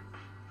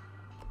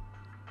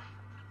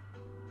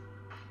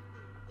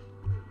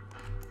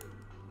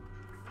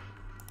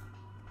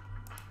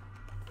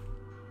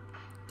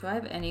 Do I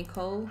have any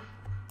coal?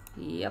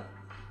 Yep.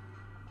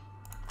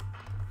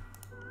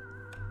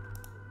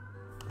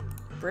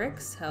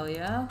 Bricks? Hell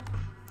yeah.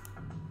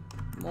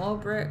 More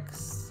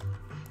bricks.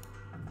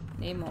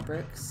 Need more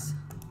bricks.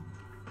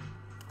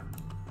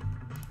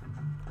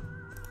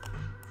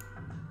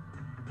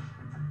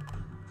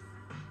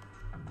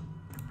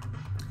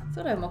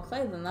 Thought I had more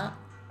clay than that.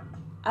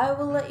 I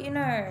will let you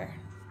know.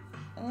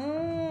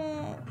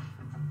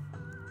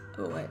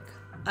 Awake.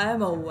 I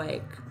am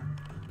awake.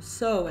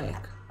 So awake.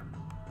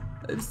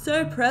 I'm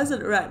so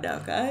present right now,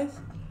 guys.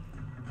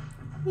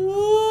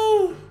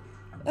 Ooh,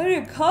 I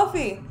need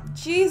coffee.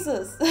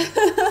 Jesus.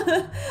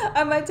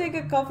 I might take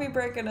a coffee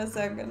break in a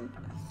second.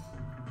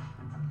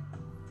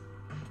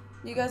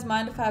 You guys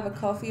mind if I have a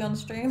coffee on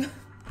stream?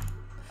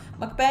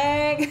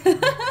 Mukbang.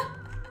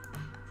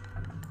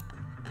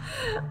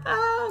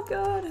 Oh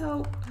God,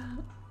 help.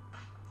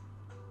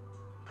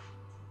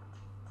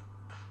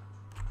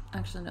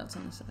 Actually, no, it's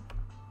on the side.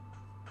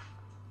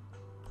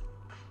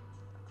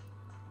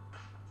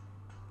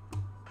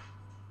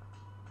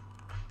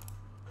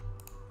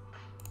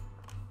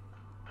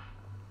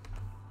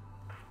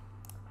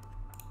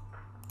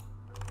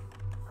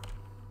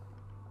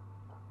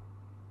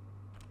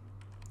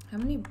 How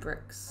many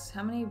bricks?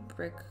 How many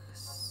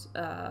bricks,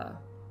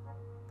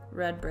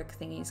 red brick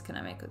thingies can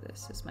I make with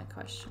this is my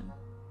question.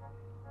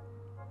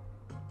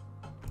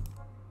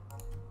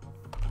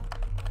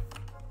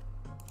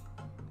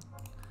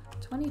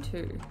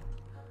 22.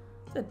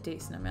 That's a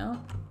decent amount,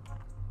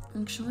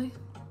 actually.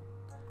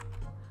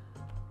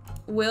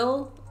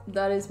 Will,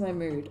 that is my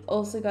mood.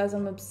 Also, guys,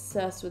 I'm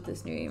obsessed with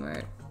this new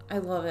emote. I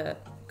love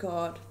it.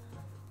 God.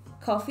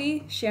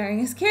 Coffee?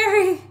 Sharing is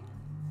caring.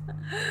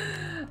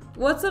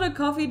 What sort of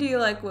coffee do you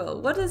like, Will?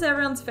 What is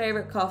everyone's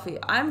favorite coffee?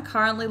 I'm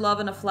currently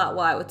loving a flat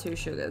white with 2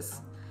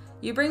 sugars.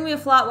 You bring me a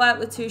flat white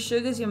with 2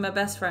 sugars, you're my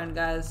best friend,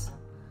 guys.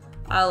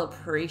 I'll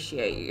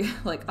appreciate you.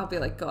 Like, I'll be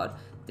like, God,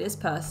 this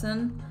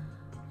person,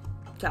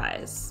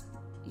 guys,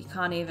 you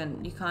can't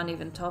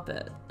even top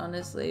it.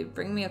 Honestly,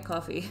 bring me a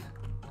coffee.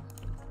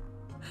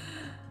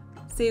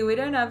 See, we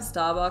don't have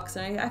Starbucks,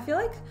 and I feel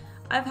like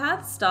I've had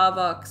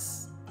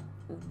Starbucks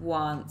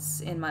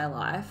once in my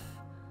life.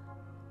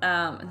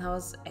 And that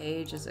was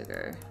ages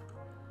ago.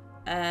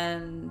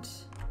 And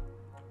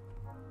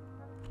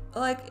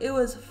like it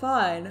was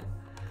fine,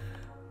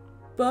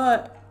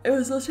 but it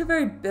was also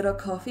very bitter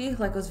coffee.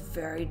 Like it was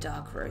very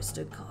dark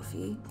roasted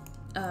coffee.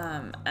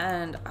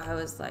 And I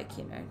was like,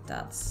 you know,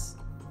 that's,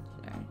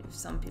 you know, if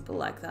some people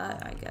like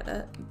that, I get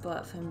it.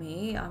 But for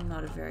me, I'm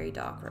not a very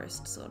dark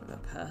roast sort of a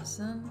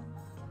person.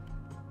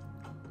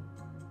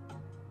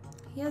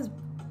 He has,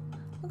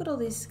 look at all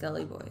these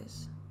Skelly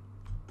boys.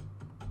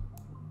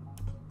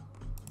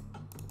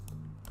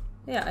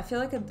 Yeah, I feel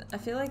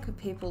like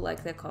people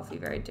like their coffee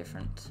very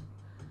different.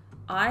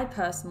 I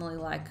personally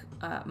like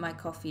my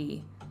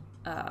coffee.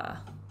 Actually,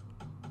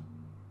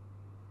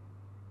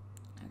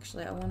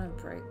 I want to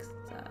break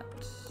that.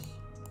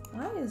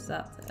 Why is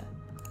that there?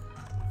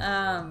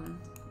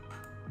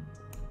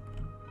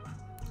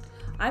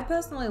 I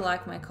personally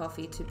like my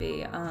coffee to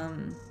be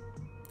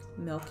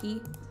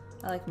milky.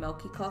 I like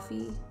milky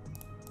coffee.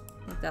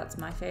 I think that's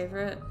my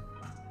favorite.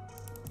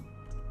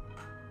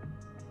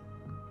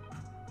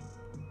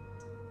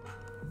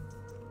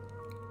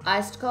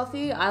 Iced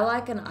coffee, I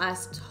like an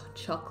iced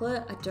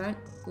chocolate. I don't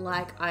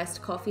like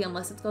iced coffee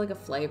unless it's got like a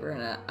flavor in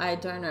it. I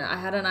don't know. I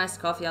had an iced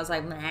coffee. I was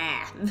like,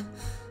 nah.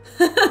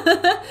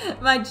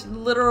 My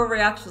literal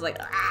reaction was like,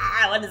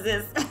 ah, what is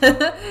this?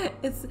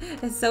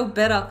 It's so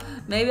bitter.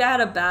 Maybe I had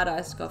a bad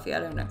iced coffee.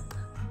 I don't know.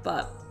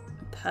 But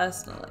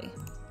personally,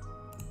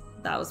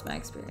 that was my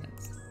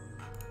experience.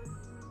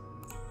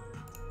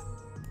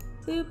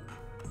 Boop.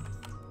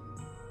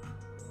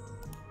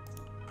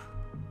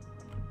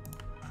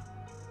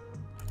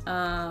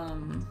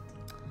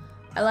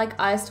 I like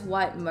iced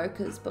white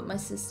mochas, but my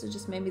sister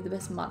just made me the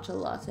best matcha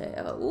latte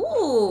ever.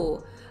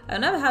 Ooh,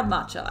 I've never had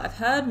matcha. I've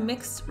heard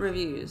mixed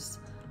reviews.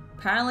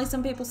 Apparently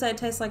some people say it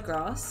tastes like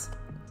grass.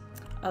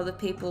 Other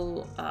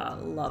people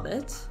love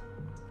it.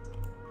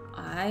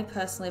 I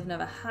personally have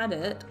never had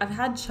it. I've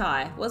had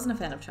chai. Wasn't a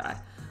fan of chai.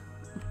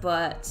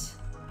 But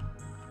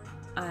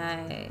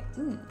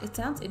it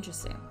sounds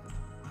interesting.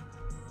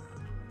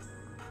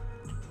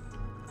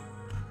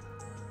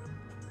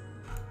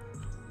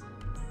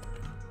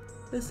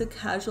 There's a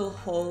casual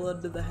hole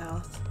under the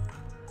house.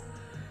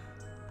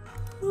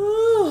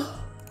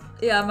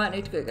 Yeah, I might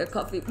need to go get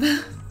coffee.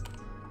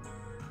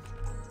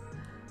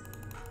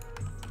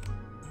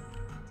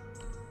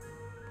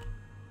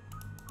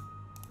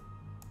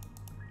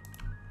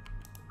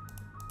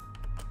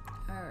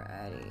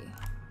 Alrighty.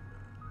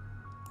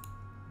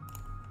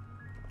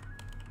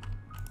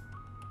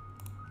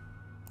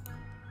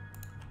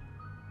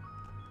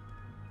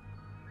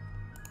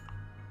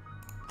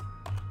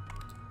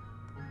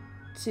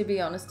 To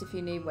be honest, if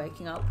you need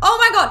waking up. Oh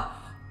my god!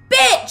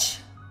 Bitch!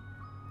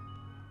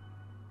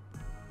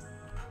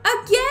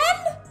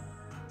 Again?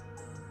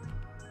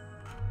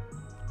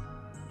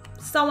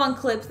 Someone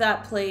clip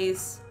that,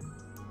 please.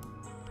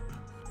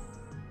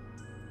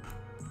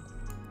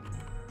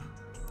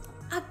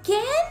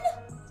 Again?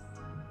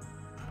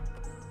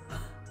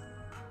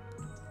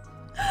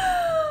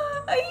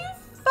 Are you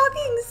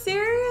fucking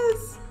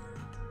serious?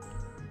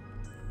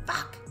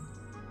 Fuck.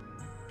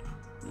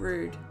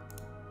 Rude.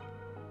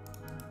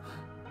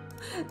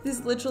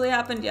 This literally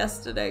happened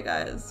yesterday,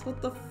 guys.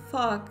 What the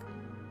fuck?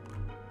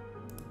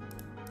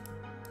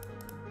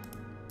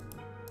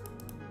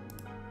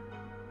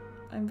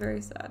 I'm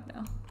very sad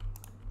now.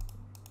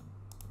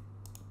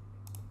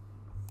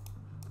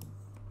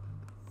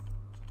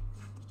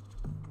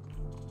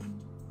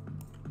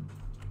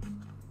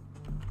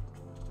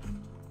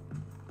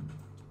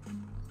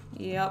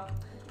 Yep.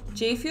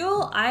 G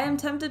Fuel, I am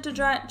tempted to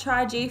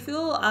try G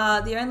Fuel.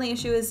 The only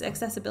issue is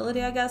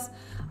accessibility, I guess.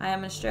 I am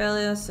in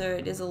Australia, so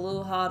it is a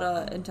little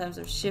harder in terms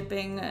of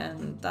shipping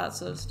and that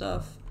sort of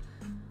stuff.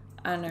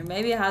 I don't know,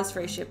 maybe it has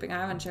free shipping. I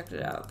haven't checked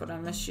it out, but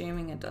I'm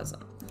assuming it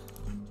doesn't.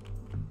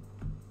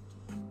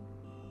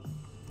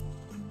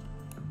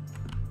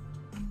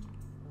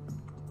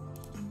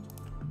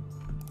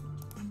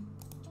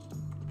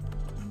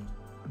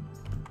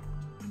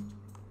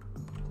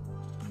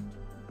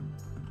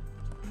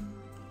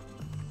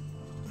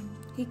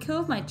 He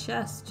killed my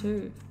chest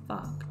too.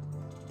 Fuck.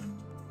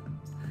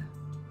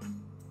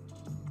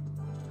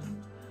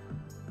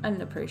 I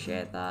didn't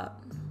appreciate that.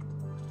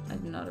 I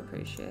did not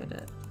appreciate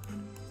it.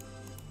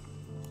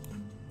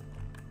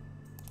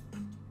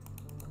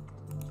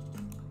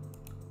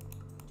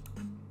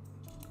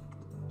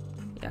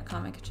 Yeah, I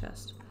can't make a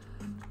chest.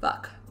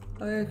 Fuck.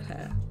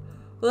 Okay.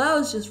 Well, that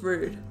was just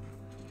rude.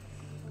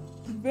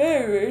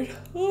 Very rude.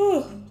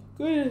 Oh,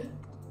 good.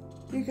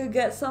 You could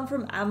get some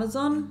from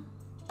Amazon.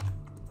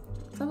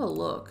 Let's have a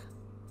look.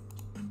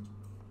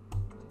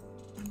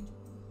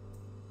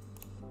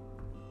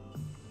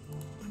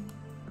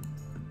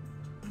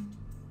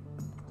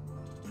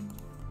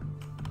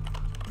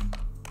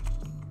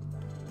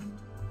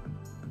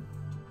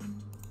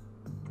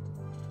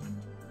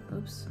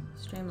 Oops,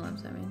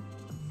 Streamlabs, I mean.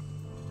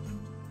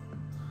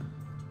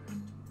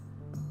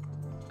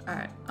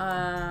 Alright,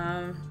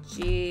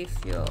 G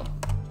Fuel.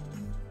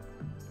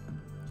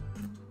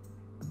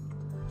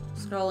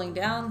 scrolling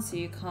down so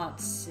you can't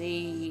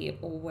see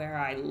where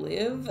I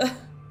live. There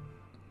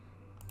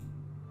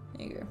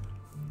you go.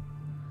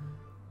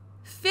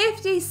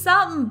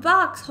 50-something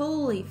bucks.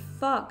 Holy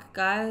fuck,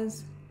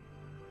 guys.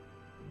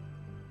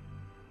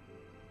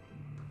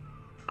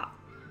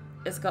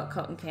 It's got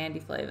cotton candy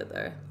flavor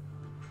though.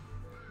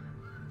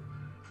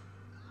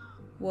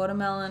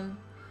 Watermelon,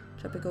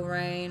 tropical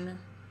rain,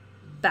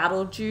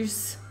 battle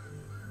juice.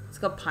 It's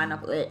got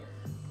pineapple.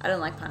 I don't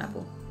like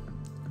pineapple.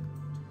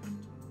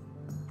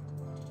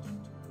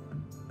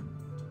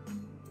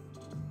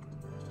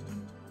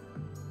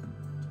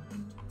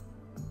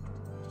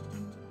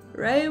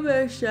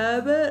 Rainbow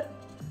sherbet,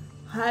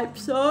 hype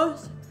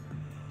sauce.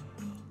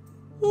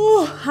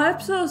 Oh,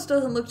 hype sauce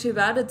doesn't look too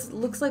bad. It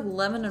looks like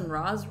lemon and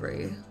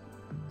raspberry.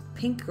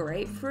 Pink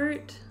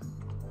grapefruit.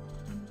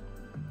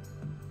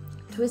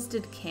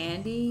 Twisted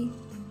candy.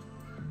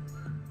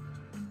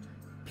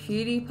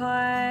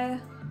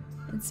 PewDiePie.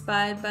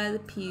 Inspired by the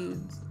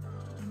Pewds.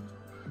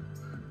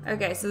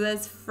 Okay, so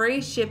there's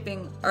free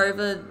shipping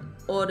over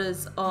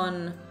orders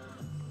on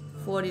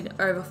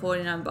over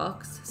 49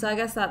 bucks. So I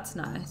guess that's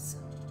nice.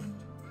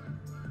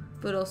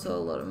 But also a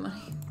lot of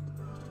money.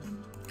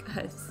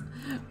 Guys,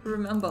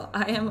 remember,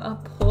 I am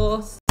a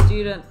poor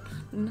student.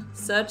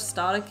 Search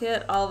starter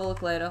kit. I'll have a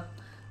look later.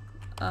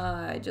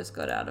 I just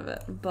got out of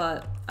it,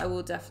 but I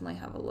will definitely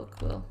have a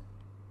look, Will.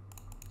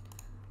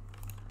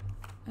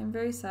 I'm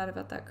very sad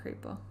about that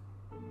creeper.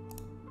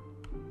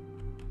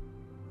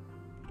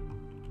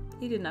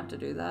 He didn't have to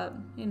do that.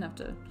 He didn't have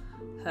to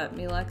hurt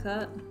me like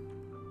that.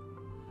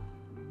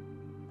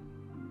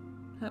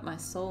 Hurt my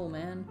soul,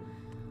 man.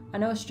 I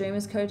know a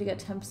streamer's code to get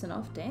 10%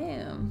 off.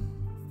 Damn.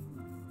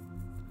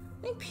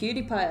 I think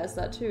PewDiePie has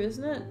that too,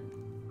 isn't it?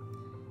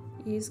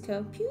 Use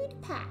code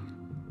PewDiePie.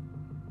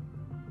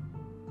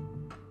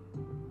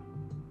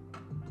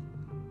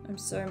 I'm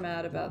so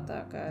mad about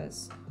that,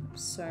 guys. I'm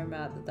so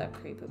mad that that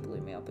creeper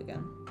blew me up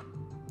again.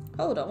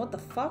 Hold on, what the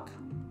fuck?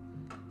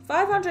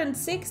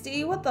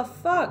 560? What the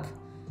fuck?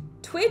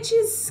 Twitch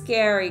is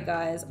scary,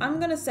 guys. I'm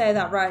gonna say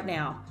that right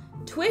now.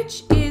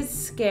 Twitch is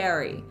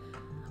scary.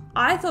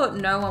 I thought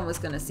no one was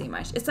gonna see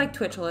my shit. It's like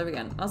Twitch all over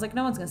again. I was like,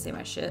 no one's gonna see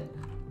my shit.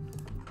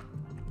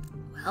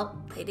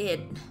 Well, they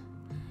did.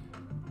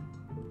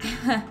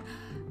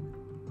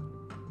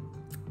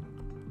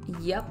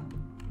 Yep.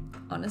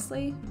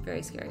 Honestly,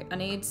 very scary. I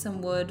need some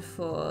wood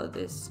for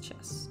this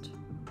chest.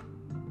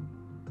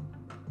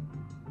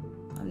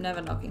 I'm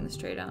never knocking this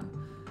tree down.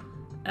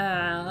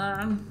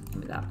 Give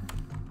me that.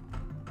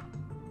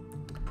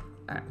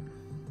 Alright.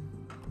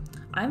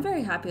 I'm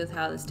very happy with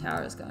how this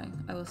tower is going,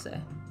 I will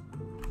say.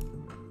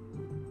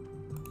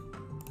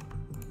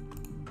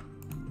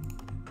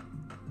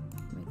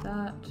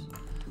 That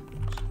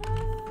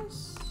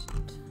chest,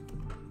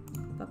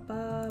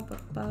 ba-ba,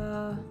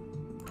 ba-ba,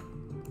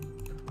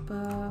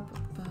 ba-ba,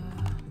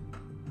 ba-ba,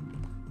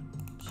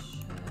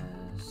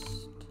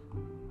 chest,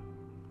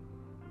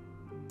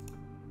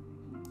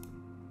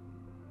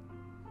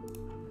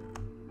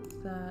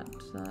 that.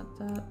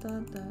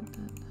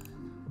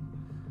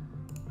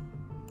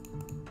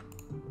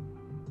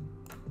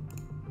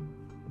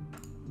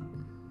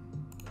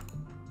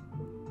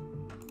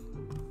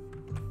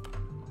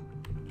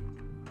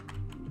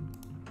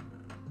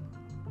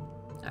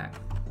 Alright.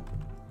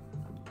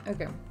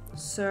 Okay,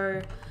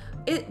 so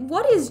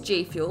what is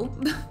G Fuel?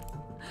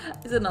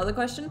 Is another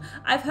question.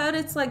 I've heard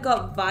it's like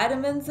got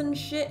vitamins and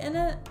shit in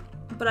it,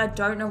 but I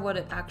don't know what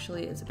it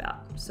actually is about.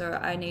 So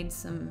I need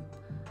some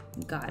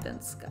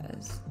guidance,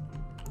 guys.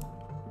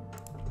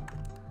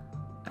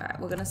 Alright,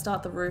 we're gonna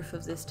start the roof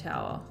of this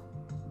tower.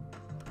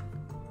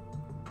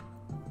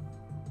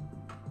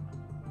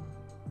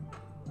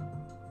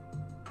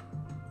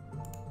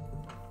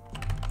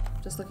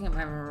 Just looking at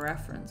my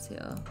reference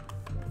here.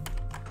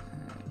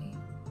 Alrighty.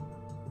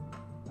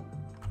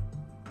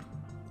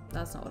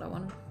 That's not what I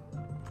wanted.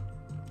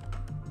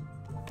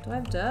 Do I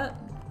have dirt?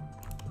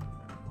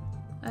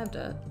 I have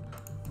dirt.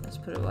 Let's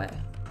put it away.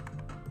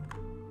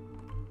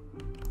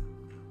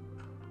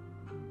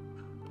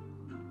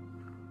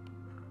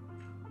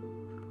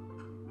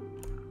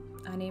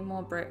 I need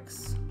more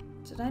bricks.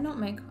 Did I not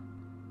make...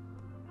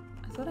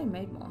 I thought I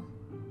made more.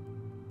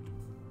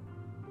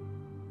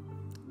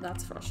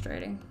 That's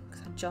frustrating,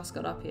 because I just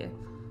got up here.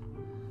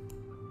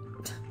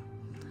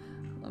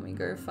 Let me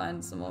go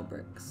find some more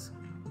bricks.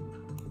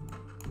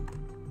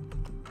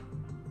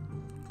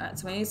 Alright,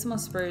 so we need some more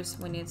spruce,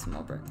 we need some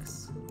more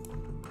bricks.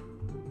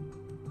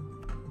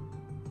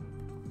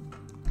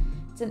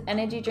 It's an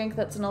energy drink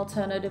that's an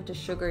alternative to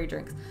sugary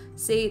drinks.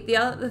 See,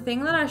 the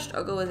thing that I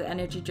struggle with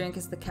energy drink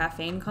is the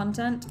caffeine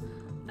content.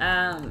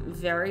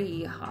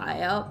 Very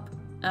high up.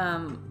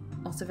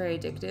 Also very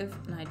addictive,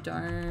 and I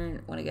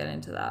don't want to get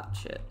into that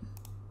shit.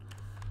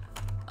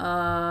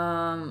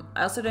 I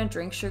also don't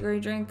drink sugary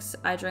drinks.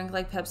 I drink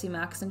like Pepsi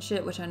Max and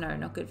shit, which I know are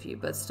not good for you,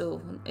 but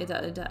still, it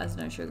has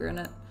no sugar in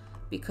it.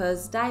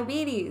 Because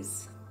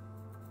diabetes.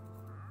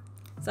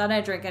 So I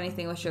don't drink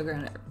anything with sugar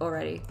in it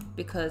already,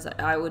 because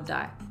I would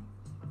die.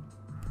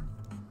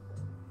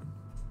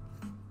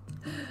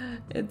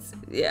 It's,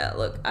 yeah,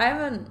 look, I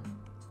haven't,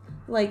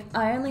 like,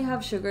 I only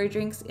have sugary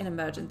drinks in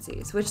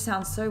emergencies, which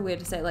sounds so weird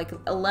to say. Like,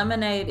 a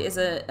lemonade is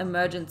an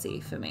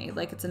emergency for me.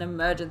 Like, it's an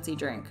emergency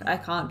drink. I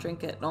can't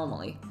drink it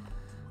normally.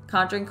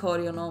 Can't drink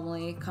cordial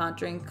normally. Can't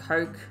drink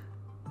Coke.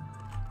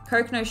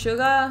 Coke, no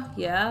sugar?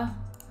 Yeah.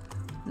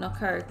 Not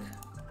Coke.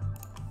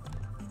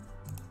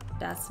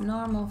 That's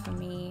normal for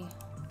me.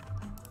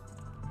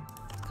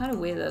 It's kind of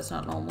weird that it's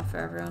not normal for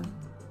everyone.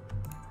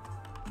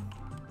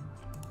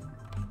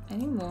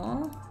 Any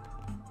more?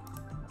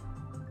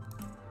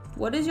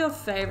 What is your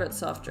favorite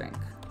soft drink?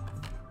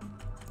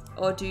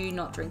 Or do you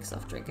not drink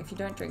soft drink? If you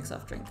don't drink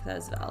soft drink, that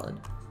is valid.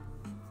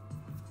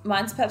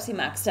 Mine's Pepsi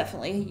Max,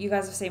 definitely. You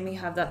guys have seen me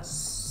have that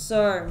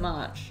so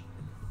much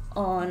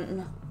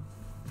on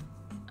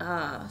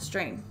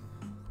stream.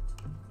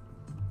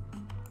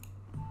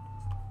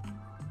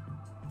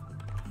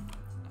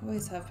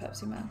 Always have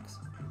Pepsi Max.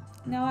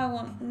 Now I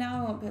want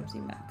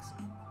Pepsi Max.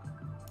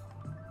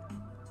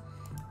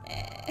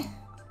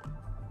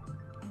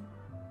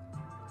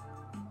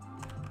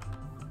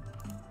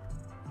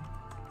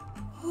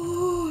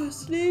 Oh,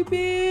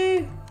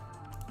 sleepy.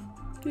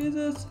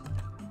 Jesus.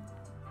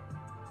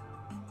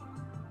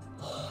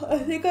 I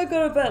think I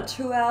got about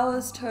 2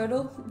 hours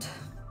total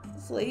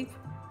sleep.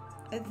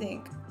 I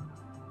think.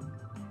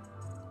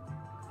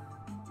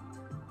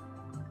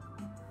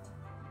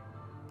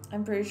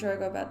 I'm pretty sure I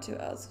got about 2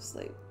 hours of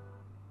sleep.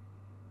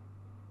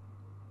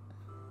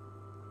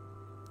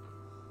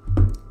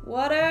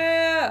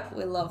 Water!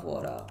 We love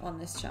water on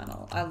this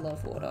channel. I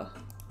love water.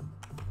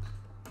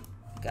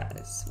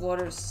 Guys,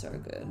 water is so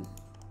good.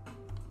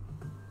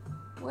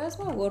 Where's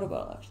my water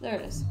bottle? There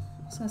it is.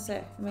 I was gonna say,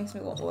 it makes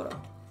me want water.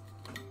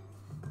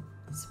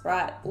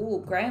 Sprite.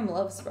 Ooh, Graham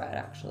loves Sprite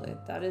actually.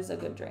 That is a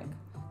good drink.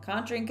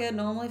 Can't drink it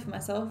normally for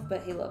myself,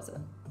 but he loves it.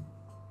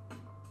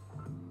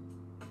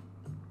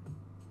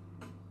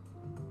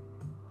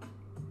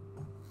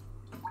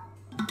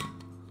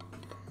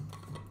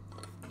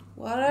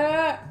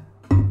 Water!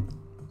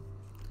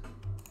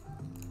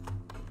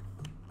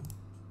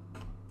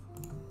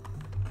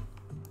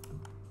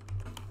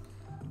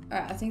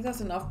 Alright, I think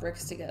that's enough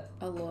bricks to get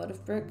a lot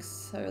of bricks,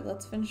 so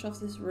let's finish off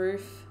this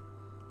roof.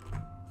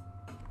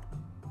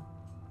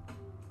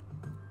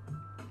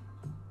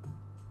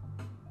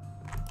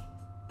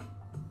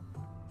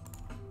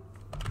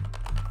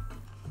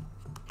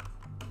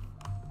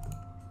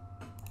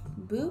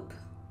 Boop.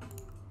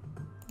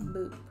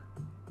 Boop.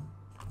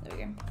 There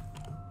we go.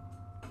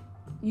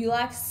 You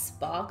like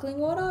sparkling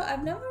water?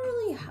 I've never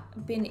really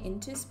been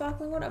into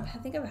sparkling water. I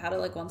think I've had it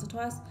like once or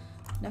twice.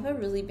 Never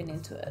really been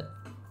into it.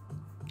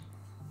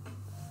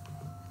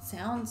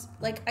 Sounds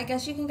like, I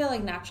guess you can get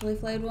like naturally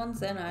flavored ones.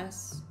 They're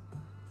nice.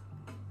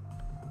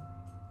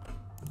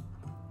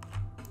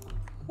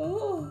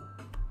 Oh.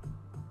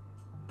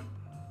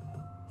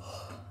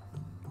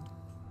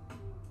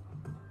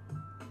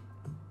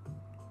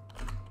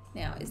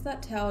 Now, is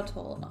that tower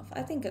tall enough?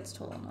 I think it's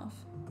tall enough.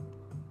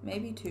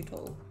 Maybe too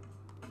tall.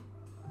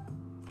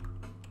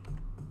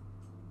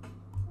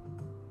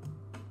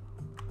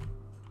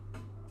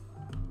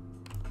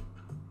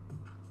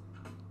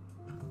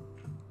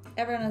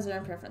 Everyone has their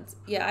own preference.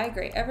 Yeah, I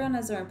agree. Everyone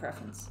has their own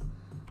preference.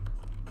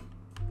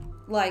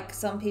 Like,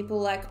 some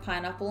people like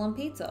pineapple on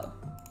pizza.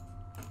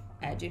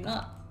 I do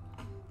not.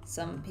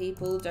 Some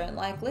people don't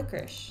like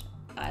licorice.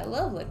 I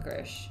love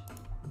licorice.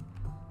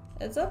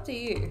 It's up to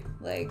you.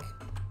 Like,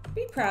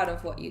 be proud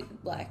of what you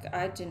like.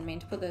 I didn't mean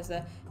to put those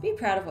there. Be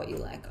proud of what you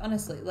like.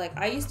 Honestly, like,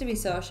 I used to be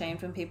so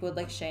ashamed when people would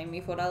like shame me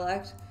for what I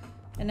liked.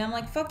 And now I'm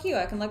like, fuck you,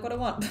 I can like what I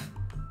want.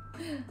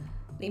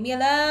 Leave me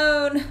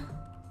alone.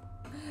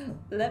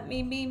 Let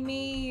me be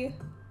me.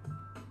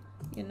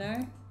 You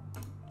know?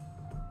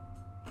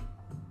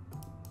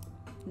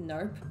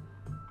 Nope.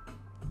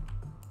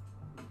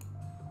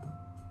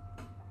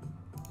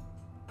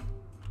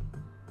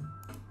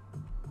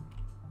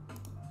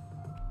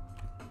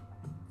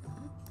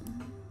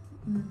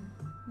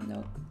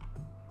 Nope.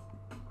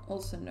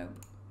 Also nope.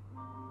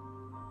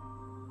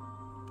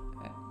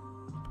 Okay.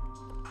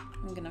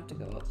 I'm gonna have to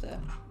go up there.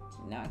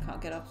 Now I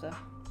can't get up there.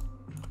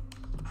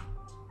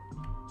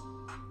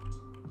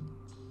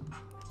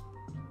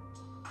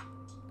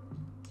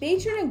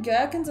 Beetroot and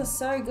gherkins are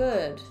so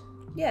good.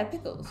 Yeah,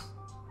 pickles.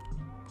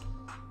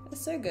 They're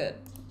so good.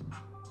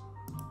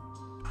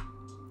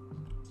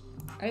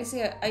 I used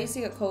to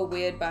get called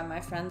weird by my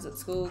friends at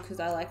school because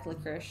I liked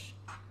licorice.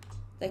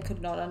 They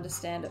could not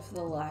understand it for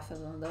the life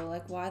of them. They were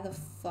like, why the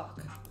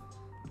fuck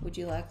would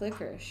you like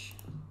licorice?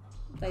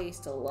 They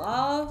used to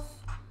laugh.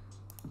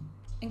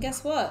 And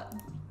guess what?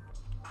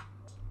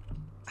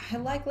 I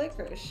like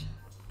licorice.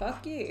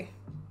 Fuck you.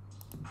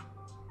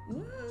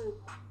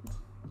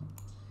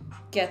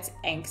 Gets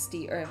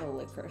angsty over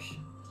licorice.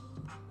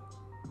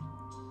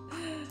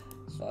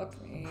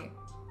 Fuck me.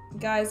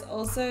 Guys,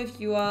 also, if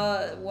you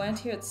weren't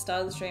here at the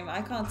start of the stream,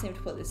 I can't seem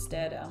to put this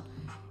stare down.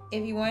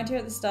 If you weren't here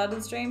at the start of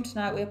the stream,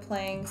 tonight we're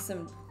playing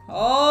some...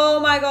 Oh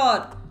my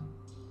god!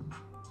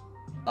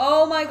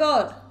 Oh my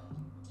god!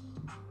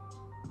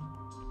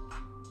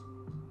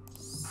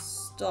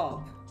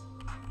 Stop.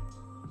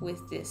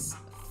 with this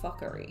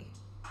fuckery.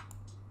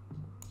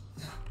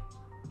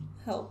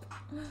 Help.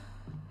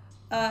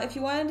 If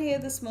you weren't here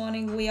this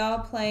morning, we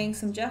are playing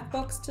some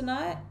Jackbox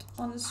tonight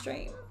on the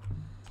stream.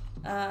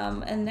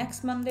 And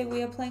next Monday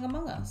we are playing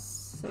Among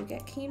Us. So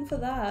get keen for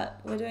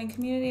that. We're doing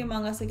Community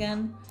Among Us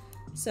again.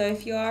 So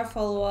if you are a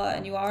follower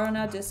and you are on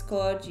our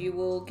Discord, you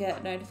will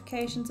get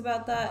notifications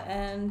about that.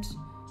 And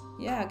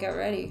yeah, get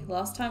ready.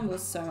 Last time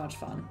was so much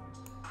fun.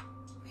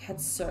 We had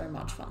so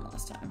much fun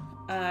last time.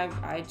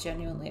 I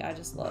genuinely, I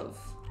just love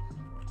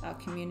our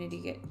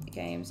community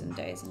games and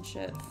days and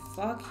shit.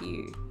 Fuck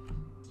you.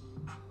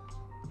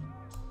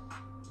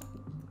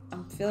 I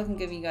feel like I'm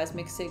giving you guys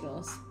mixed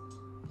signals.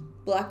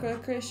 Black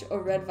licorice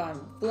or red vine?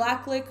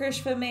 Black licorice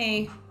for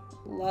me.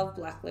 Love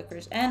black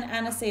licorice. And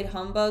aniseed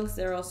humbugs,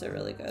 they're also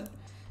really good.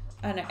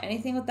 I don't know,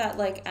 anything with that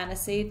like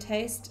aniseed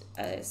taste,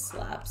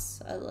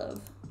 slaps. I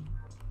love.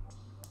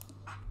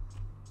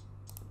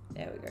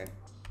 There we go.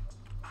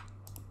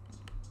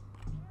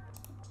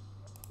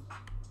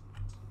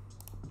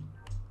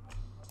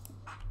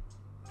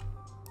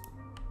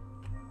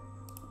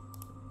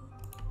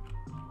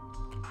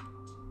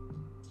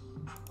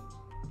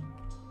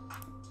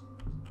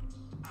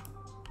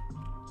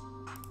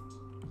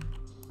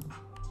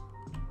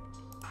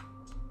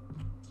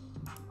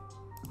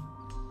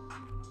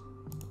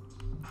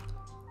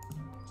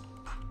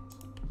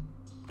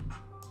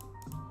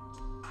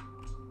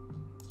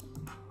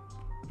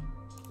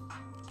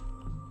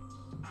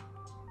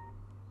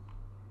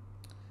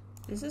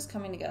 This is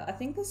coming together. I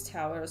think this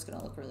tower is going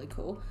to look really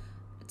cool.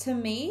 To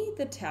me,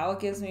 the tower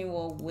gives me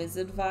more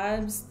wizard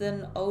vibes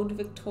than old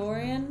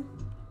Victorian.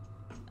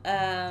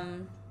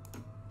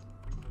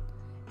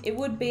 It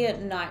would be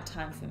at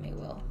nighttime for me,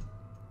 Will.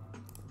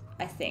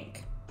 I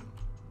think.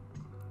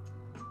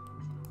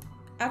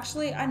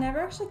 Actually, I never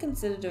actually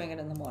considered doing it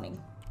in the morning.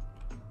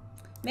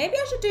 Maybe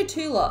I should do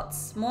 2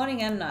 lots,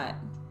 morning and night.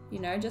 You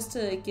know, just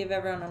to give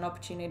everyone an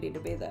opportunity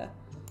to be there.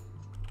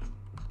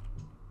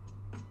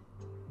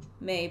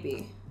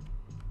 Maybe.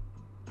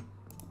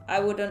 I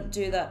wouldn't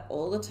do that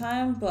all the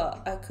time,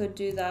 but I could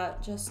do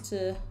that just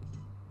to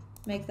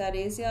make that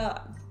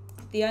easier.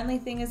 The only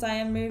thing is I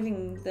am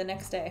moving the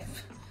next day.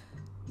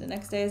 The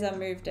next day is our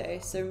move day.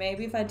 So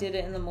maybe if I did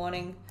it in the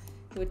morning,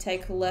 it would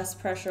take less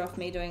pressure off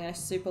me doing a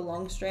super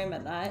long stream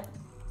at night.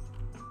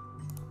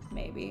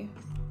 Maybe.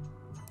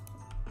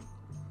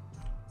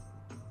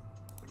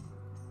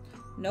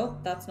 Nope,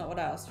 that's not what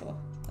I asked for.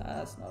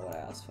 That's not what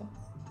I asked for.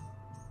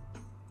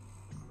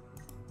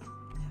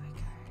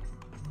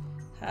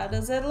 How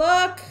does it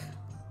look?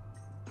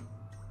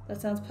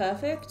 That sounds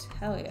perfect.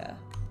 Hell yeah.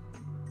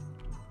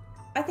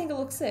 I think it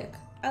looks sick.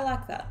 I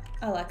like that.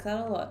 I like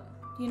that a lot.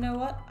 You know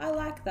what? I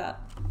like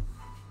that.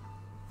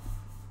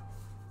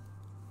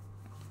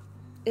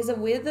 Is it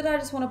weird that I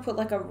just want to put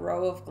like a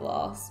row of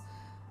glass?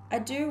 I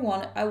do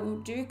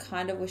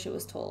kind of wish it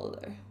was taller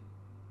though.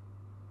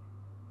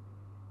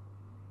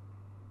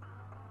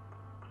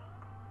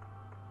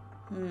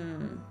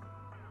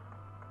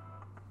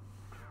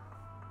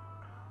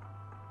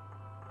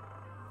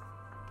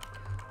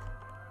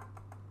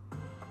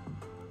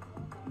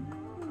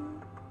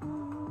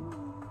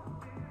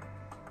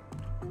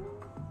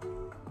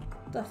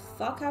 The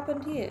fuck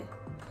happened here?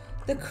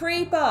 The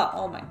creeper!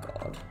 Oh my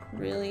god.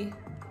 Really?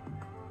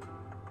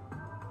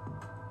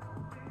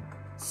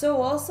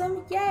 So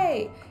awesome.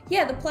 Yay!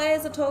 Yeah, the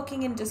players are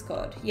talking in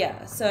Discord.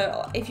 Yeah,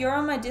 so if you're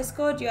on my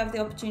Discord, you have the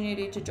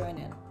opportunity to join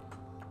in.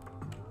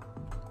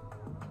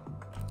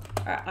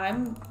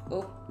 Alright,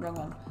 oh, wrong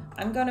one.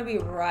 I'm gonna be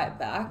right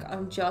back.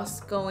 I'm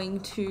just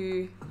going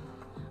to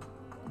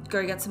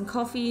go get some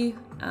coffee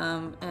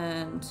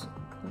and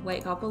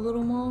wake up a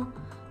little more.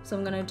 So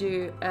I'm gonna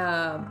do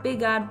a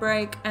big ad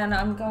break and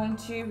I'm going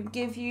to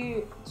give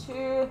you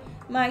to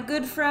my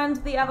good friend,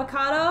 the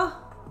avocado.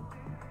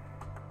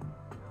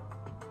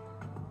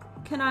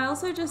 Can I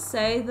also just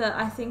say that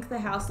I think the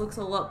house looks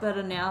a lot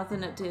better now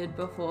than it did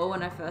before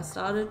when I first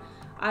started.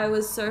 I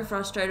was so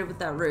frustrated with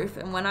that roof,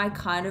 and when I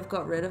kind of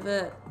got rid of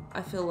it,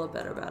 I feel a lot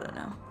better about it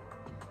now.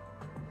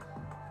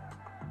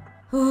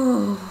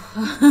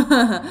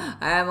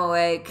 I am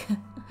awake.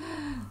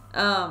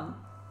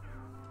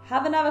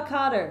 Have an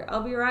avocado.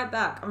 I'll be right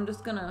back. I'm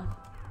just gonna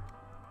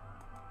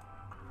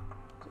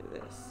do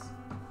this.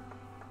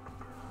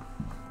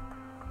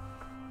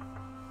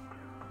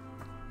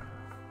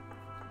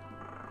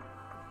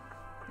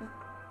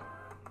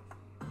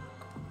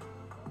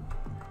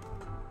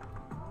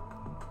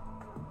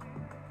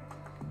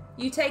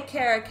 You take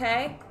care,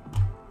 okay?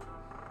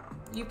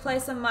 You play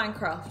some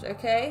Minecraft,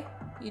 okay?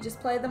 You just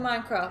play the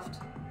Minecraft.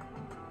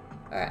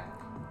 Alright.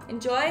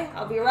 Enjoy.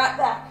 I'll be right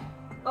back.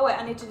 Oh wait,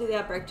 I need to do the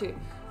ad break too.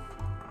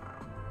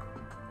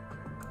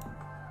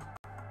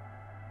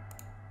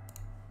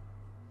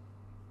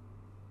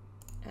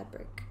 Ad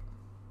break.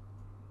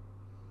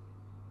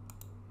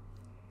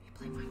 You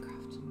play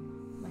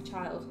Minecraft. My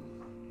child.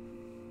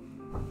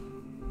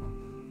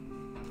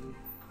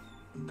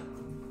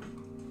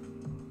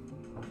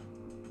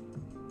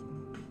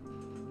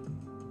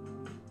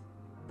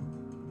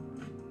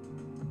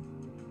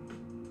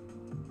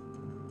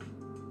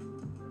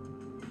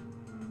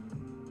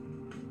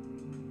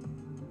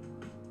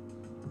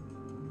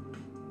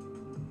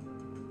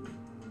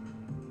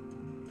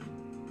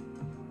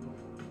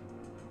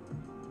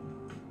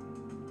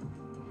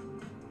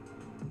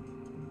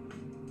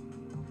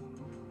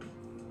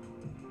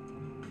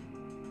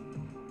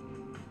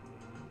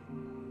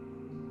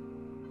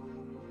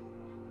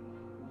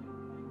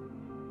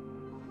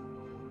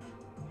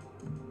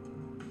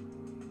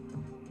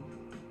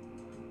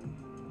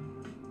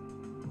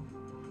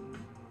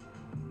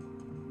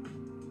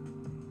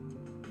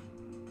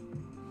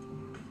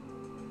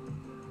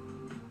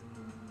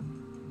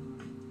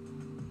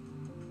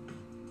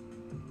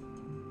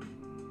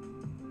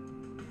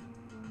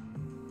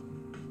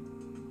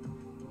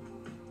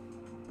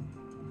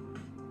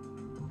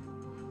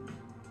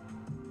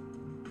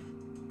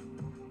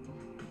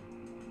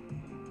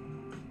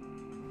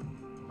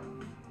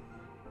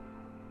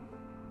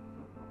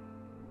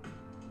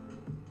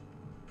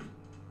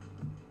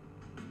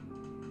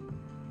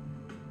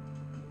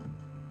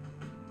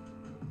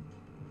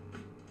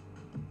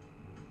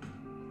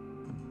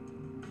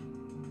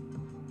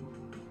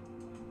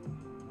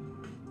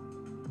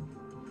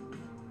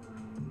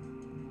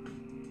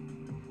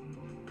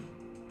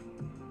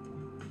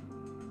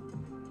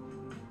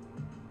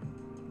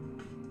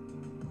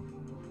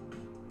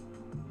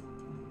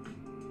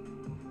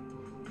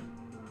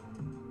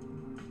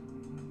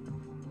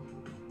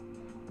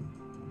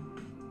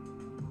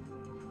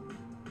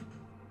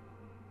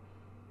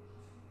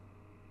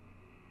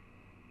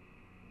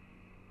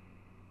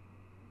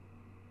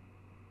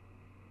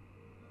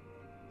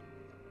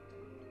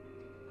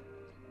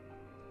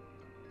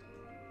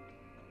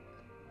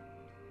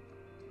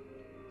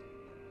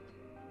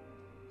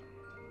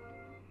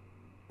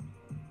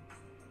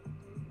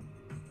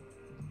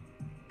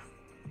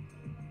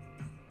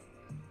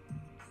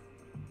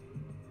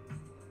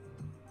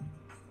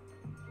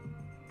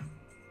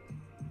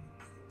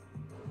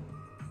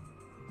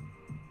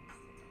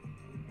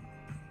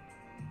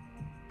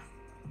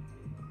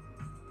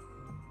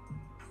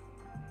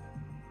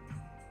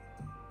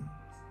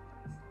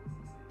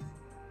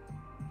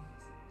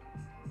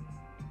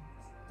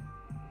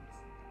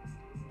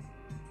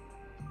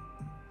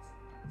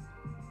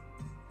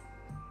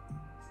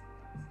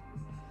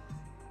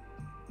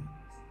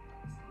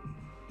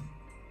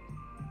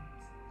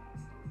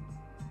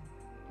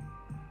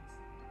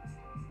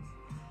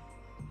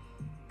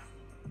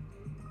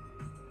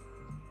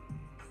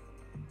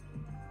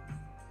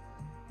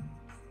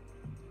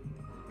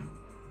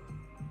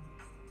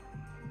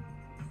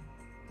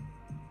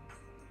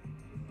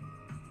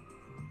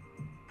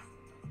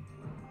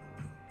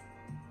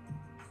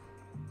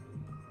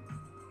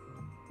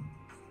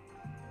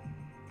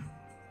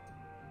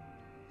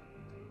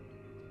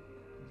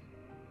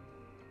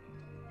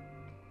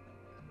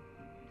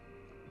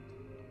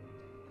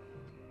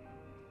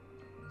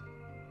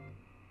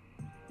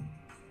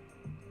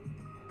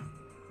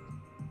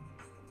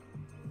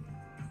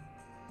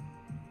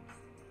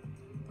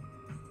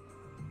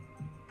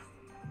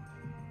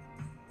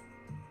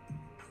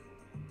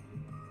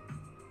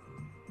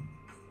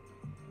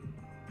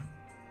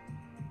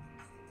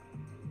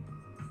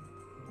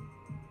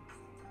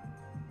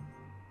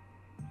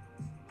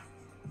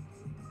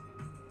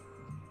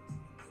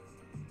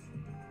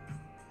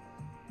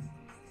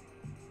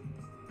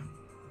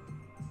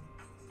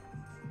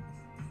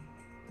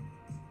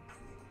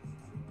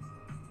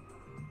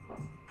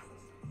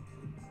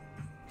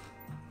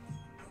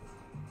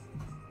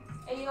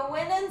 Are you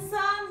winning,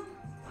 son?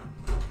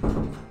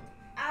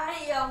 Are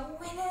you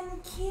winning,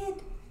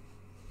 kid?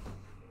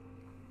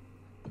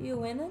 You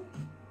winning?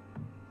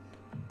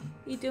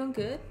 You doing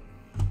good?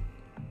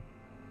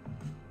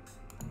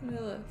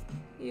 Look,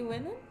 you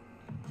winning?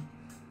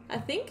 I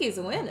think he's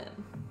winning.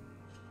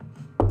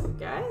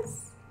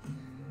 Guys,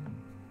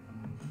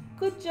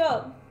 good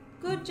job.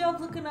 Good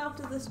job looking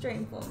after the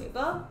stream for me,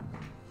 bub.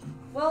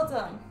 Well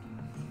done.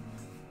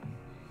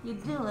 You're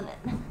doing it.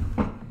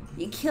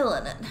 You're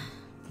killing it.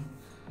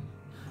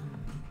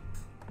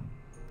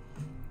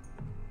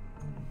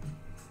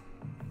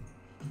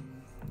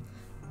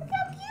 Look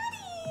how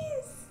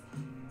cuties!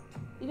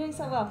 You're doing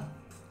so well.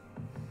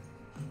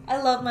 I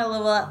love my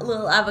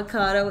little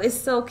avocado. It's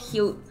so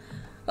cute.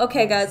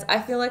 Okay, guys, I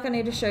feel like I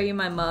need to show you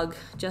my mug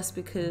just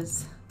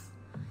because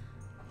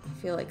I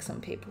feel like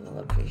some people will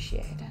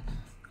appreciate it.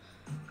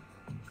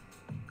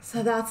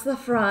 So that's the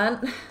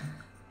front.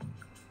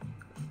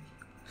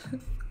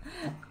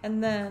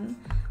 And then,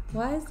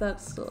 why is that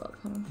still up?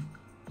 Huh?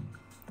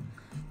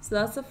 So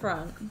that's the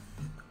front.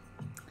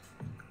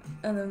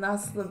 And then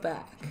that's the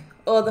back.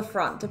 Or the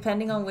front,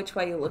 depending on which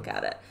way you look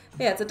at it.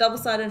 But yeah, it's a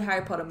double-sided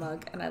Harry Potter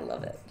mug, and I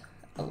love it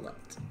a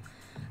lot.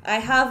 I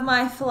have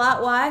my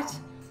flat white,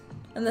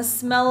 and the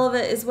smell of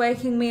it is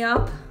waking me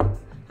up.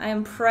 I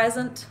am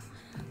present.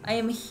 I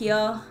am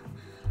here.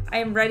 I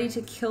am ready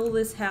to kill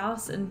this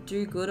house and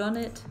do good on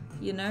it,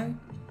 you know?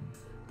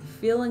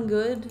 Feeling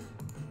good.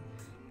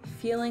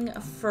 Feeling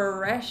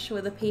fresh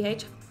with a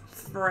PH.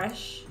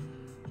 Fresh.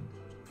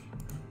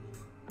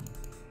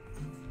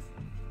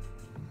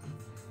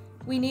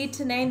 We need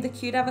to name the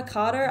cute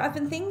avocado. I've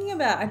been thinking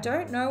about it. I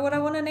don't know what I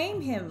want to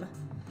name him.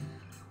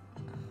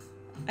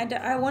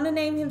 I want to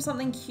name him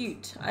something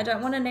cute. I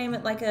don't want to name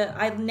it like a...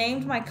 I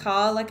named my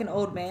car like an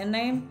old man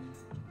name.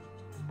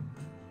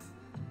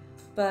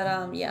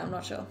 But, yeah, I'm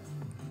not sure.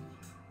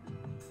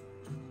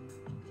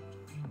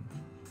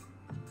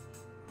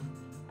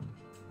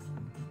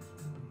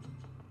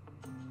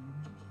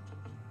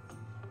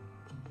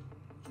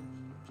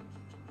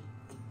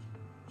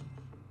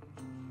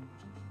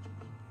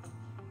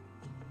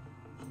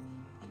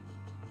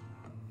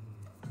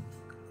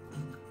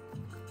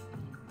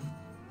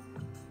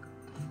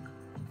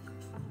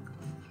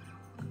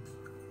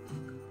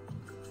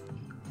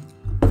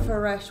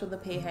 Fresh with a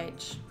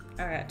PH.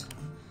 Alright.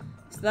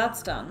 So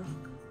that's done.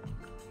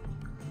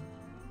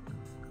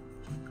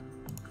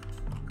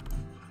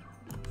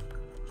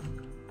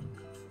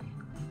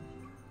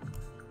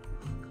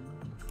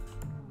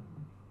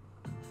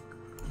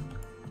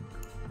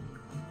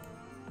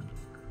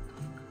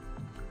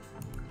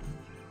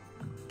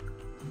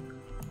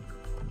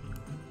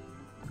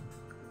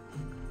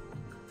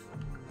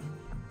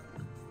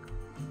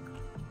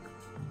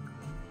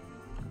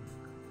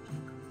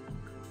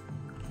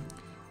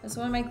 I just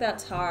want to make that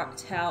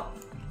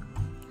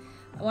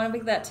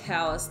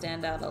tower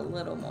stand out a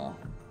little more.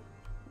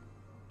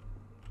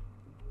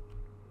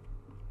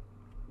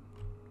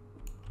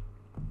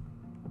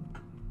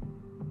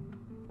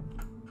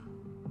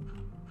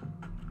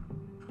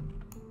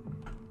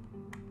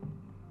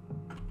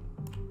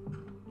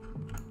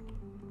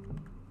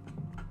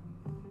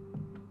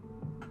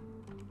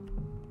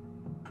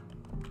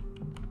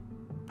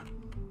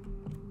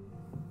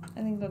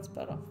 I think that's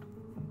better.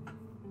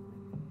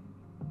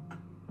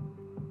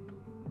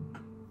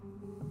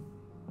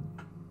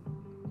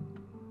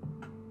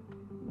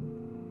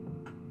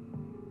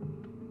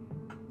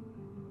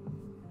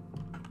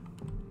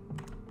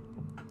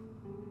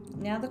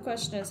 Now the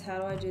question is, how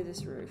do I do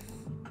this roof?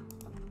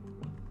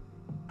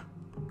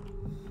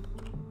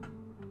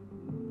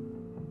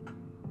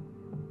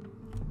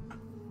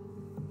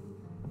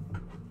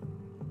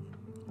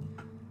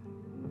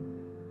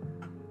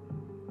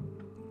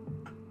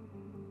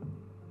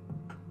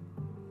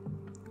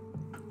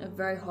 It's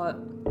very hot.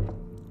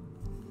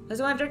 I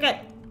just want to drink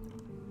it.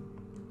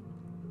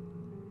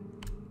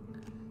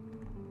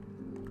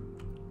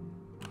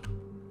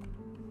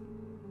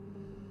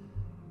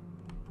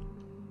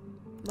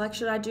 Like,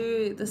 should I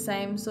do the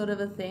same sort of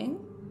a thing?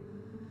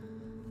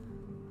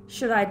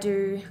 Should I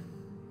do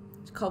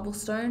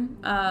cobblestone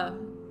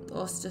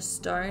or just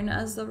stone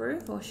as the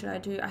roof? Or should I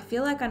do... I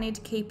feel like I need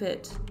to keep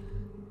it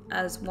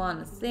as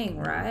one thing,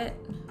 right?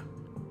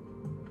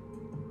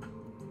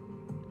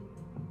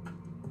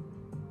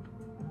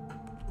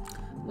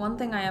 One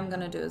thing I am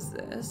going to do is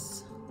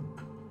this.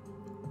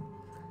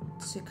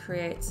 To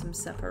create some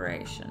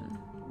separation.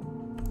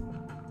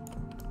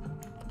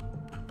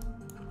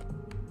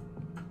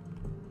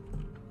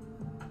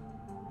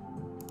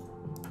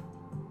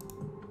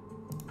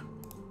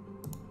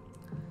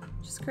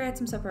 Create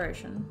some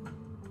separation.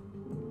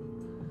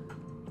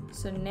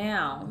 So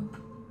now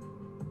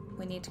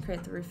we need to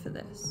create the roof for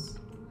this.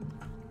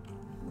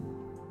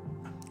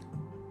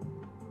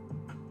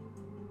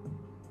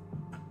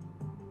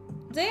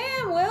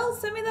 Damn, Will,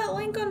 send me that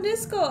link on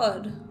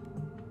Discord.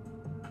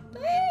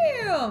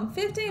 Damn,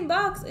 15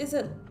 bucks. Is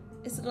it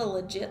a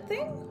legit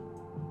thing?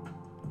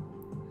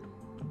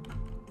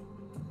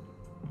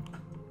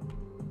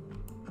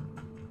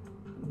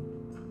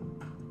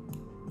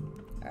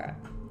 Alright.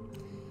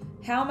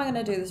 How am I going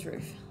to do this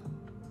roof?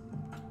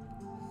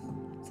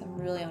 So I'm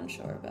really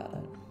unsure about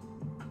it.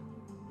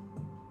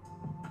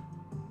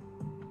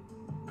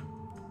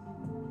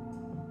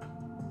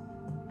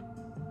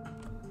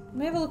 Let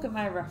me have a look at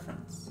my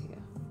reference here.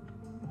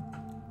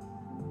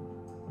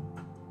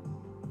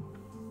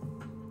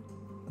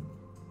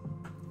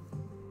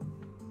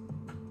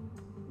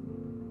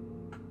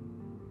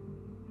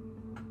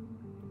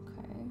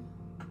 Okay.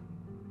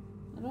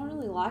 I don't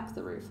really like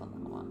the roof on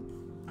that one.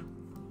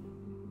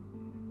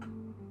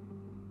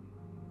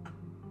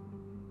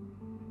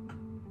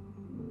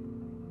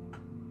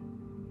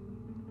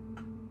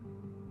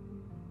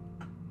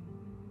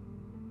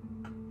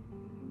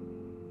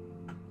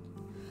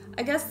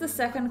 I guess the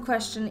second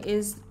question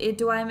is,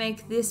 do I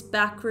make this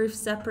back roof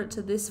separate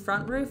to this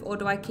front roof, or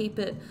do I keep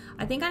it?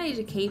 I think I need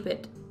to keep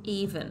it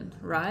even,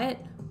 right?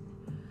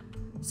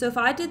 So if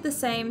I did the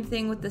same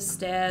thing with the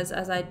stairs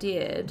as I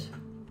did,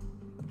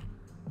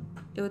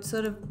 it would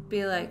sort of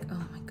be like,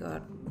 oh my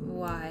god,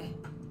 why?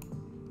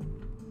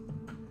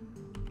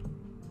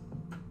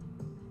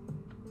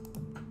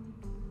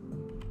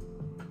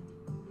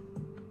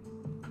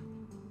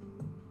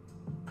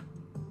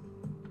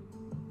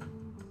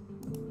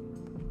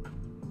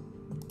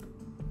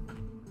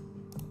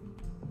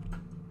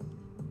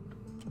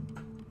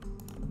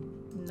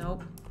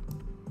 Nope.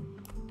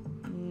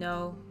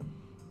 No.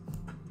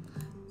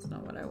 It's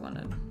not what I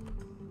wanted.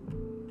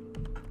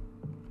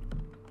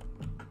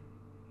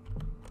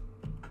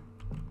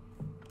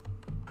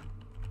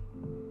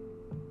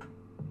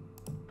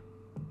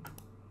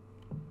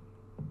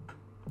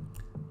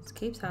 This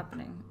keeps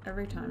happening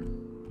every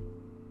time.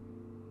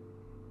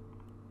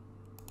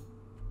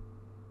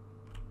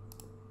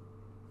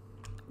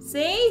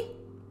 See?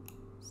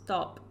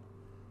 Stop.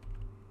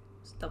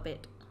 Stop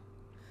it.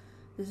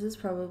 This is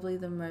probably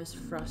the most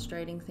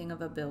frustrating thing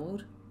of a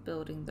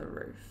building the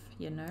roof,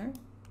 you know?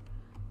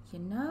 You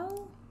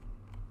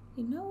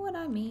know what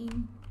I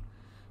mean?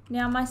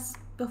 Now,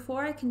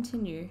 before I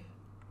continue,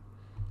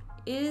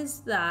 is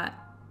that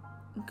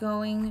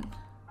going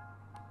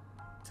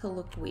to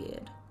look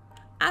weird?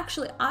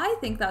 Actually, I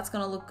think that's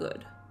going to look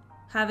good,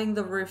 having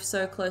the roof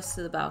so close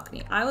to the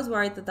balcony. I was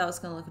worried that that was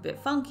going to look a bit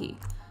funky,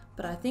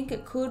 but I think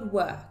it could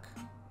work.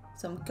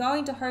 So I'm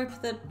going to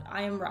hope that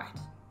I am right.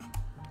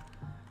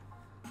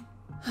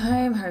 I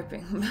am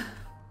hoping.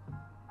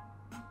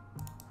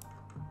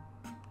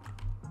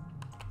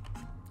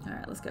 All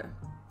right, let's go.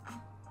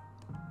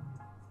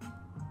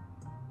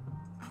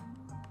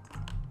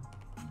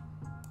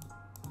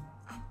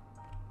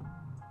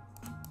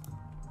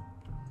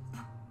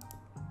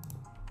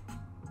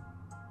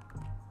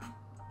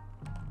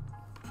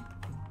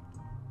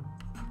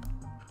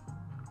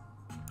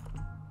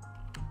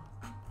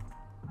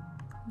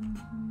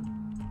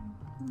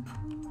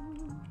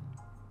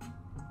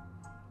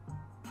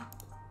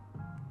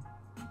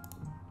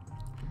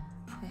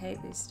 I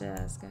hate these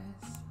stairs, guys.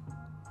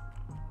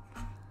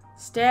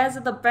 Stairs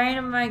are the bane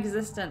of my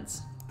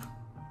existence.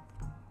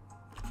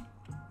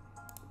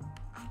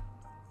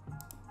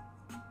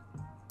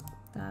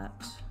 That.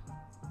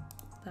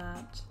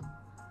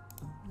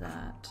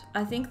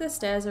 I think the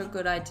stairs are a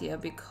good idea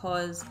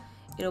because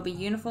it'll be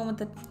uniform with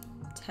the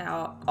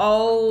tower.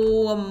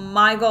 Oh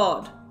my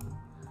god.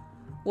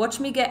 Watch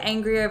me get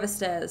angry over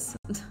stairs.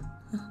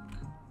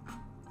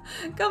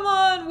 Come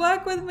on,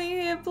 work with me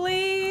here,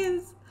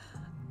 please.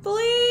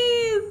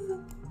 Please.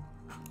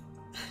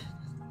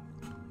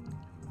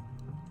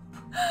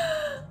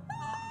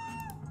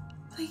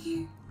 Thank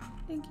you.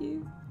 Thank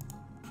you.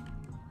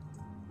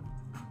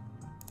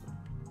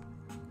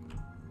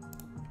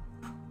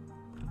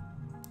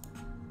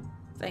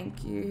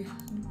 Thank you.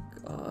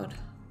 God.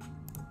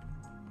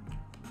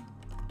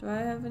 Do I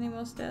have any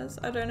more stairs?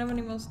 I don't have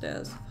any more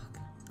stairs. Fuck.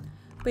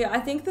 But yeah, I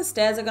think the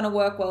stairs are going to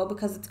work well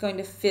because it's going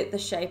to fit the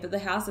shape of the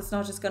house. It's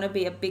not just going to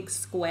be a big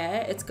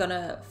square. It's going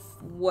to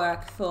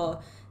work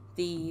for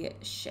the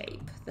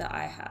shape that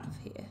I have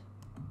here.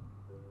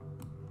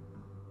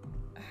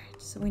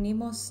 Alright, so we need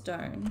more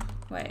stone.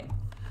 Wait.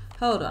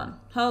 Hold on.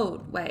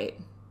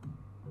 Wait.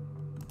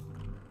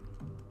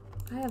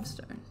 I have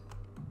stone.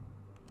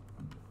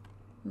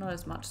 Not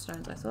as much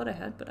stone as I thought I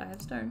had, but I have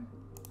stone.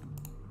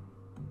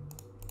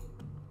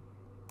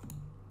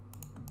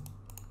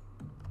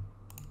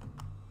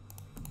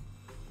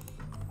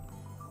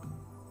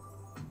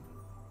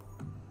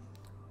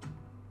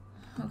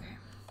 Okay.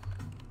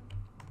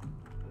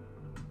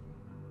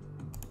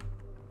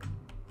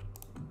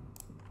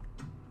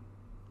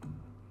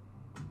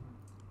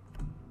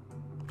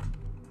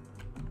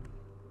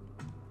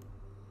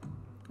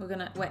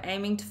 We're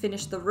aiming to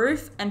finish the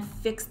roof and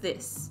fix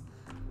this.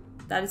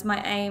 That is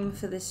my aim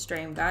for this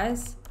stream,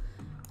 guys.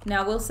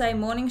 Now, we'll say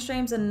morning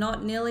streams are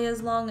not nearly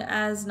as long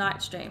as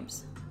night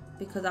streams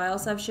because I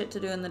also have shit to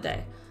do in the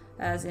day,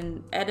 as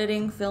in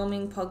editing,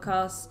 filming,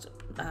 podcast,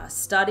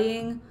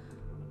 studying,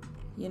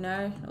 you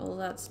know, all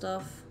that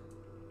stuff.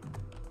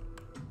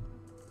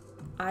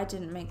 I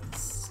didn't make the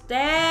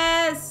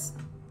stairs.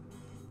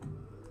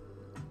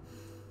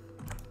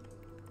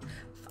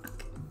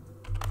 Fuck.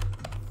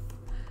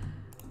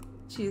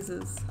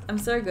 Jesus. I'm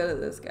so good at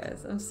this,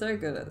 guys. I'm so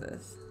good at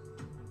this.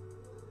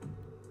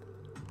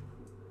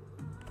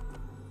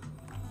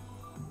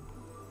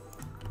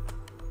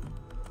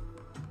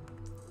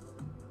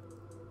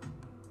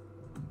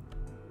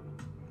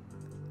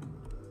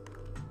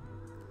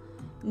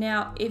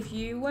 Now, if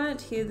you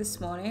weren't here this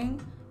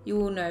morning, you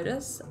will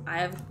notice I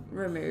have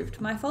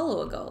removed my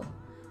follower goal.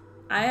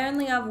 I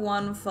only have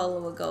one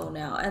follower goal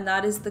now, and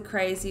that is the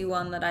crazy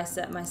one that I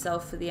set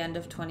myself for the end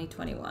of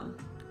 2021,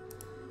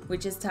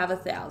 which is to have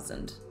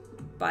 1,000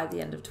 by the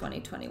end of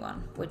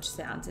 2021, which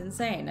sounds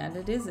insane, and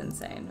it is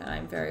insane, and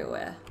I'm very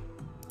aware.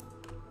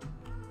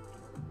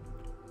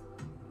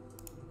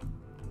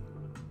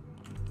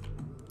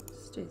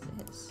 Let's do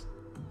this.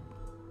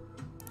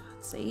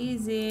 It's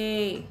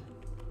easy.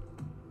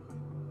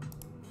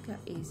 Look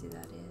how easy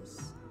that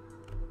is.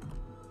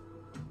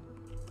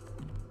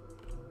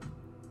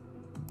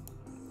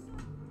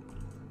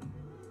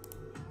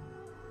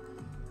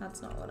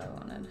 That's not what I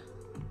wanted.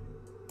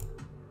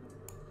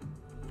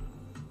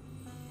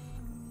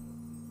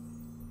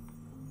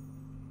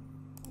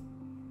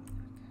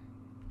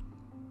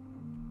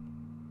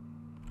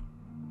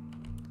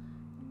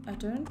 I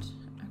don't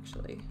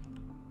actually.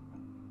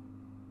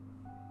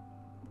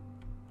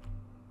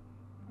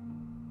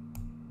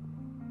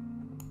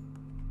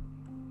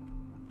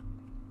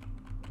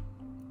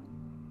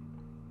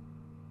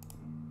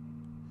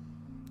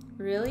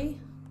 Really?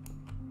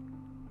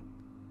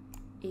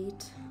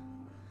 Eat.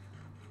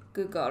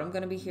 Good God, I'm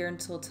gonna be here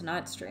until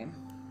tonight's stream.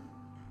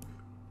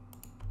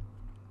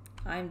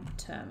 I'm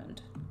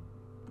determined.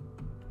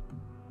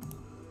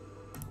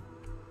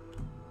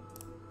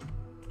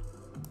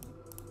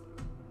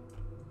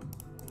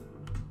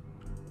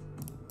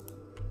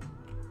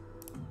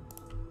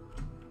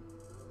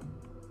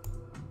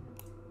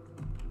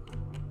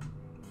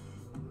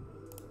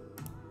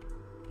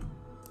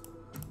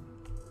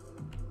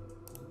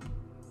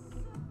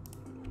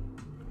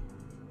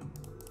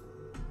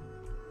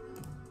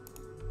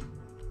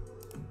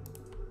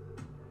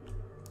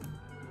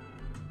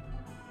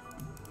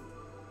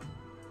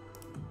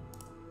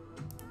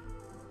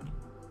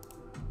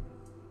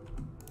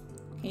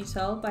 Can you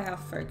tell by how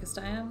focused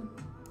I am?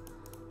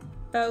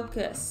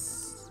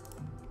 Focus.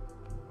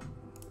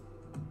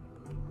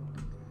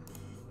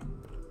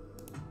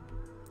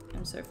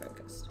 I'm so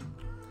focused.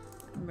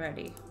 I'm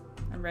ready.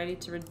 I'm ready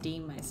to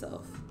redeem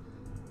myself.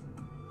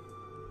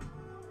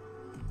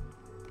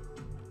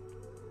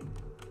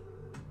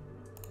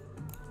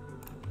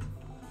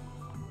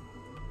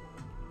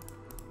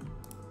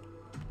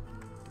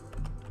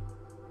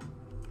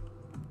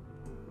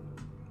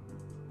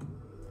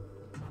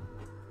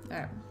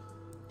 Alright.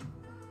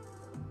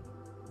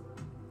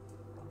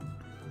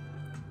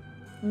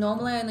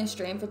 Normally I only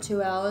stream for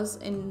 2 hours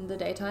in the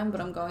daytime,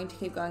 but I'm going to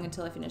keep going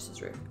until I finish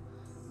this roof.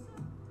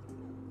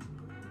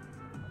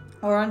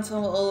 Or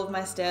until all of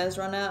my stairs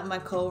run out and my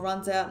coal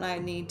runs out and I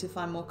need to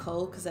find more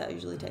coal, because that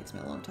usually takes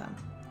me a long time.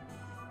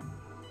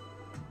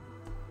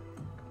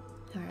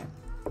 Alright.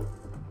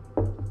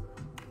 I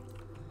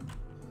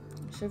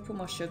should have put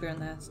more sugar in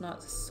there. It's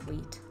not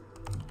sweet.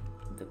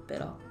 A bit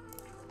bitter.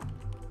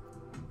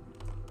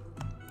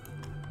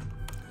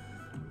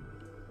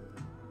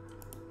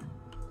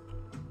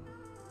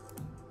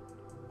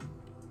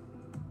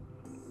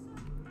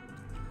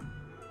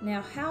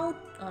 Now, how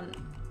on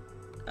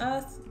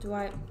earth do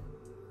I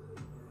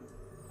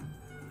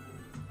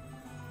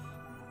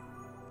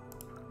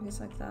guess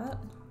like that?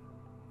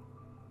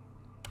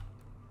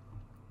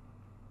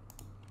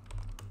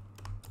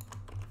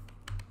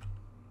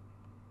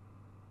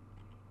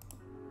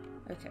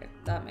 Okay,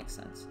 that makes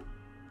sense.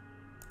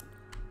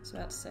 I was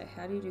about to say,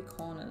 how do you do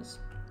corners?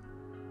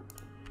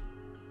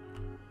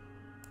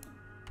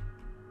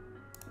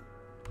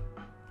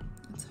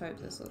 Let's hope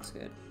this looks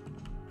good.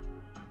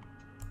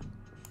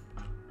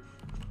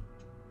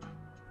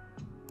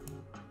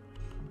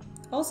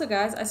 Also,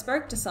 guys, I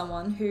spoke to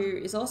someone who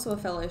is also a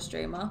fellow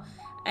streamer,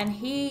 and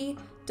he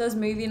does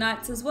movie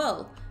nights as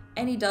well,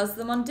 and he does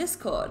them on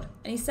Discord.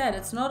 And he said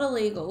it's not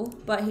illegal,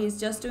 but he's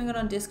just doing it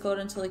on Discord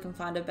until he can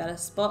find a better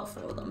spot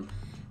for them.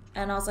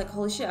 And I was like,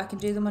 holy shit, I can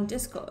do them on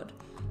Discord.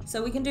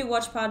 So we can do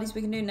watch parties, we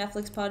can do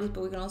Netflix parties,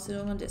 but we can also do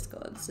them on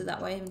Discord. So that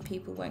way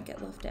people won't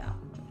get left out,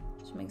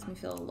 which makes me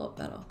feel a lot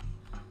better,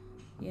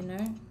 you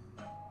know?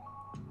 I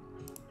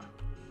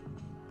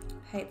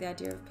hate the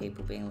idea of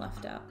people being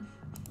left out.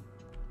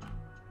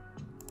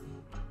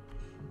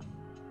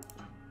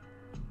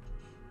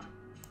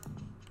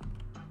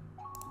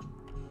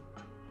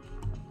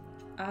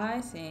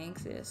 I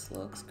think this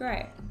looks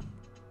great.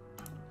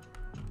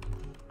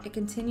 It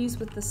continues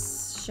with the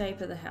shape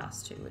of the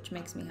house too, which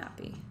makes me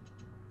happy.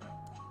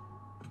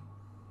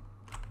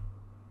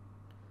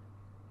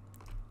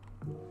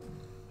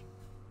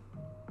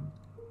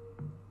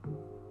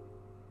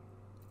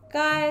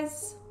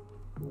 Guys,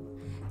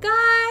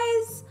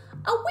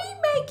 are we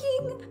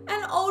making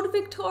an old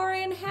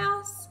Victorian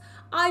house?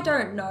 I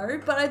don't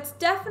know, but it's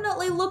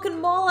definitely looking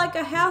more like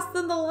a house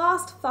than the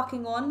last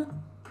fucking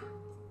one.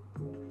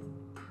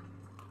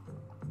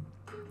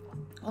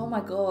 Oh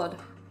my God.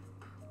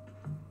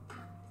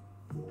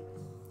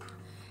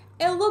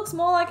 It looks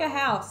more like a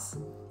house.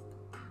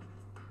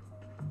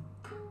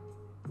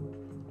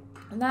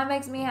 And that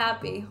makes me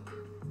happy.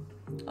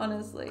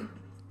 Honestly.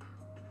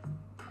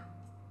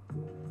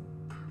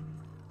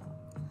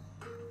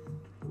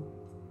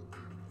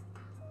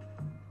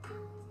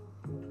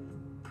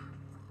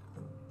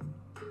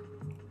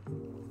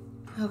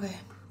 Okay.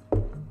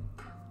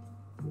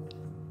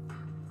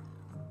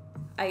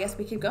 I guess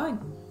we keep going.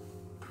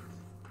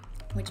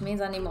 Which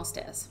means I need more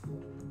stairs.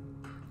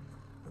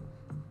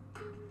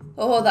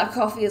 Oh, that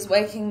coffee is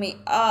waking me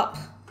up.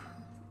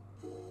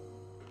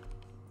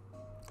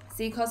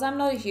 See, because I'm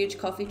not a huge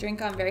coffee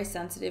drinker, I'm very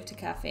sensitive to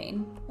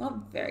caffeine. Well,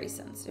 not very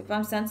sensitive, but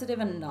I'm sensitive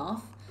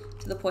enough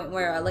to the point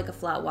where like a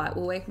flat white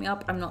will wake me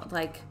up. I'm not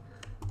like,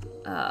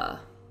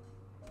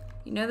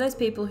 you know those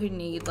people who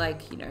need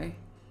like, you know,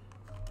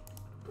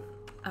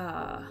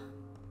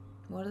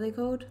 what are they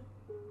called?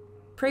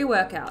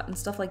 Pre-workout and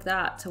stuff like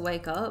that to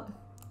wake up.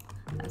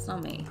 That's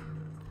not me.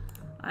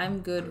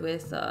 I'm good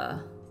with,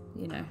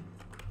 you know,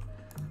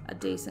 a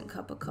decent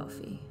cup of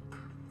coffee.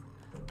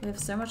 We have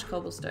so much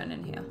cobblestone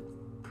in here.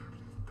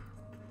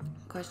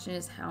 Question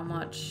is, how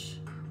much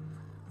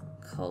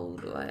coal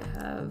do I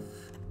have?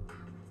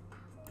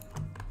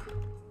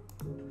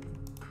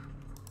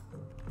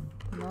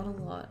 Not a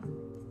lot.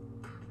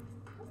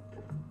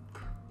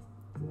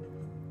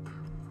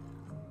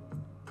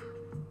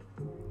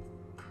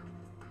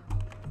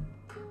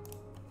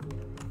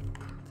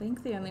 I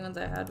think the only ones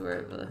I had were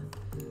over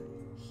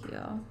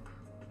here.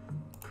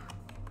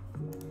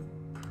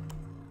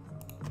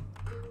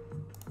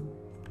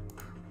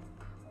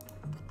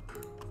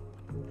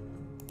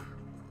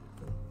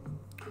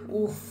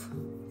 Oof.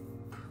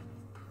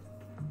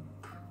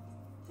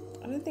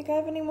 I don't think I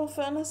have any more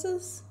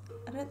furnaces.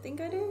 I don't think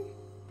I do.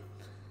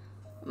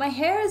 My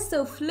hair is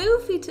so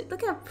floofy too.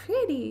 Look how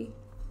pretty.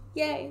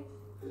 Yay.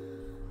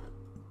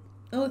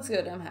 It looks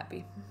good. I'm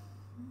happy.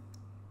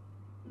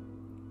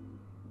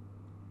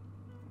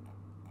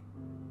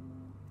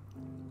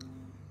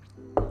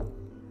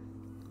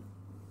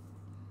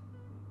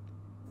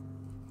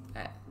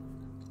 Alright.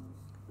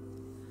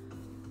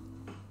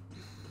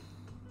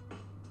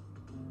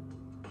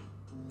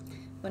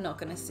 We're not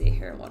gonna sit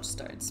here and watch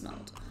stone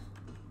smelt.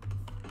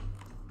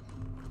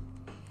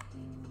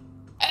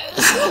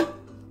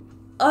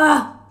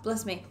 Ah,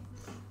 bless me.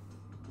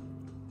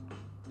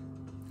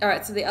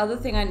 Alright, so the other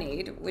thing I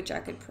need, which I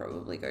could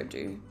probably go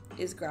do,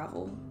 is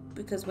gravel.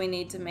 Because we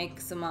need to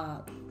make some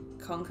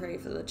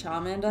concrete for the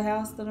Charmander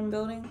house that I'm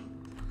building.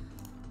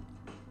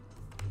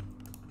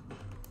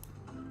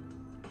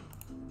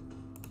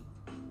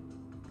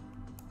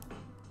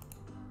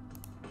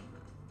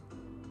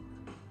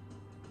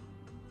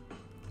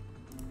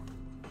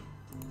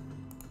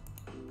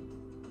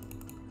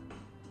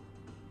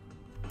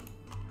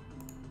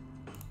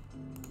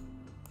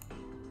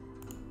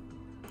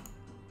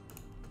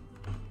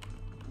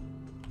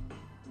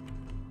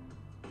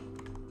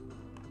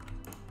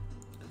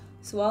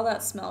 So while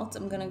that smelts,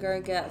 I'm gonna go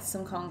get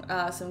some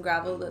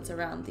gravel that's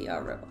around the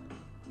river.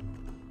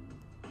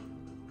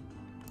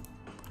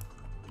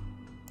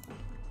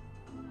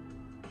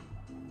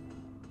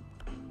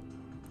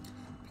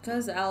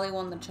 Because Ali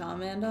won the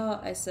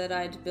Charmander, I said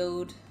I'd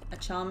build a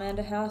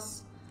Charmander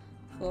house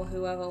for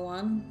whoever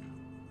won.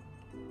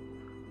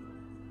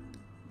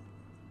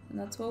 And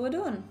that's what we're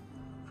doing.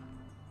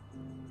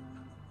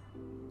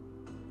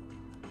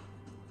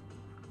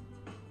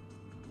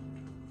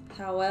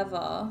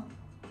 However,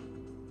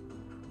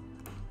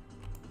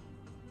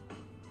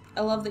 I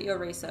love that you're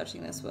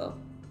researching this, Will.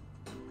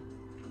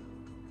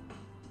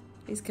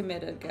 He's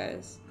committed,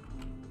 guys.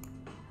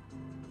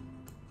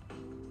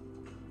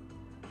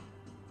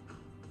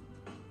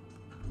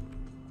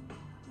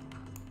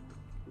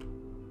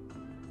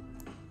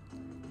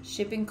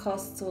 Shipping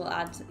costs will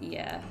add to,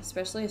 yeah,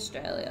 especially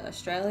Australia.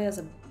 Australia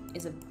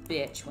is a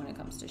bitch when it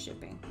comes to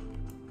shipping.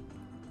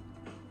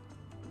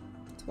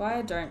 That's why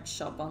I don't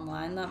shop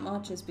online that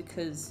much, is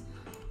because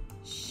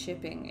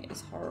shipping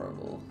is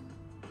horrible.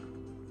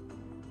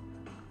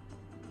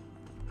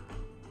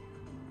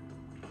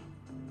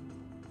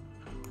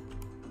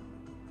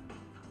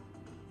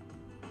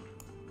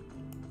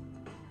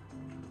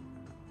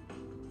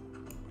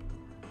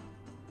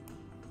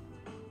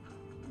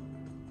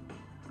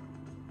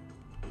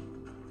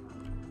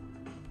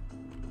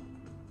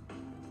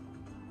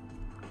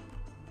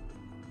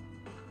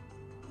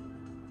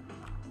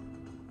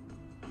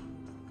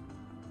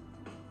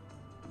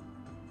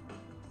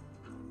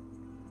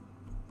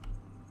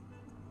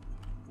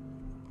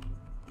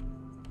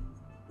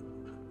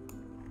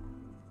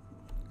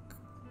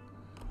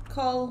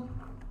 Coal.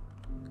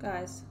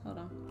 Guys, hold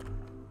on.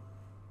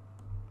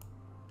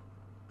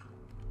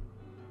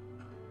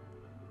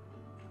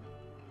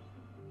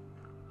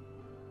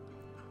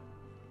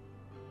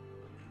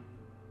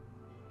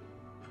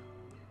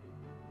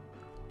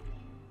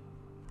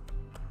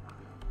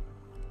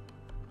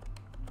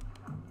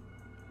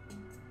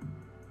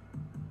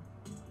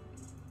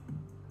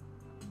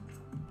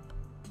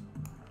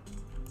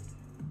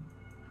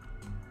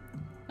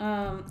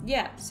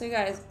 Yeah, so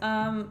guys,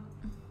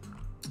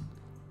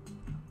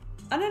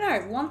 I don't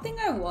know. One thing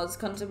I was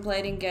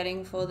contemplating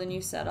getting for the new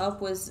setup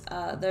was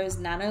those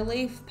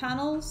nanoleaf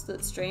panels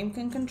that Stream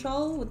can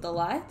control with the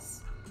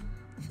lights.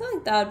 I feel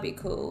like that would be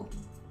cool.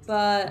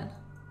 But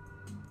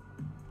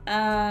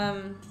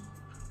Graham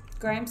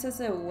says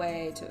they're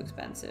way too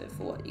expensive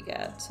for what you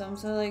get. So I'm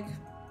sort of like,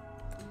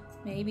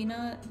 maybe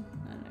not.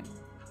 I don't know.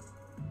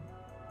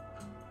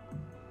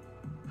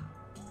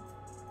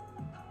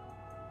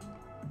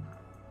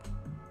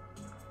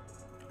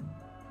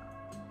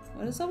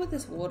 What is up with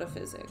this water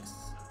physics?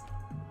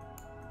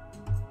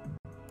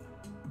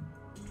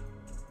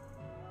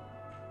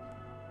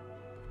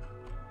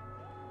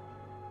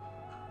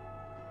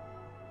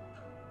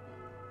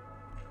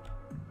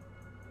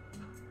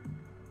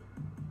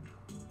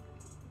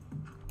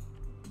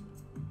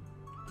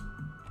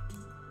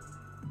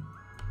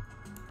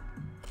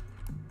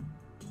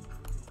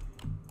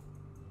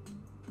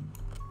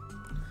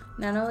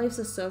 Nanoleafs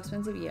are so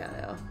expensive. Yeah,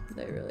 they are.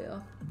 They really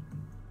are.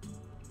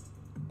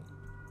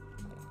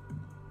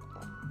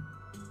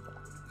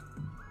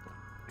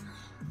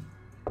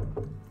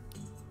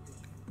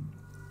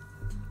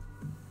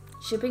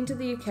 Shipping to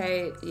the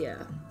UK,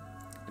 yeah.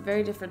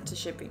 Very different to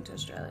shipping to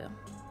Australia.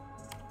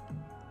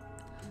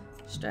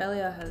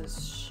 Australia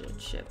has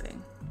shit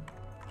shipping.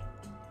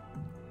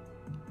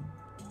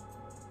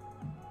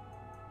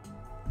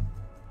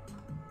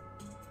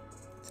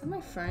 Is that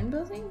my phone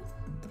buzzing?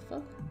 What the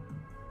fuck?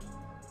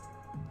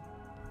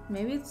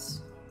 Maybe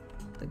it's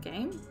the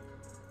game?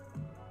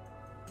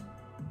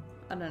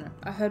 I don't know.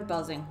 I heard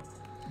buzzing.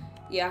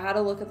 Yeah, I had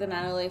a look at the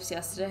nanoleafs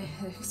yesterday.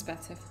 They're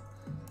expensive.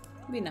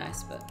 It'd be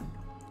nice, but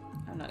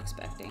I'm not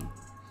expecting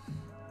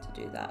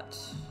to do that.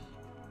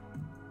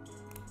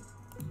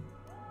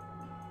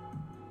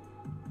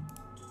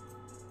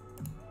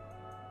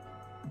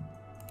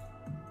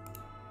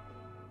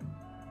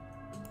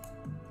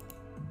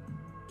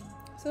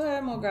 So I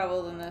had more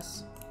gravel than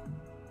this.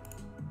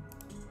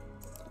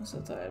 Also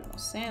thought I had more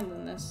sand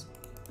than this.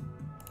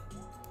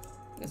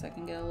 I guess I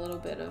can get a little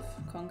bit of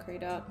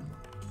concrete out.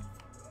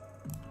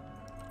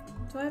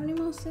 Do I have any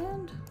more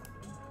sand?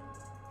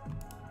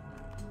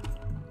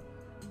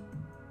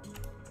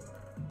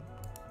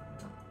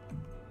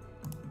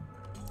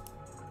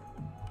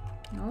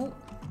 Nope.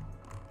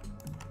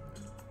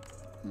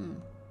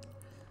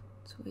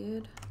 It's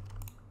weird.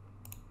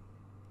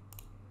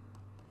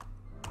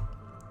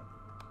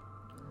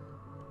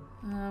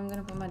 I'm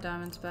gonna put my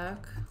diamonds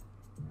back.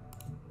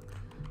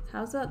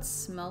 How's that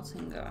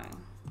smelting going?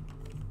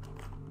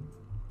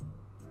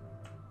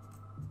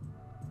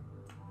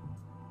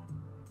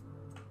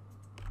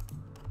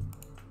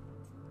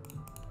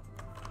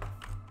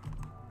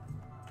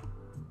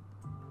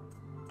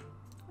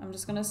 I'm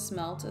just gonna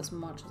smelt as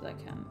much as I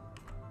can.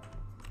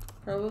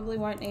 Probably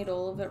won't need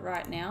all of it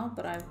right now,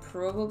 but I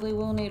probably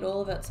will need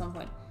all of it at some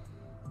point.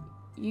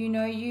 You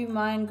know you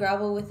mine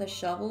gravel with a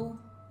shovel?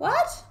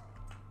 What?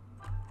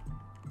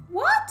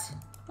 What?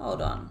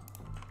 Hold on.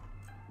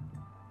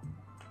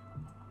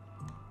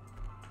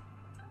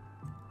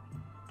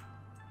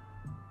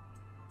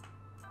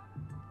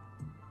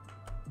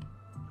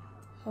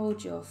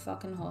 Hold your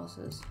fucking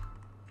horses.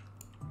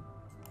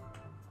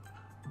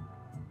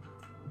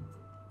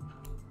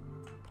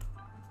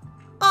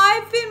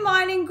 I've been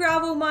mining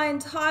gravel my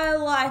entire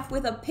life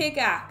with a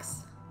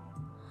pickaxe.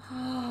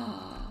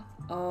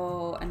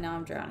 Oh, and now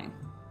I'm drowning.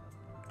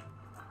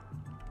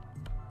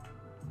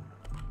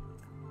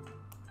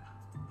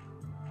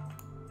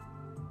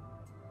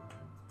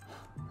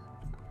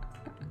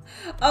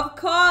 Of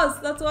course,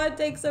 that's why it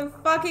takes so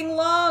fucking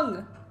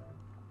long.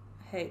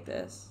 I hate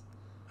this.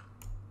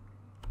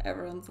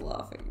 Everyone's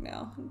laughing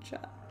now in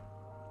chat.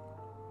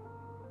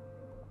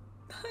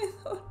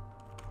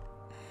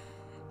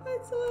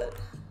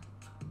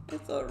 I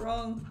thought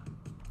wrong.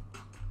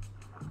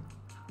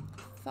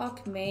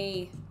 Fuck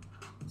me.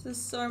 This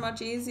is so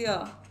much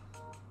easier.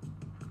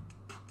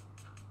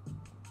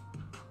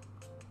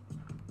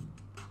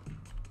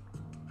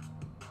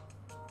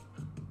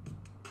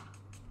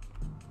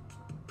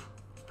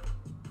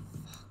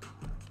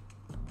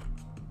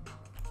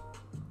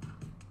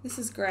 This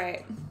is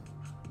great.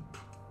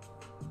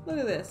 Look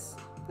at this.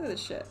 Look at this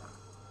shit.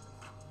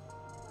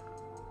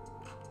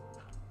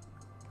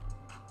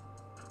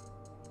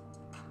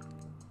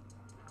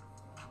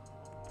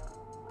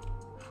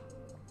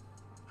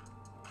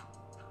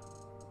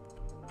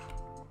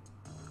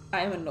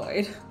 I am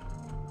annoyed.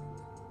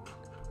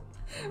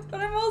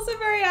 But I'm also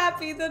very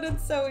happy that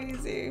it's so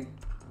easy.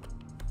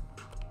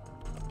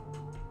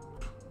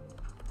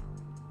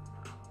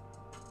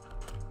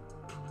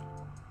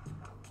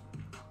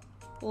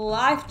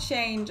 Life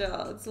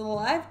changer. It's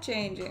life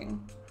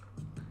changing.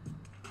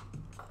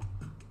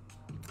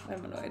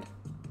 I'm annoyed.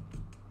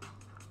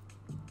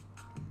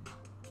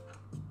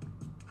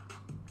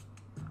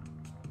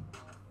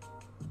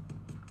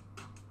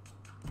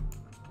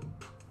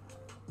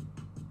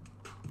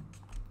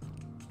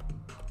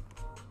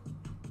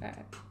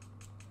 Alright.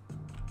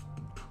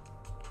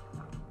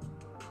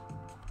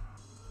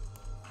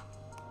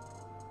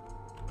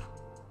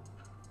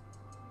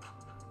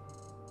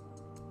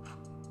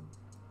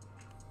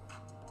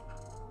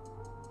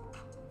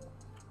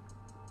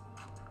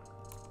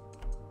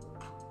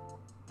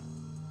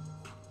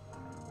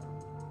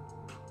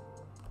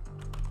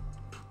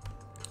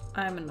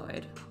 I'm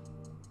annoyed.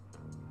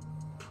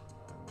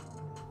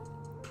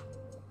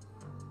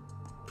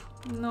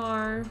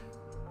 No.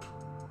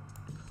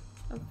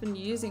 I've been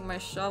using my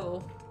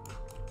shovel.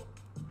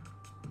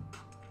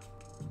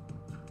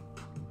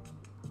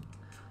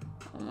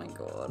 Oh my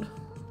god.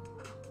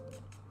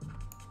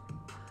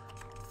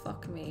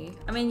 Fuck me.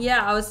 I mean,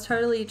 yeah, I was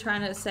totally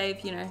trying to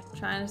save, you know,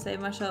 trying to save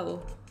my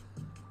shovel.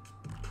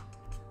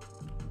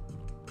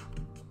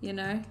 You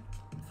know?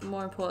 For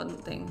more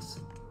important things.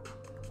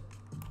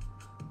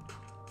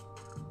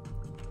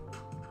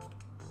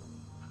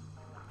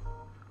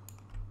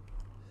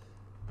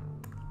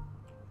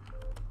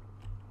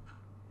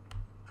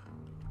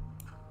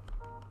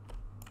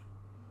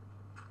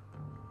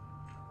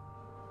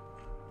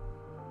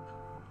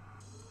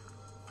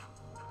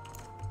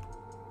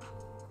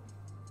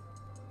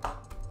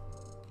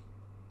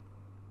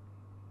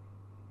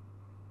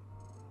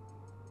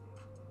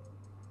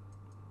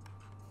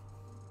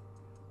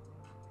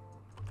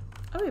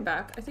 I'll be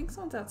back. I think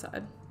someone's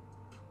outside.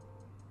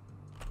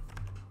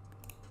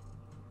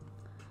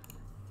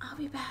 I'll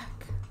be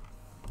back.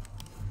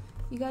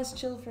 You guys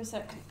chill for a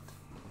sec.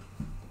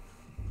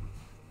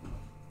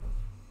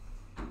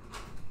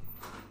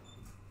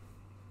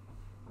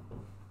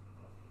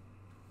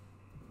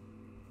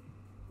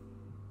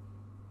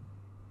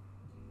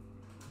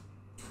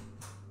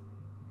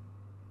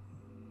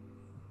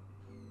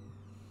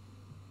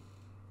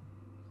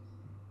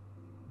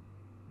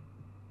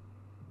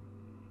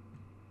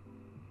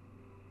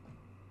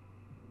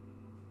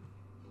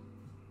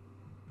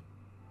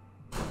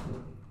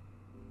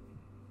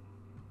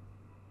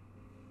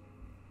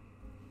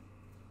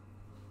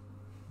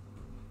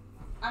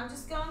 I'm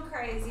just going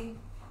crazy.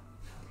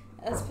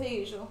 As per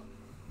usual.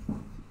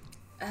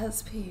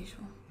 As per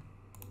usual.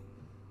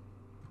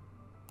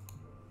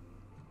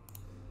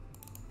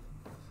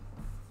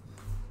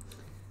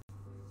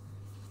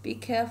 Be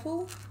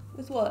careful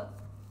with what?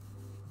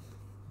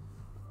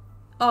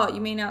 Oh,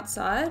 you mean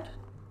outside?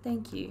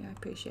 Thank you. I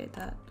appreciate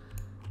that.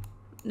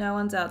 No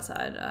one's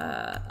outside.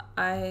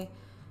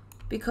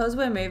 Because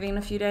we're moving in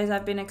a few days,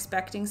 I've been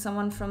expecting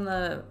someone from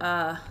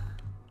the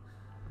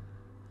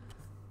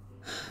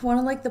one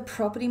of like the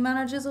property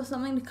managers or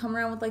something to come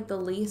around with like the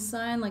lease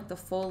sign, like the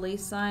for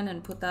lease sign,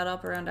 and put that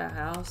up around our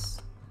house.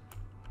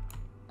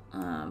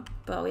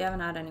 But we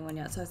haven't had anyone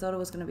yet, so I thought it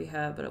was going to be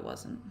her, but it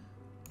wasn't.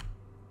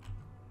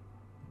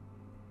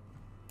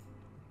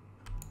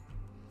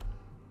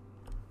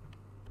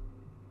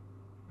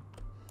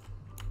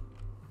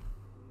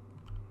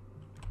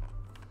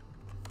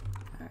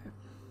 Alright.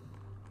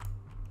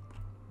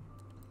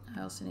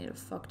 I also need a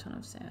fuck ton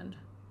of sand.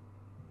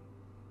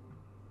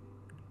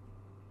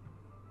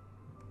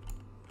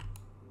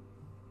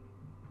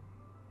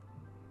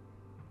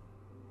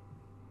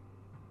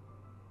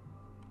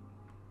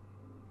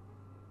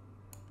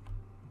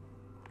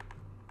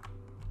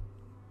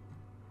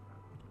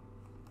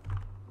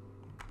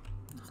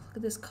 Look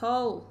at this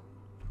coal.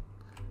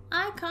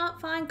 I can't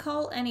find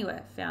coal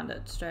anywhere. Found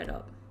it straight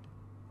up.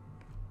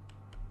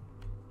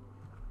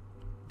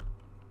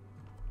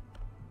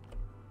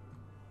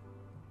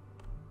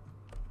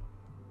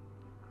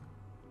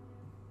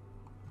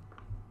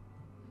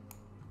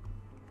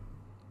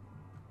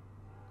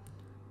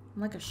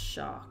 I'm like a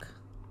shark.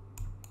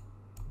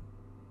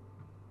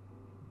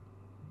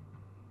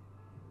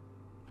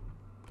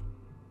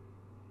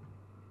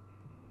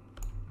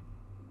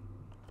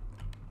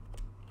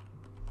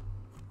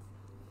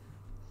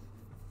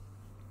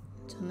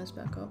 Turn this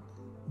back up.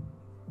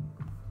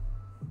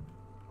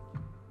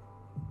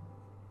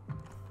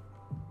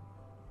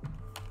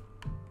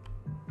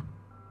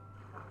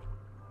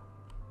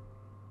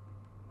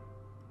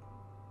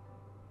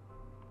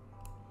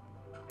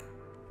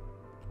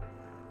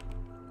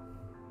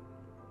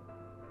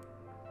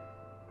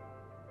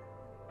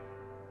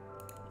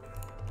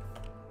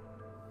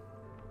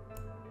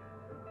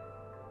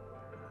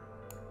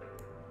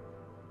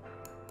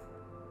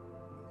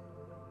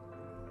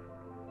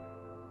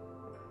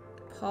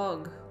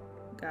 Pog.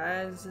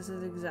 Guys, this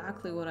is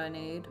exactly what I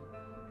need.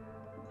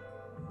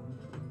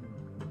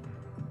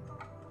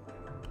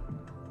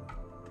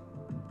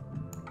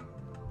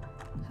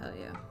 Hell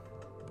yeah.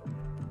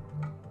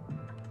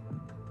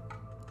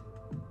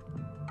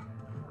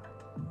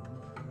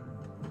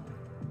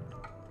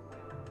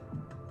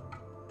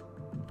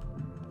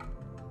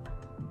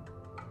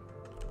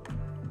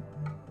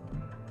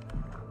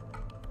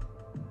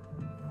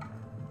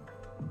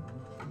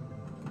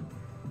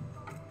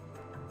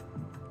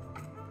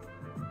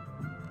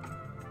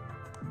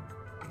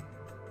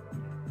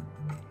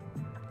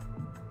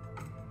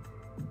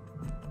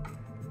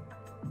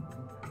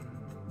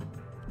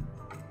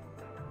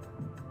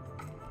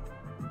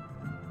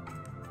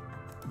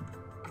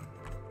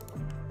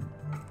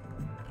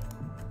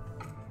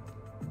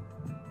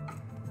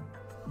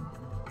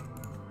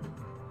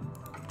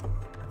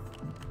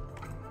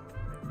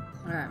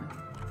 Alright.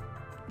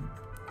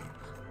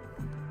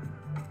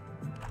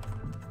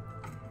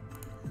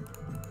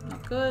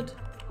 Not good.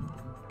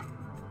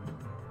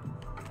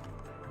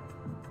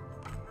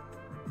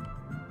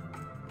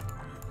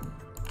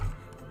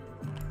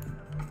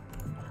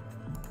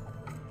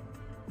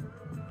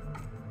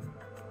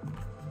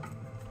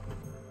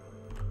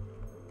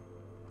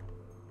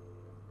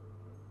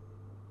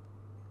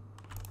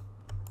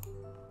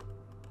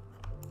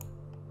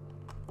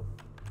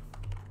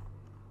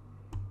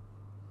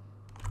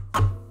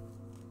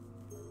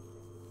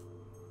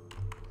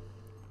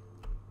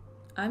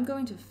 I'm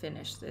going to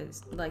finish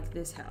this, like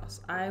this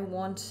house. I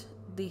want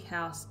the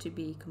house to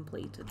be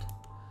completed.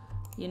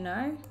 You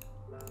know?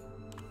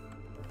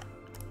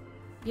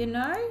 You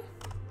know?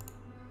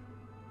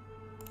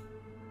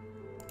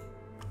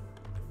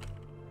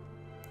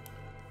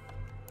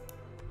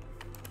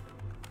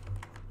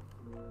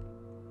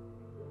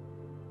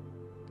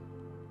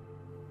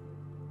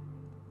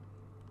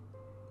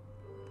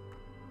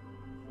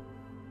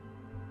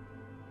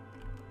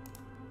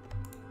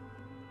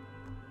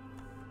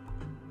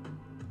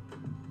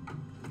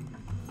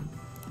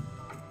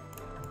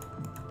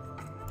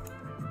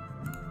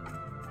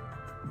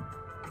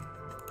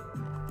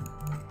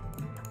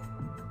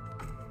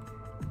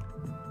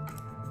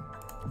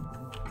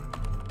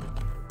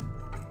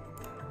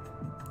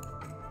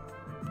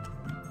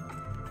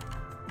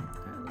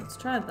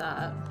 Try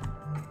that.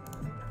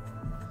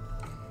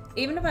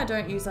 Even if I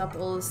don't use up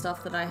all the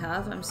stuff that I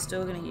have, I'm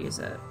still gonna use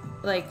it.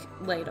 Like,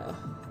 later.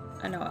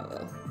 I know I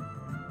will.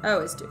 I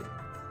always do.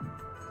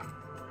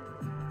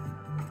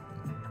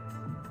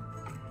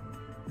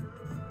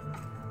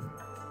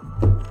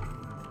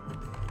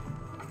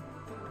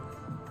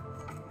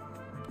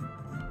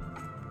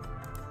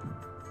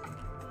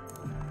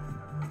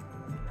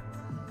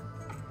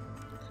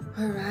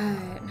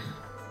 Alright.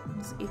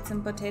 Let's eat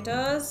some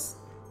potatoes.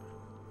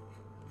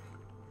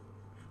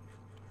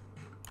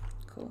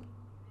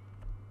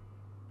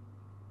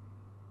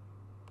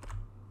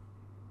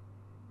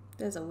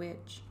 There's a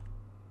witch.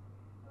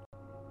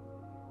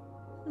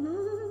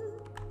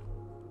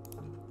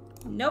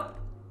 Nope.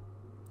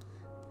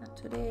 Not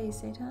today,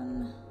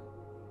 Satan.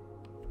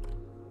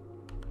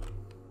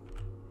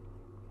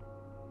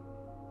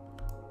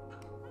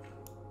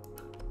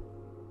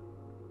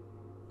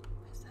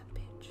 Where's that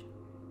bitch?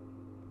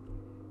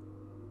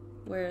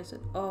 Where is it?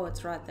 Oh,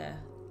 it's right there.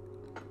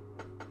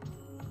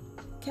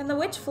 Can the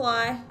witch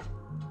fly?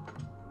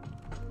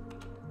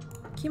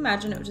 Can you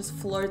imagine it just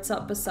floats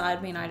up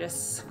beside me and I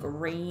just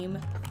scream?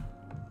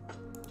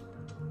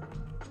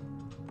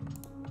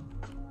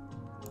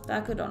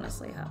 That could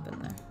honestly happen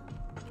there.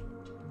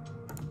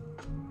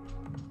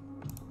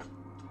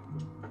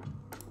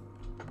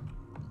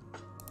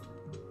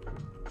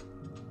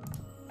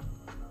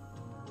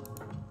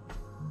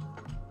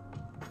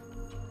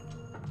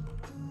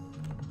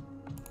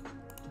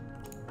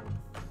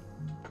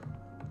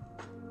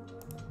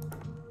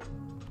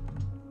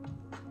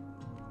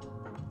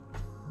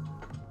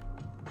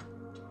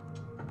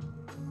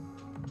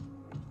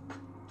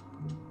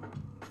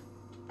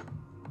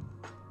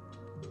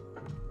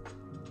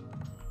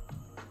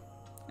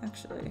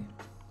 Actually.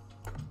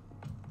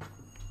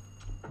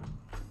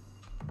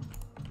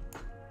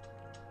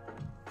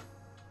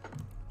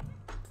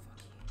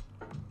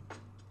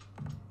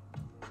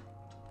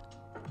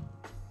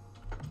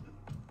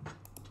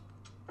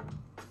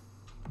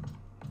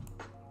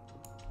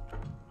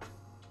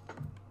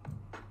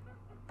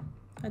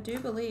 I do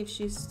believe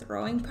she's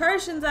throwing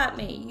potions at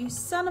me, you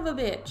son of a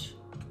bitch.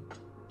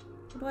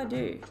 What do I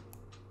do?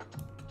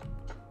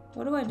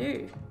 What do I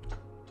do?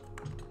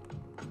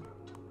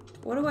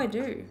 What do I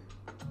do?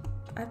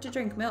 I have to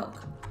drink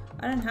milk.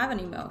 I don't have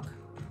any milk.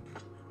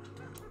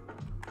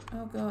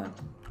 Oh god.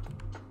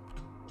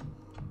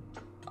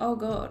 Oh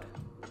god.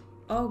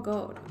 Oh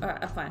god.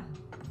 Alright, I'm fine.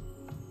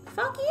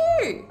 Fuck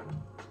you!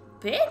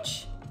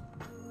 Bitch!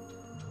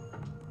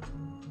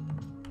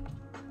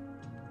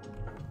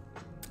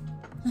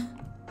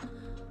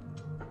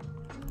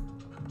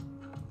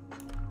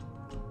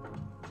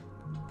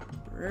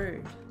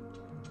 Rude.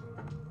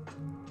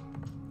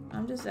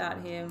 I'm just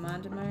out here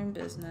minding my own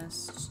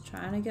business, just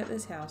trying to get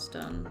this house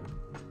done.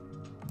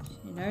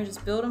 You know,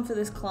 just building for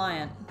this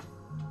client.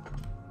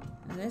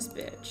 And this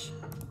bitch.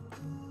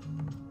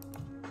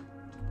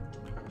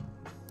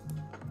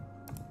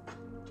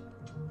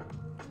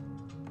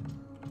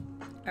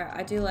 Alright,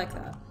 I do like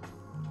that.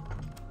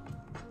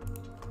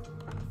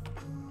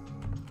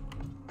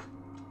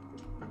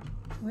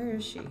 Where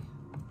is she?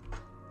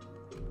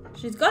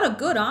 She's got a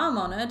good arm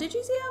on her. Did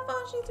you see how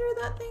far she threw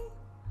that thing?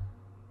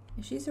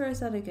 If she throws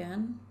that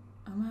again,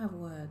 I'm gonna have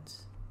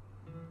words.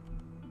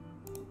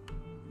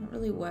 Not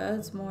really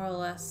words, more or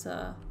less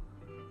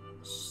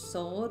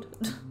sword.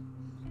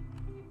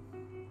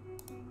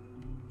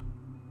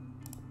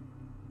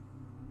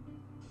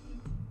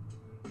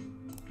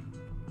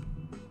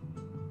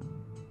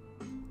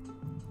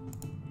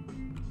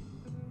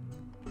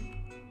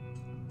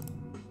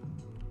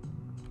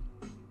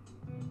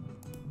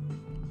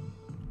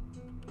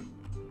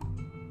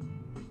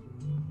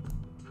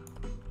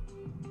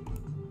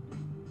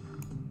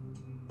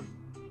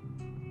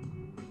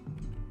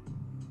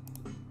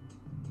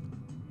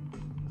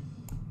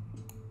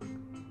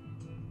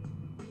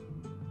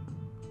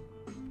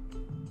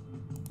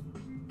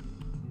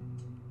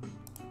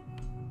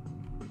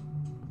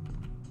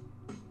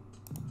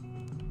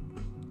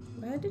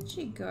 Where did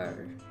she go?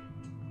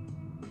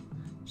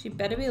 She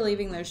better be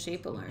leaving those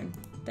sheep alone.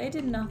 They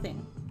did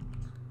nothing.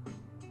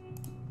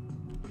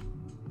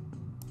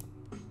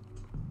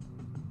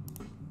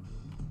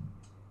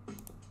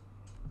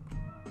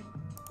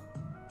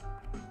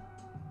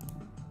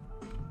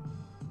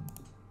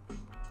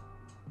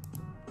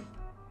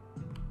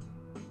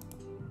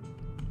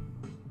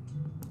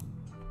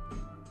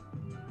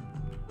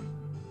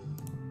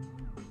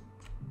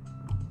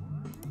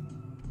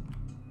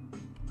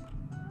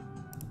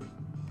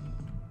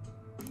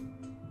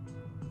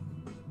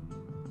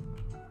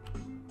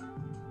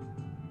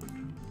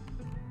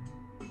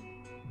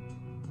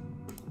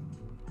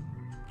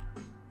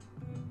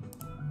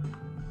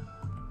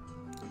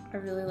 I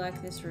really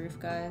like this roof,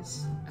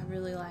 guys. I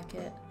really like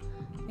it.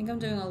 I think I'm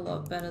doing a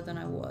lot better than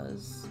I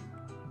was.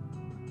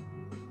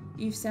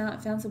 You've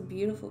found some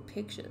beautiful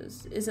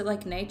pictures. Is it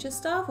like nature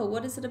stuff, or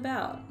what is it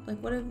about? Like,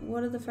 what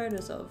are the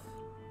photos of?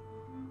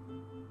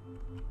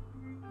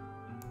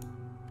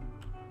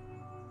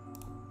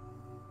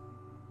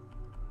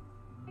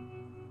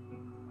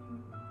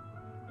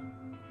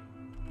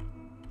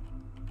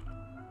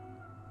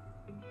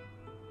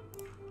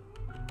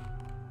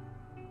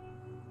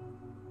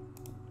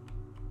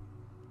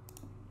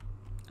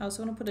 I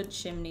also want to put a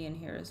chimney in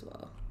here as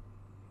well.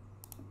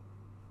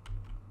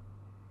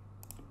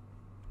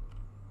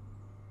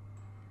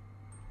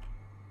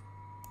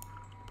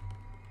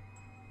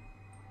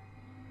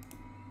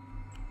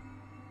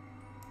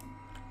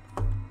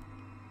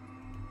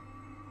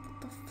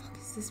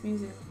 This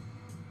music.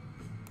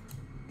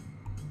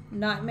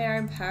 Nightmare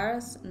in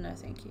Paris? No,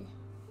 thank you.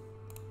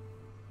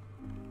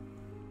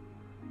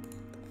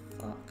 The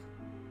fuck?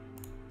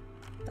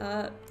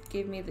 That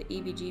gave me the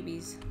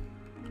EBGBs.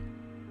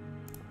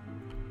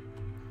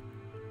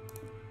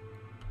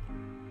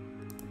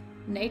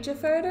 Nature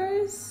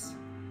photos?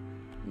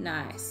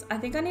 Nice. I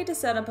think I need to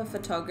set up a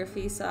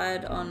photography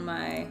side on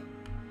my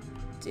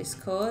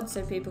Discord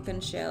so people can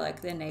share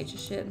like their nature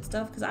shit and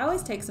stuff, because I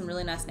always take some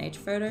really nice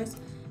nature photos.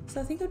 So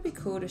I think it would be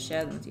cool to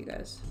share them with you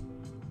guys,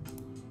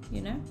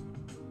 you know?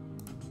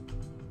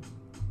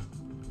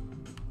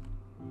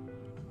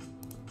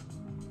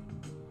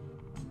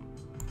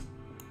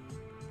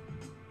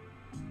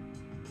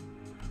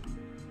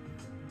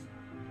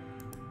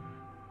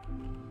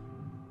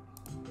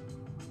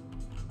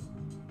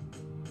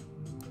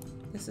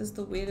 This is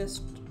the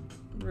weirdest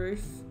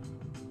roof.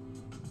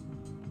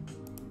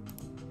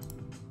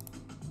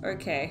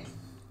 Okay.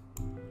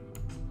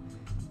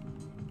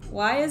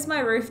 Why is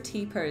my roof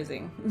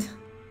T-posing?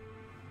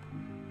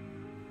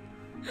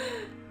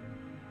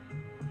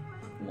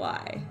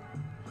 Why?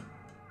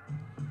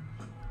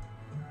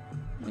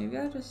 Maybe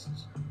I don't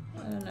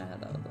know how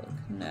that would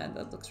look. No,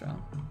 that looks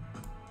wrong.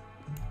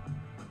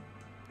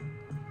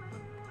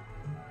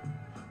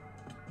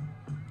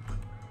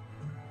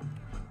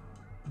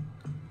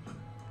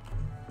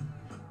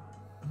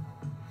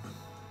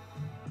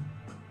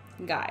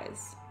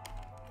 Guys,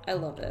 I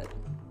love it.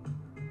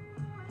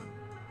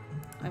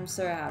 I'm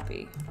so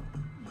happy.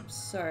 I'm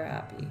so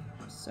happy.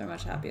 So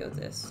much happy with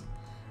this.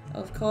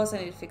 Of course I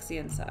need to fix the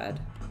inside,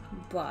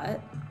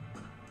 but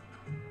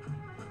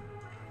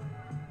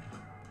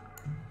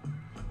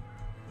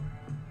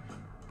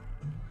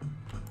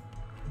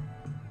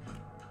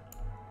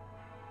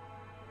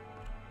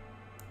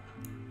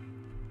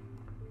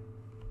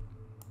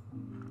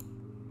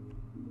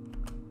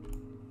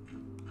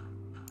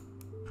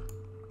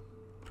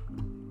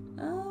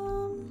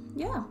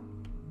yeah.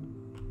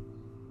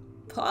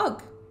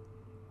 Pog.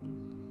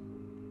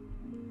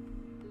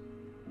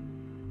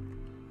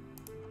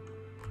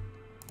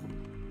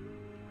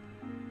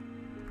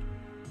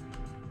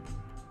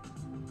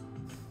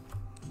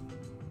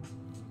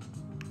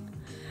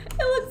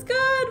 It looks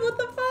good. What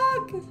the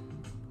fuck?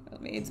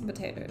 Let me eat some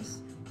potatoes.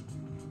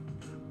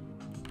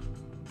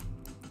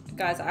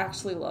 Guys, I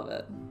actually love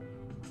it.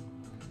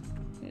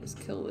 Let me just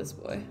kill this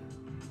boy.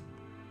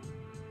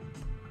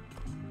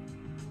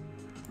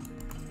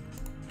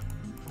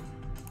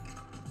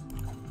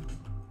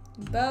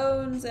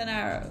 Bones and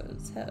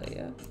arrows. Hell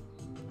yeah.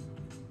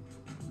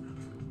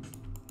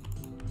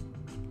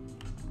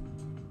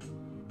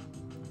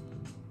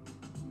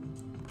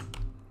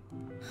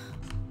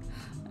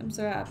 I'm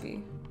so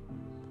happy.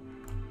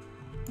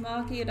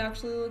 Markie, it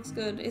actually looks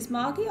good. Is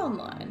Markie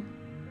online?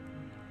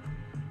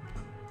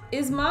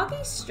 Is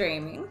Markie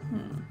streaming?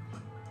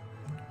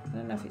 I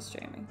don't know if he's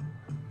streaming.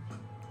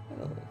 Have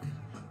a look.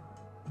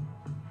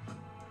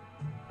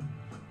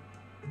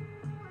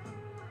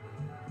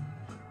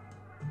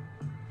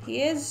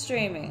 He is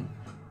streaming.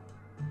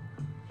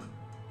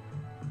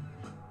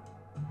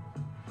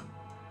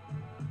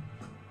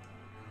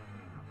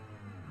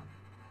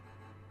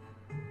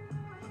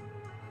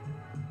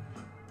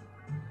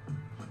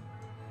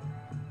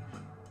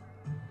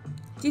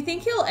 Do you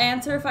think he'll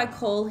answer if I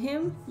call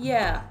him?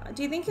 Yeah.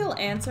 Do you think he'll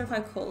answer if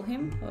I call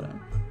him? Hold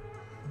on.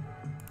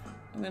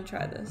 I'm gonna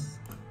try this.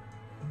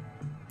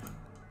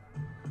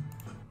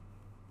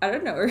 I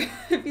don't know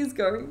if he's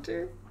going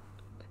to.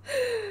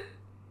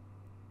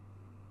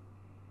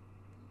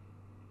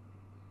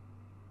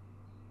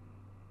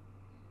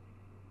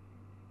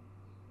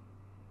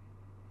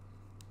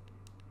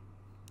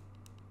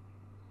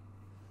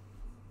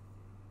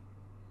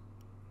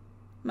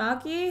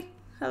 Markie?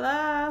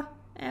 Hello?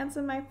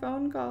 Answer my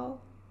phone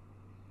call.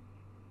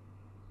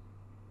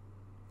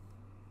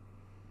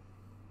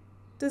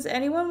 Does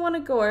anyone want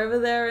to go over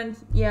there and...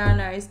 Yeah, I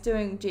know, he's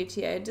doing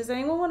GTA. Does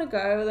anyone want to go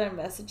over there and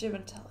message him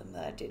and tell him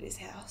that I did his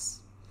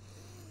house?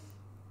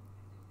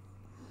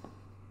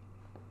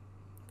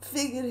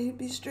 Figured he'd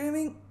be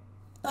streaming.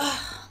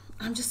 Ugh,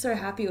 I'm just so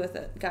happy with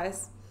it,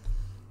 guys.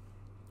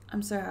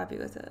 I'm so happy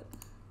with it.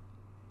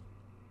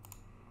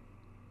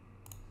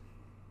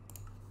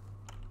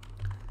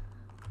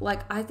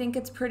 Like, I think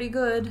it's pretty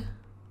good.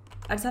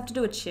 I just have to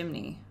do a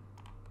chimney.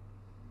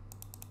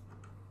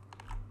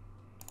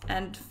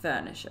 And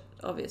furnish it,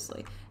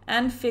 obviously.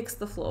 And fix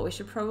the floor. We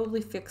should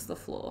probably fix the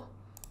floor.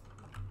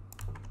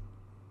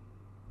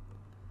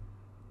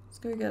 Let's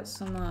go get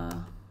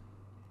some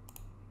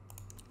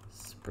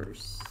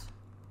spruce.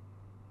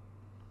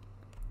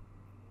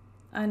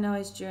 I know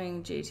he's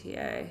doing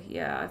GTA.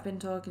 Yeah, I've been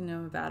talking to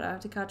him about it. I have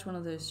to catch one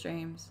of those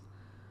streams.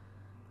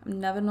 I'm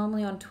never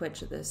normally on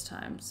Twitch at this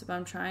time, so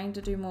I'm trying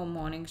to do more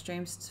morning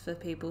streams for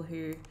people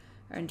who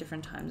are in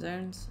different time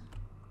zones,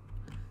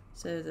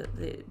 so that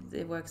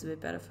it works a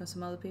bit better for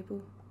some other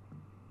people.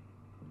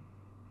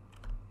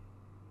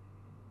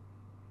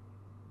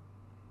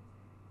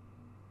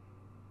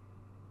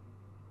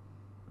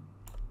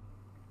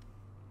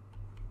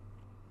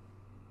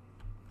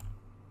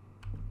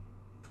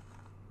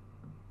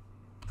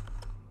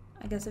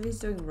 I guess if he's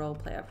doing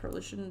roleplay, I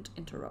probably shouldn't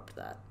interrupt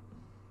that.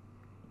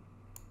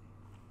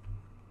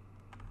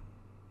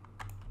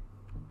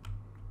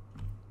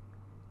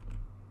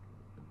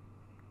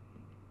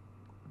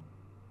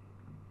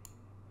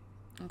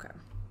 Okay.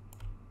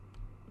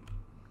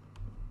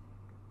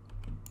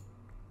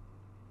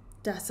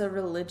 That's a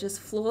religious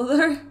flaw,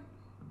 though.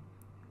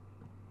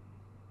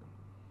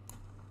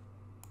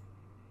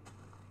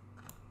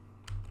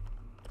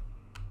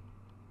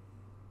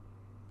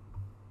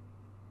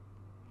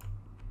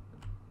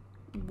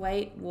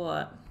 Wait,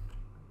 what?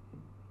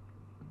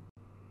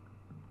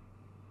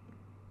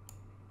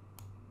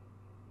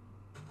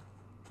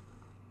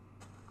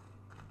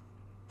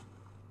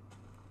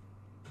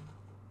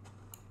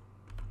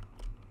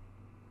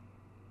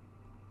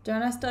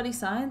 Don't I study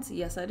science?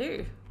 Yes, I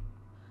do.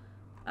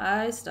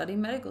 I study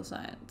medical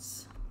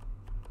science.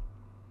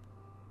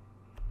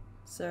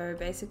 So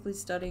basically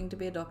studying to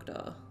be a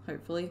doctor,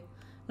 hopefully.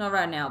 Not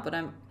right now, but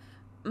I'm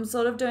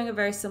sort of doing a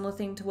very similar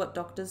thing to what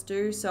doctors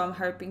do, so I'm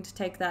hoping to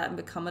take that and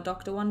become a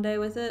doctor one day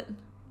with it.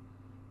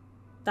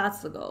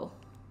 That's the goal.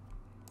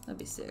 That'd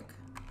be sick.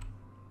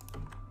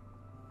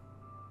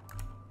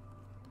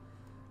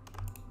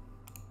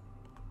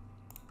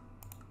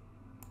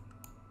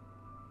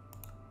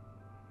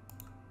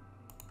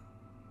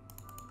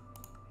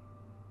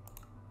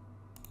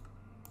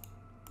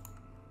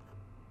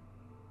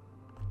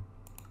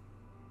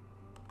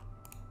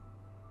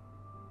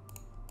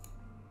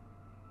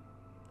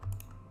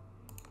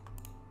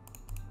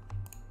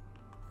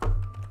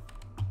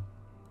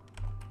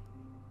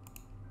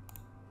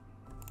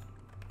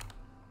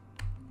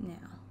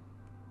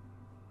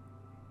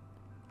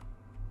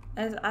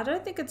 I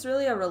don't think it's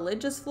really a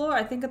religious flaw.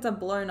 I think it's a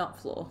blown up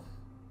flaw.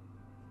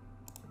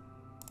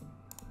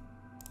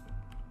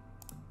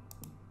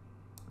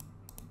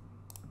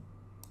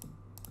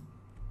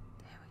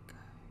 There we go.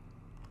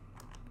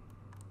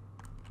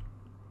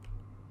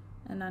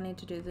 And I need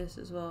to do this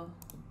as well.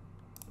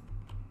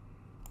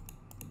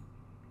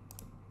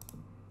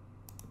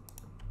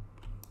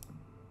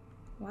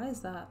 Why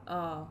is that?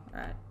 Oh,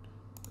 right.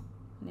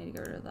 I need to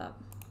get rid of that.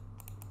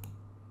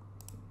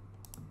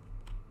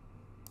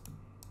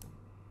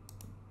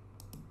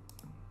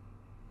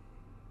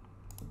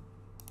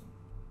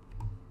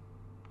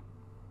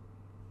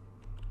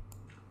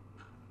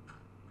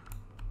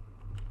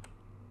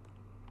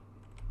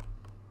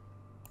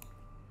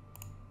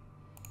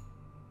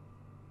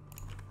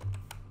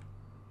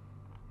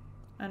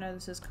 I know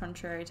this is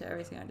contrary to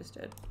everything I just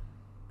did.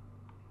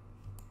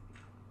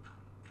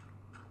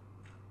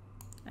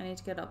 I need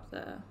to get up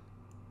there.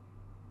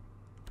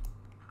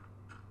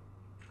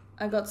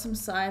 I got some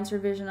science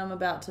revision I'm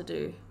about to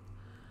do.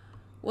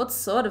 What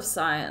sort of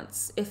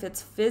science? If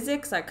it's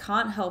physics, I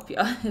can't help you.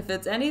 If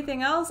it's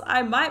anything else,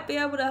 I might be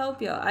able to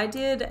help you. I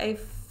did a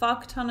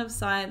fuck ton of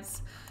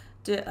science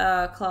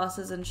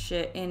classes and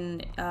shit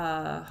in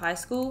high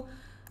school.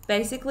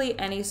 Basically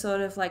any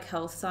sort of like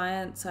health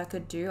science I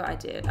could do, I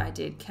did. I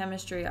did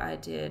chemistry, I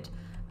did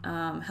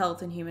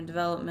health and human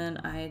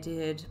development, I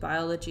did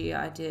biology,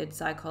 I did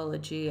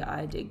psychology,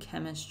 I did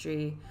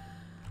chemistry.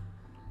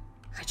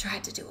 I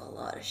tried to do a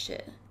lot of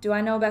shit. Do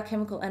I know about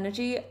chemical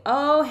energy?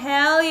 Oh,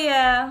 hell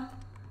yeah.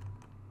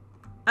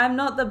 I'm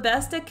not the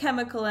best at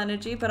chemical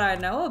energy, but I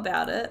know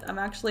about it. I'm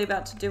actually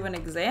about to do an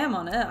exam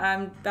on it.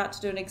 I'm about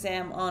to do an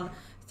exam on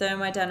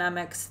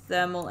thermodynamics,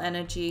 thermal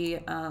energy,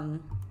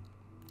 and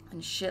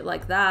shit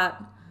like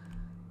that.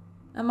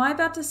 Am I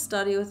about to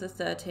study with a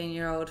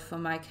 13-year-old for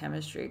my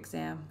chemistry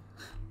exam?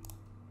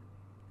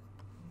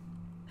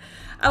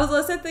 I was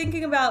also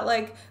thinking about,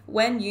 like,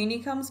 when uni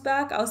comes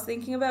back, I was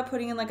thinking about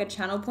putting in, like, a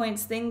channel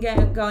points thing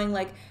going,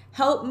 like,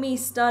 help me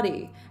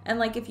study. And,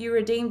 like, if you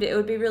redeemed it, it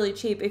would be really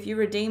cheap. If you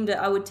redeemed it,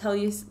 I would tell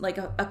you, like,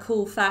 a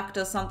cool fact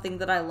or something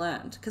that I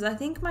learned. Because I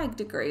think my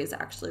degree is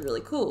actually really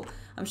cool.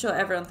 I'm sure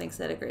everyone thinks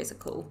their degrees are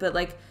cool. But,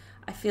 like,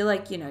 I feel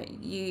like, you know,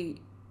 you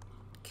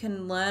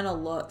can learn a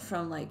lot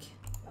from, like,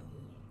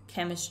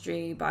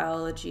 chemistry,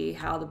 biology,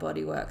 how the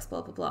body works,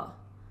 blah, blah, blah.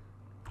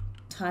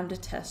 Time to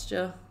test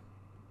you.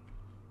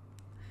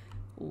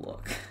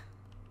 Look,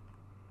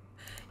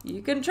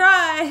 you can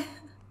try.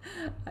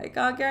 I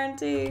can't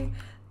guarantee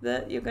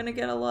that you're gonna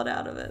get a lot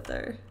out of it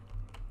though.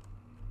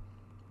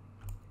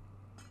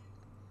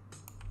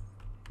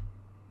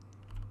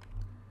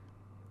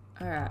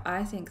 Alright,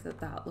 I think that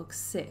that looks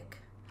sick.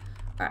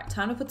 Alright,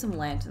 time to put some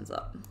lanterns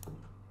up.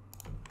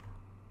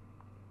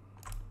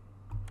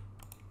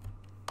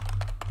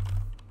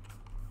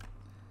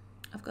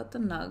 I've got the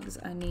nugs.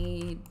 I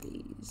need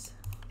these.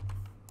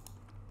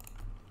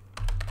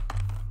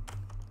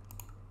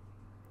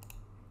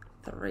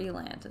 Three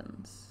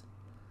lanterns.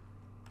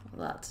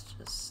 Well, that's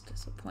just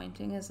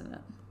disappointing, isn't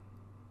it?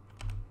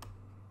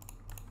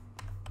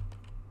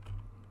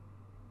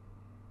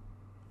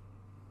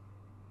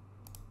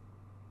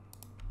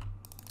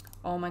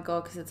 Oh my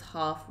god, because it's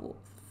half.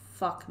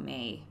 Fuck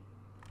me.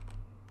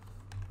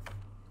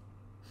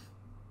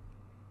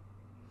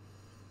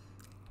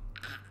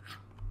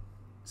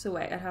 So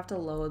wait, I'd have to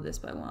lower this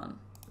by 1. Oh,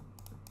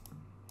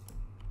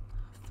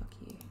 fuck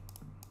you.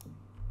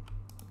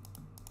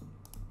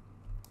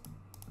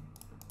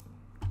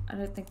 I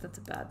don't think that's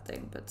a bad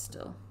thing, but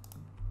still.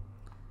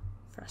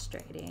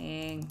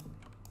 Frustrating.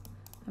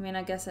 I mean,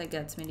 I guess it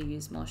gets me to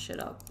use more shit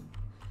up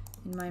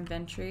in my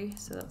inventory,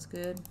 so that's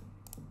good.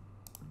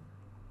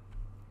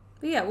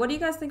 But yeah, what do you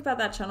guys think about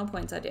that channel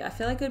points idea? I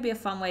feel like it would be a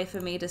fun way for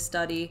me to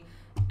study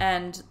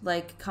and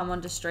like come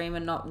onto stream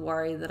and not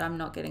worry that I'm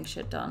not getting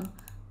shit done.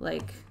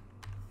 Like,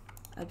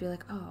 I'd be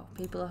like, oh,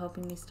 people are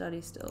helping me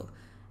study still.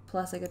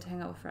 Plus I get to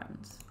hang out with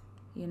friends,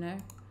 you know?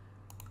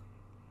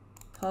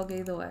 Pog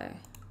either way.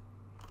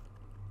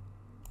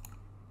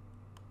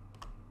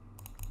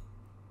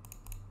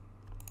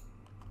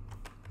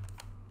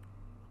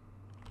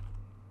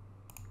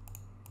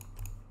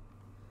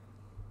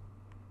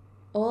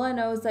 All I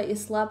know is that you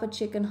slap a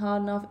chicken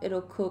hard enough,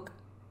 it'll cook.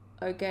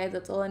 Okay,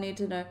 that's all I need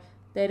to know.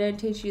 They don't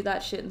teach you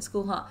that shit in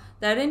school, huh?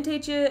 They didn't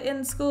teach you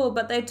in school,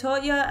 but they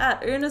taught you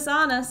at Unus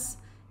Annus.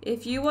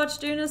 If you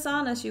watched Unus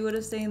Annus, you would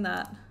have seen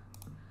that.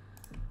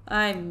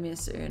 I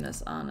miss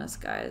Unus Annus,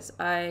 guys.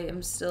 I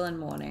am still in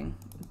mourning.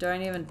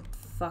 Don't even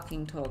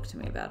fucking talk to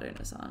me about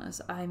Unus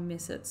Annus. I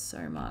miss it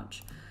so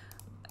much.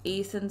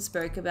 Ethan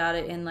spoke about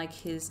it in like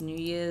his New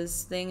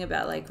Year's thing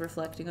about like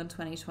reflecting on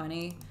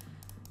 2020.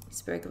 He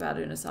spoke about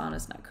Unus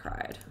Annus and I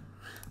cried.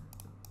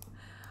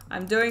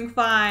 I'm doing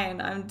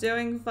fine. I'm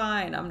doing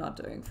fine. I'm not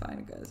doing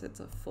fine, guys. It's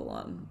a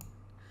full-on,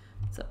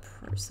 it's a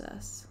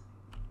process.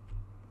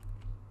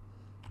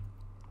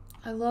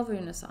 I love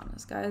Unus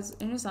Annus, guys.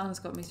 Unus Annus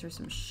got me through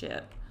some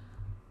shit.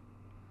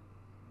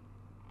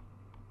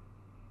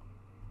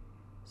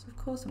 So of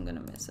course I'm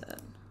gonna miss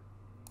it.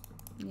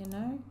 You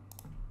know?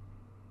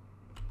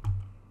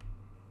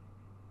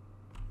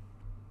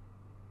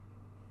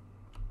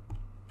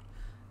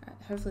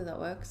 Alright, hopefully that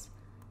works.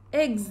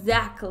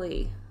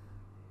 Exactly!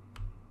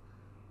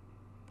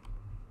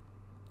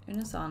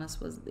 Unus Annus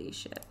was the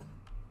shit.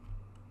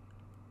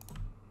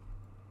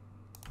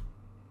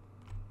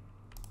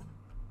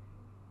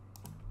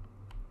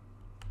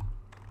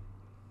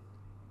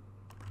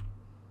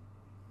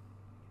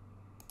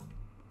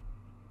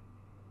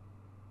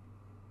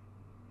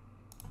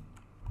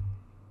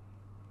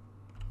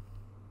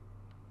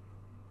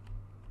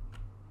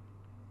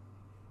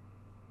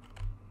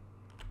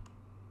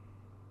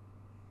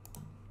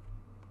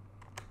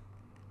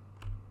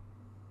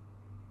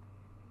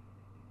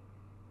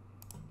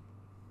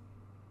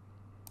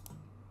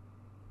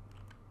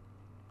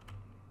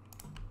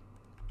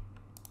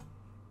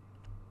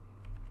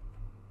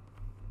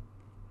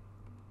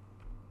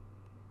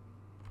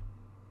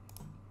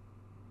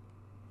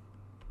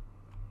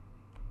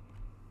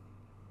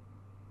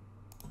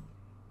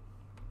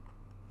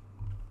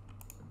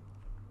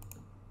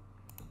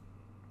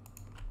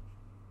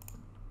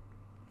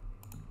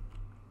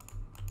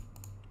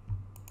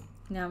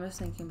 Now I'm just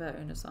thinking about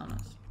Unus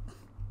Annus.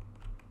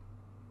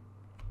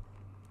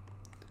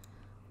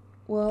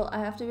 Well, I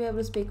have to be able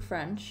to speak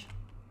French.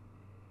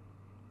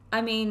 I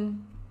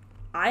mean,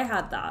 I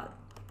had that.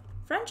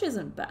 French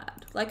isn't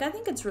bad. Like, I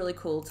think it's really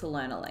cool to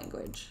learn a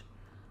language.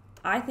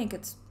 I think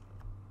it's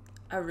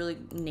a really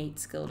neat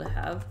skill to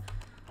have.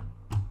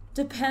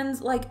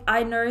 Depends, like,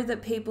 I know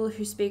that people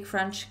who speak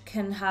French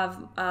can have,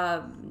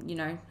 you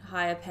know,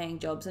 higher paying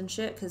jobs and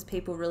shit because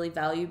people really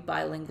value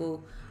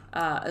bilingual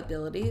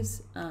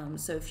abilities.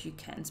 So if you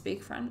can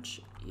speak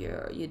French,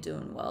 you're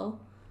doing well.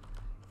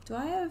 Do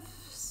I have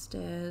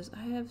stairs?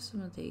 I have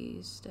some of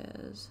these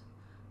stairs.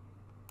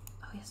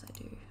 Oh yes, I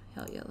do.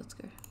 Hell yeah, let's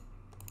go.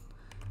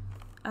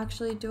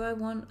 Actually, do I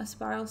want a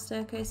spiral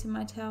staircase in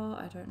my tower?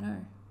 I don't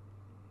know.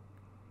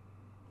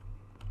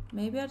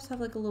 Maybe I just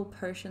have like a little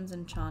potions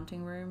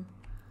enchanting room.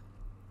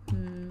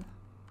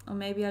 Or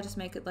maybe I just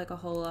make it like a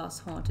whole ass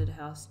haunted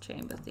house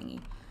chamber thingy.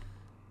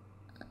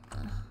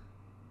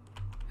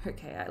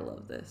 Okay, I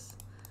love this.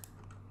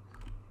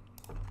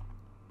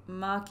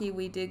 Markie,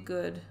 we did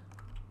good.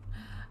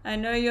 I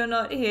know you're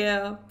not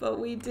here, but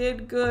we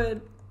did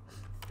good.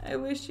 I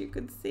wish you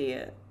could see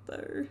it,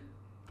 though.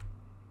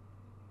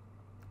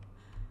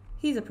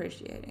 He's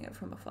appreciating it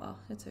from afar.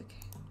 It's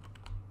okay.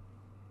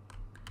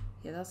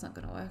 Yeah, that's not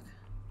gonna work.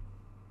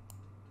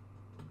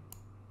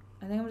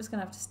 I think I'm just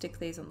gonna have to stick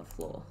these on the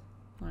floor,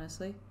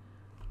 honestly.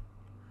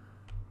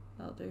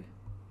 That'll do.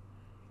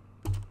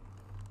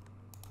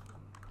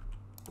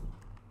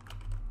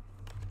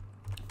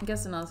 I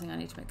guess another thing I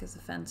need to make is the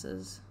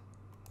fences.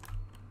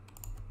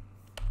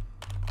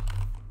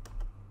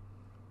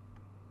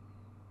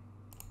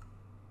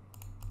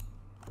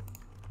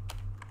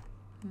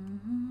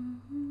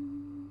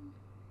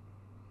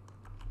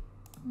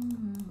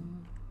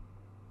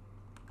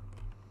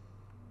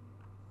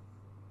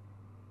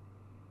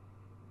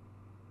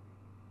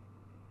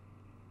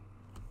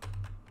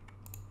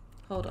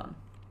 Hold on.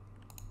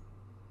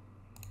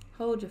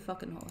 Hold your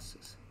fucking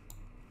horses.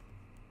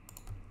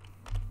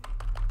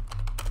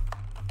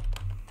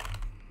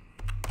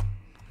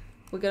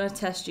 We're gonna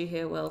test you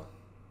here, Will.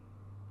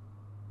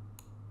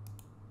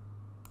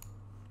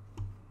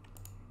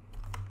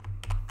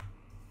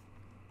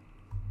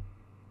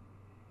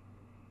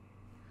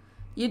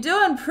 You're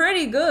doing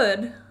pretty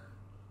good.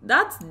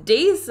 That's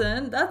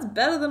decent. That's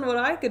better than what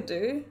I could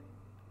do.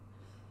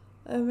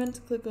 I meant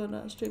to click on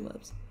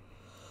Streamlabs.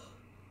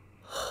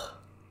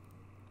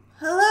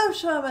 Hello,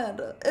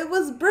 Charmander. It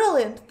was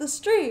brilliant. The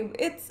stream.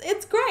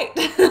 It's great.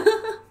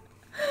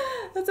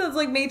 That sounds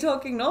like me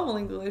talking normal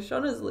English,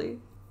 honestly.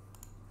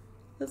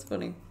 That's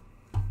funny.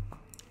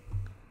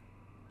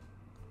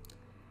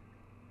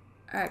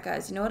 Alright,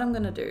 guys. You know what I'm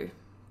going to do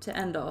to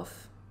end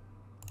off?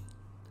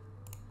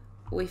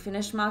 We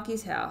finished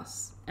Markie's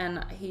house,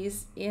 and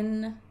he's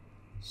in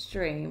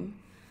stream.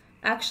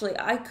 Actually,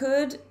 I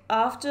could,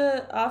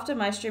 after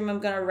my stream, I'm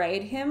going to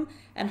raid him,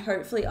 and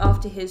hopefully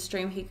after his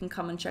stream, he can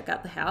come and check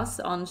out the house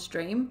on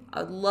stream.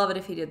 I'd love it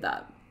if he did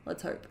that.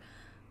 Let's hope.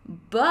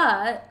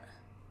 But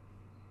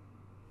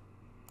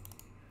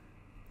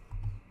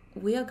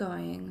we are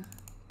going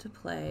to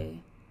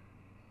play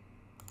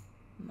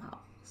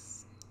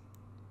marbles.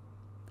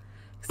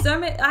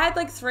 I had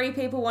like 3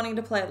 people wanting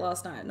to play it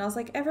last night, and I was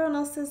like, everyone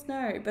else says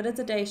no, but it's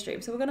a day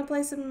stream, so we're going to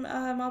play some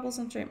marbles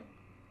on stream.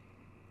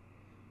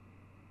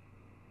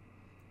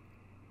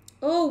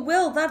 Oh,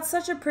 Will, that's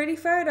such a pretty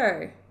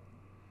photo.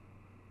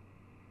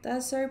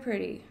 That's so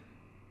pretty.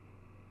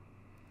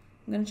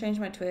 I'm going to change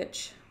my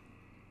Twitch.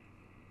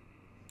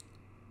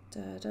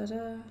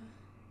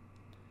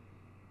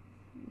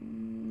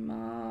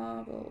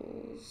 Marbles.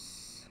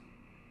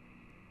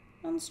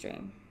 On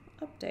stream.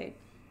 Update.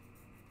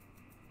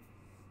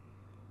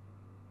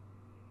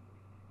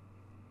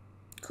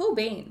 Cool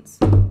beans.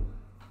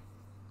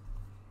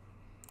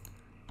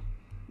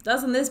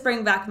 Doesn't this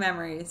bring back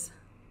memories?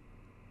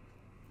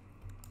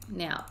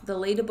 Now, the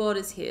leaderboard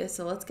is here,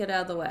 so let's get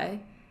out of the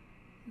way.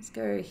 Let's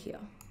go here.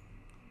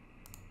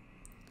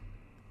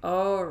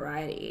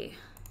 Alrighty.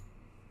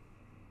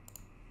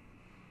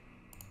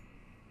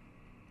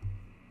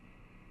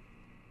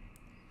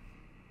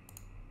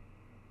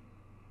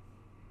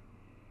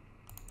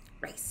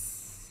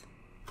 Race.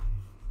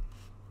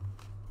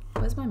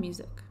 Where's my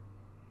music?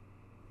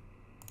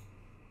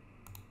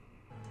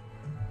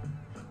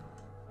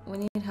 We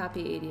need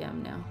happy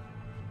EDM now.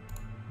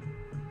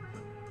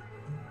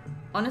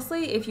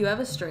 Honestly, if you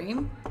ever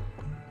stream,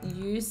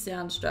 use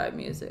Soundstripe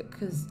music,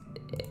 because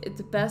it's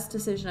the best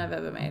decision I've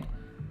ever made.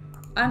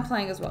 I'm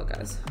playing as well,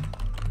 guys.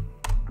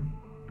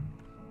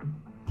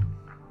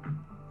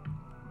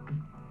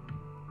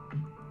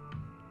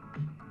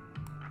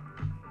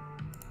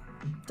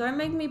 Don't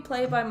make me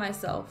play by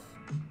myself.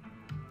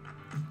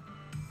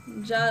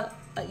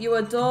 You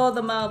adore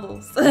the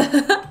marbles.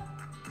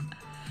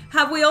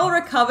 Have we all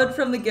recovered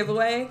from the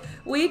giveaway?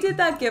 We did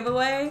that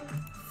giveaway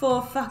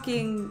for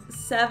fucking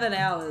 7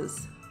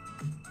 hours.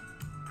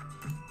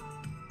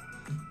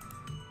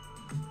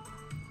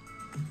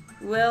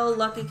 Will,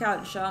 Lucky Cat,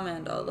 and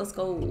Charmander. Let's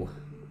go.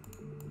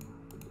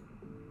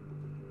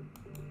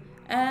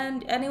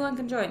 And anyone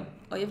can join.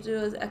 All you have to do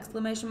is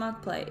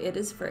 !play. It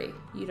is free.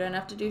 You don't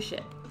have to do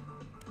shit.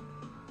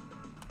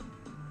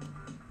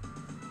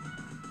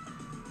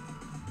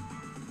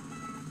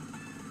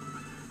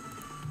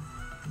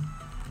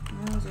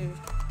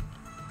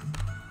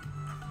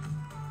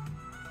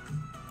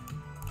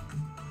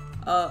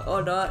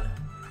 Or not.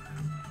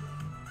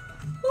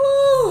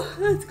 Ooh,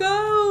 let's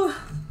go.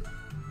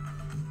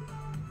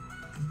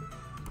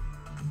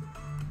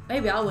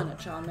 Maybe I'll win a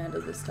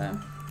Charmander this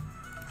time.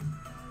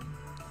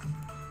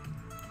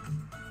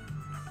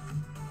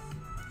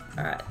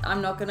 Alright,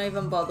 I'm not gonna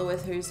even bother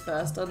with who's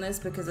first on this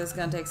because it's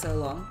gonna take so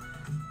long.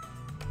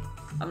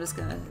 I'm just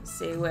gonna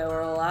see where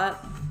we're all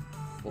at.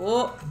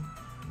 Oh.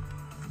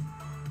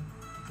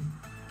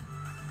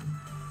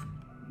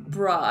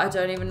 Bruh, I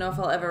don't even know if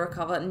I'll ever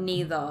recover.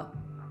 Neither.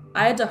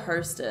 I had to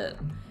host it.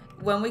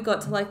 When we got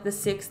to like the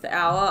 6th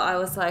hour, I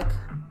was like,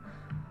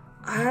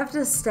 I have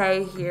to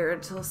stay here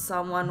until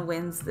someone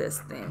wins this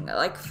thing.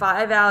 Like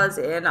 5 hours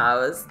in, I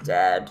was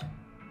dead.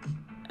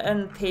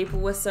 And people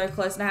were so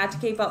close, and I had to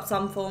keep up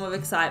some form of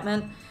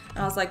excitement. And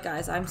I was like,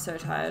 guys, I'm so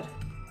tired.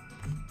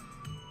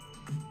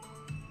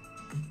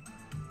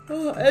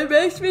 Oh, it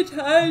makes me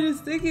tired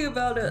just thinking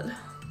about it.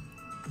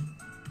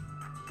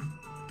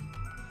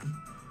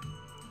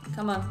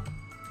 Come on.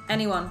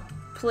 Anyone.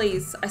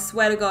 Please. I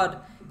swear to God.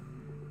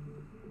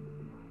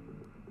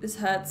 This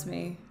hurts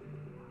me.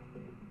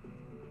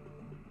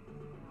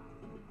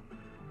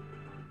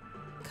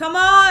 Come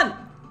on!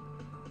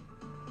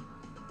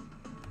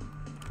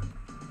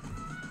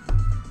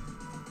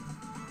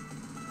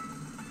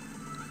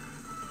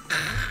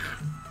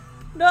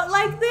 Not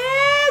like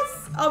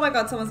this! Oh my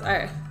god, someone's...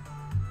 Alright.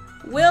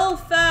 Will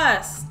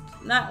first.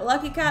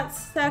 Lucky Cat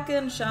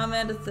second.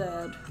 Charmander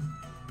third.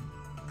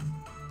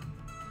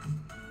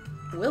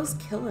 Will's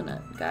killing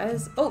it,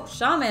 guys. Oh,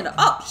 Charmander.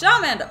 Oh,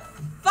 Charmander.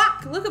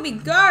 Fuck, look at me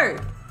go.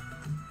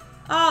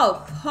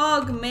 Oh,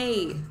 pog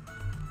me.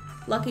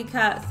 Lucky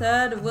Cat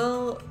third.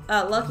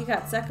 Lucky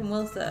Cat second.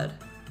 Will third.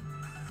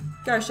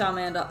 Go,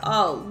 Charmander.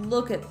 Oh,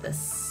 look at the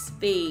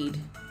speed.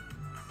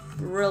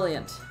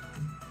 Brilliant.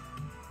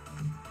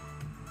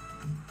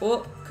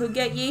 Oh, could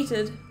get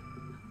yeeted.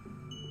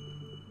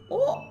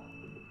 Oh.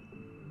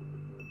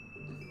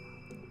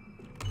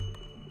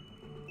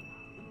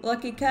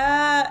 Lucky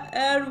Cat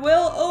and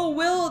Will. Oh,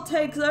 Will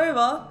takes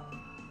over.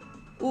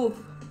 Ooh.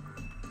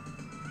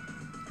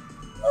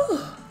 Ooh.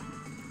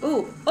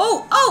 Ooh.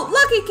 Oh,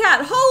 Lucky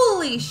Cat.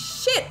 Holy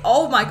shit.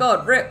 Oh my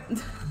god, rip.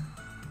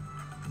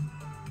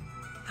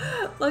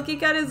 Lucky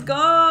Cat is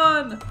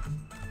gone.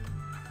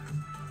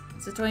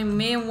 It's between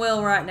me and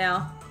Will right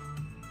now.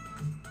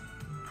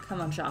 Come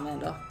on,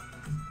 Charmander.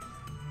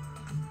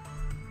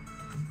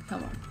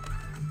 Come on.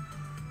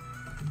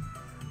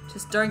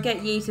 Just don't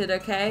get yeeted,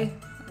 okay?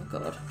 Oh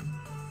god.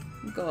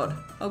 Oh god.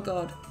 Oh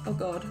god. Oh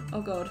god.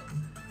 Oh god.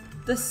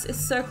 This is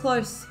so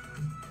close.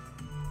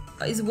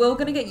 Is Will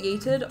gonna get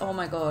yeeted? Oh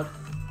my god.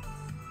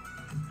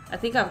 I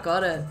think I've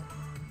got it.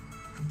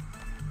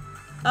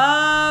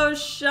 Oh,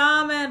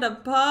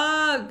 Charmander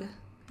Pug!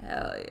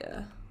 Hell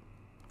yeah.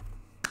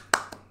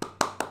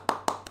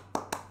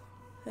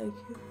 Thank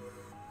you.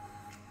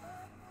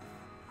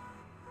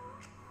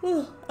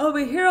 I'll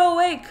be here all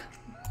week.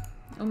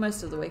 Or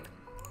most of the week.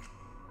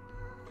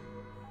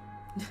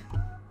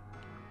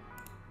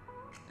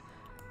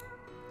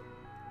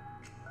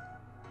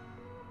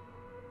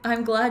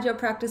 I'm glad you're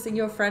practicing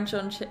your French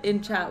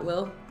in chat,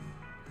 Will.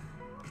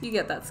 You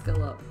get that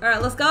skill up.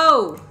 Alright, let's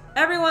go!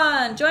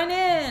 Everyone, join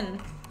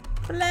in!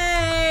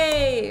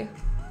 Play!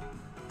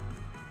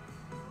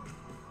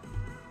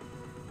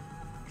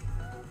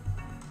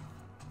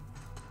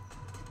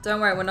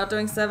 Don't worry, we're not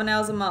doing 7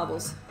 hours of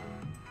marbles.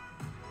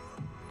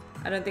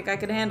 I don't think I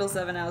could handle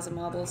 7 hours of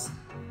marbles.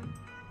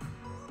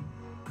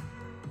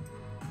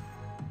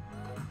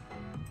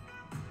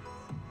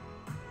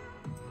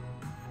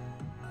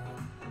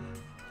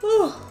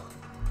 Whew.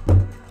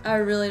 I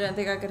really don't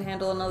think I could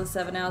handle another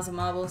 7 hours of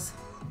marbles.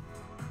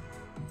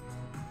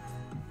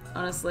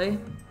 Honestly.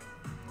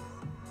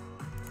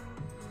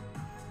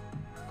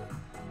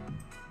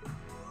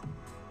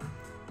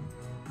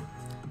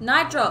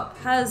 Night Drop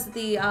has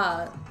the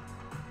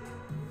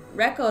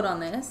record on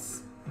this.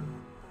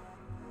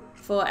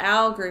 For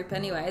our group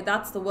anyway.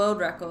 That's the world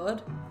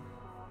record.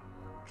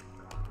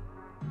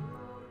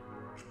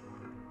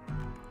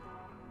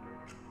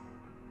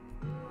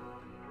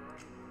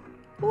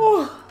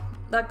 Ooh,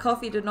 that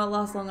coffee did not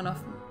last long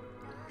enough.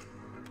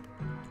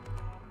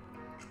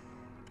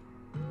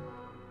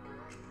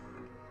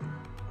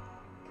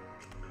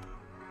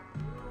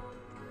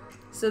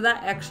 So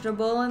that extra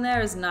ball in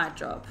there is Night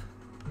Drop.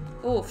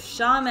 Oh,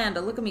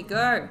 Charmander, look at me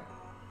go.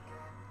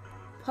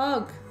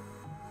 Pug.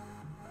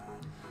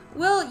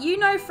 Will, you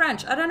know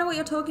French. I don't know what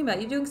you're talking about.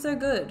 You're doing so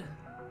good.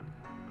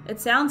 It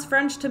sounds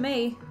French to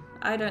me.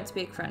 I don't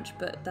speak French,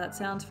 but that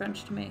sounds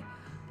French to me.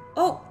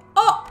 Oh,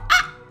 oh,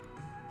 ah!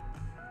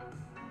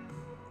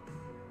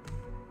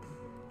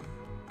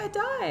 I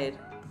died.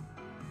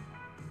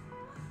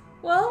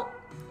 Well,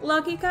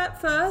 Lucky Cat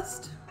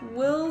first.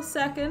 Will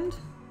second.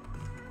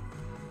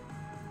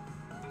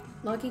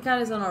 Lucky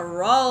Cat is on a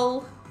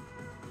roll.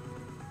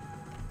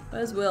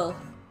 Where's Will?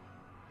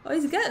 Oh,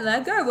 he's getting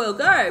there. Go, Will,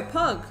 go.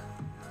 Pug.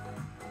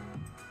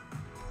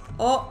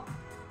 Oh,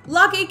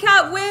 Lucky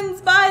Cat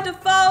wins by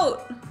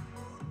default.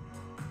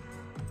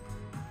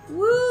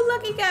 Woo,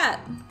 Lucky Cat.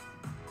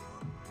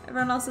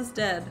 Everyone else is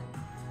dead.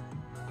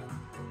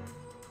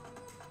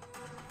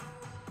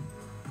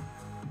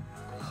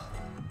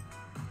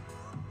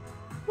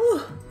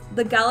 Whew.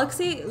 The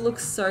galaxy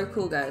looks so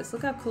cool, guys.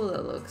 Look how cool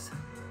that looks.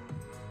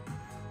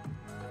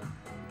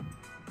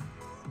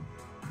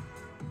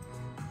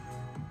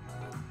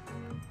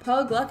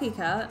 Pug, Lucky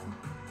Cat.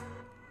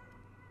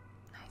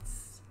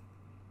 Nice.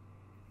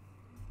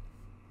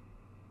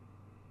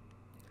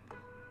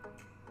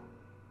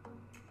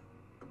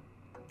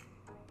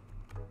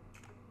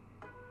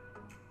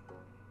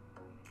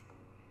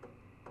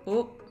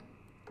 Oh.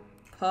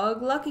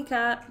 Pug, Lucky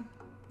Cat.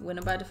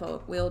 Winner by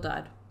default. We all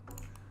died.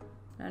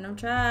 Random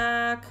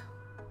track.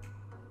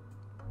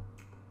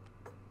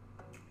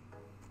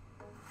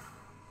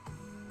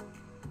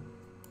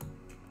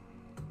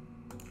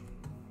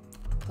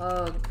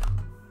 Pug.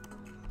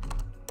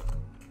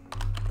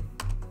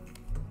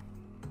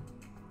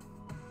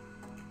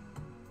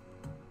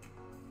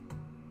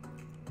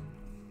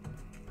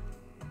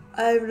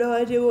 I have no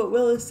idea what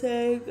Will is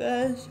saying,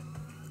 guys.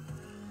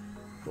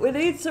 We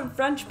need some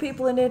French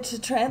people in here to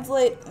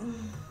translate.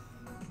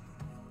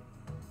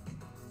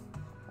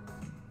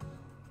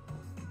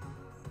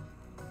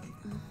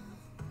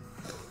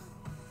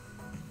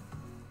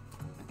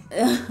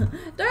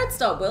 Don't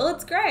stop, Will.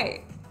 It's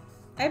great.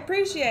 I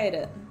appreciate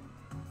it.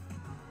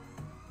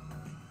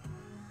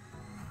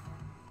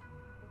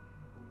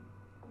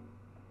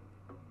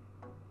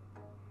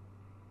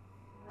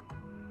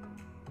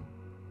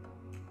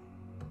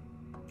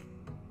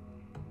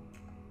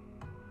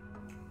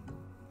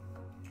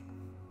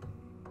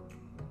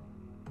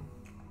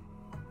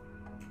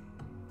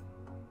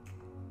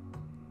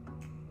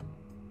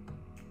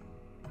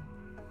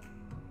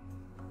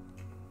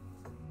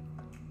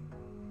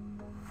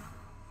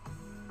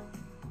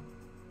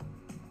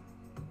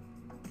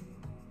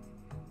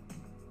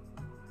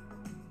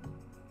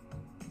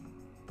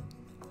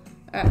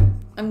 Alright,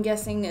 I'm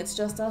guessing it's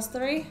just us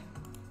three.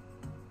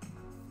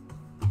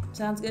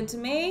 Sounds good to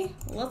me.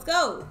 Let's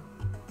go.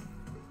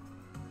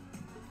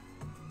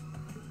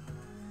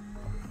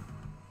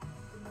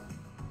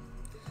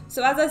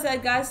 So as I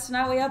said, guys,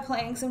 tonight we are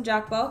playing some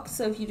Jackbox.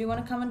 So if you do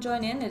want to come and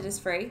join in, it is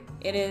free.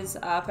 It is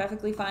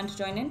perfectly fine to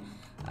join in.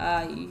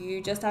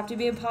 You just have to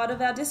be a part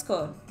of our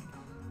Discord.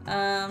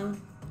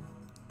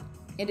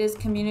 It is a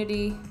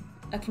community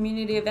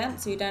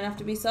event, so you don't have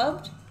to be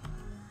subbed.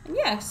 And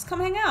yeah, just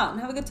come hang out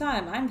and have a good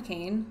time. I'm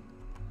keen.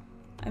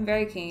 I'm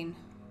very keen.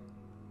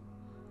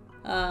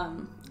 I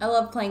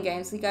love playing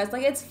games with you guys.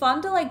 Like, it's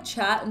fun to like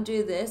chat and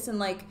do this and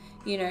like,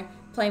 you know,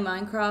 play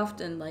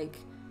Minecraft and like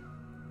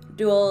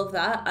do all of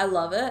that. I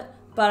love it.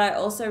 But I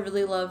also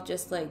really love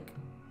just like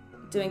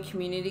doing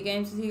community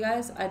games with you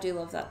guys. I do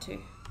love that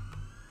too.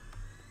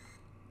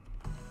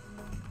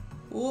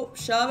 Oh,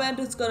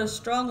 Charmander's got a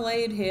strong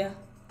lead here.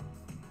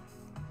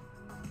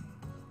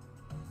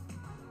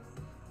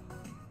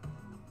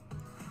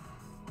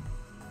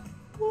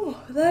 Oh,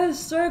 that is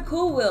so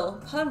cool, Will.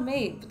 Pardon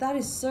me, but that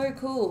is so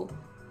cool.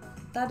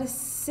 That is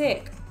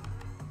sick.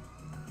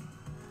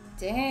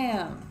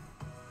 Damn.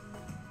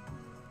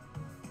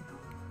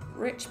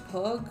 Rich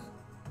pug.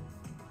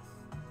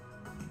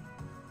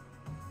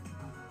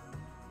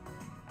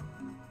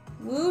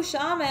 Woo,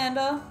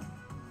 Charmander.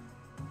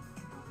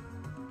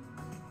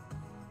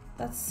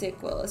 That's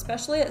sick, Will.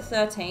 Especially at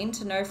 13,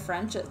 to know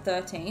French at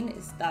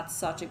 13 that's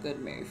such a good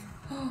move.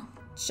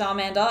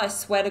 Charmander, I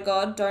swear to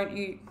God, don't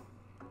you...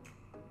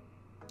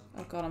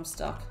 Oh God, I'm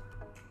stuck.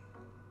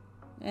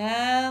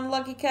 And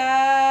Lucky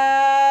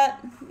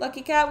Cat!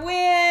 Lucky Cat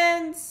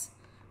wins!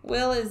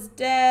 Will is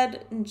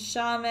dead and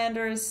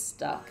Charmander is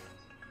stuck.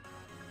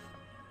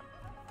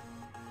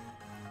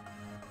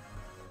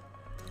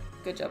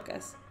 Good job,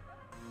 guys.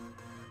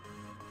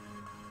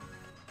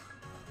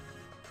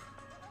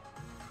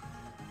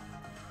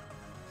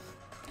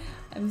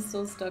 I'm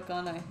still stuck,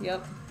 aren't I?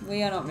 Yep,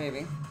 we are not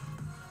moving.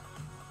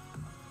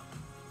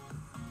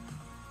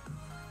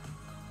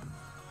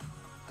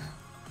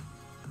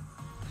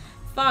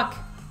 Fuck.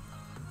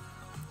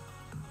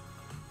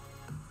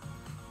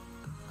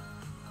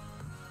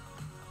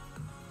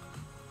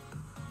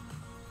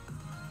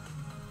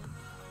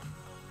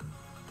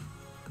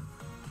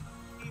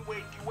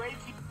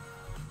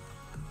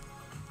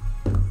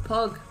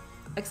 Pog.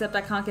 Except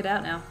I can't get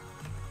out now.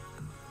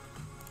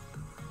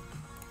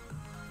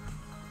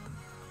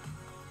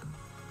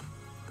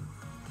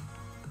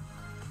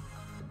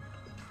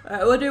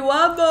 Alright, we'll do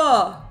one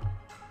more.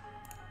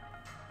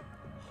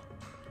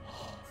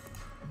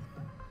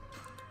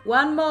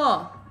 One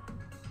more.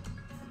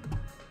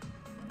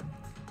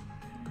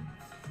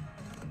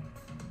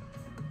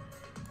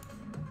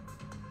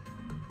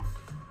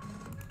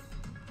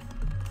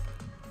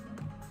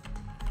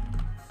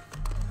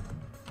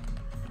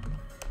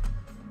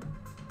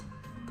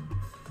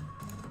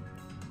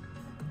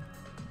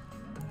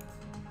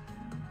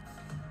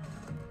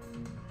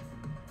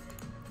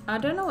 I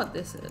don't know what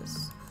this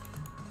is.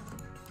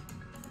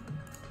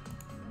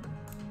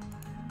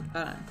 I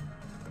don't know.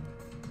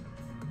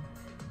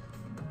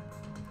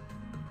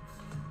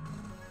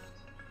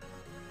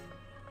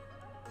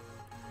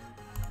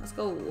 Let's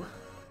go.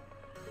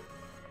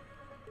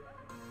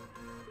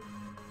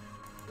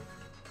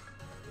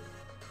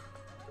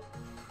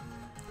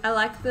 I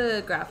like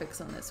the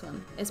graphics on this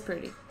one. It's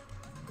pretty.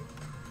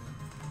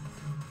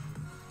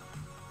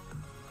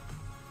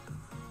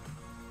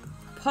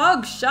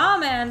 Pog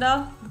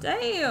Charmander.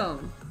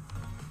 Damn.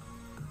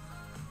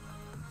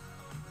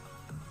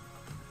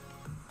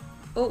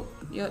 Oh,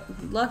 your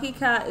Lucky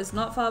Cat is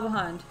not far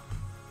behind.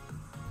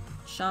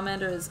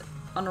 Charmander is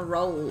on a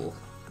roll.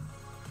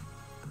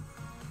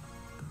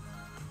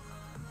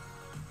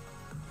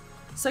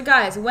 So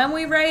guys, when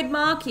we raid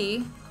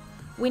Markie,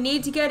 we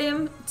need to get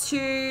him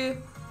to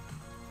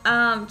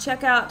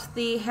check out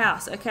the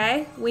house,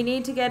 okay? We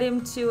need to get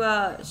him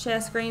to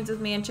share screens with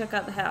me and check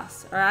out the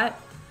house, alright?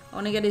 I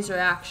want to get his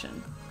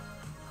reaction.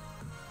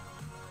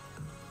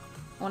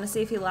 I want to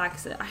see if he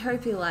likes it. I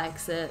hope he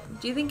likes it.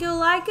 Do you think he'll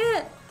like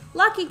it?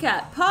 Lucky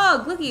Cat,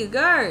 Pog, look at you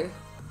go.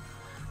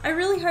 I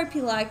really hope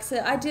he likes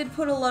it. I did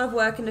put a lot of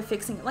work into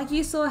fixing it. Like,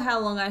 you saw how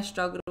long I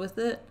struggled with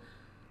it.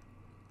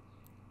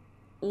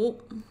 Oh.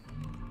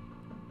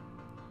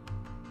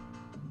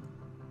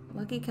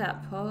 Lucky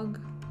Cat, Pog.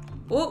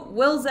 Oh,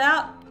 Will's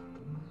out.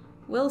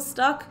 Will's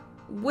stuck.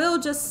 Will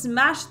just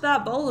smashed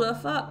that boulder.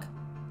 Fuck.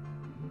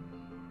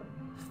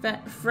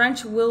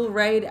 French Will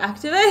raid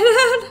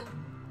activated.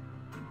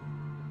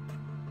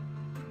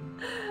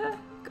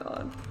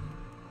 God.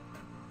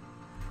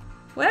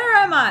 Where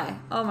am I?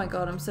 Oh my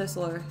God, I'm so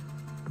slow.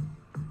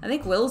 I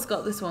think Will's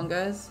got this one,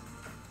 guys.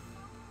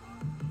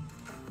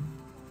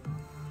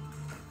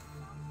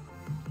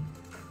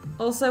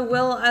 Also,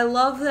 Will, I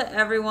love that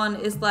everyone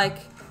is like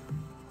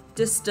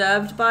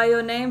disturbed by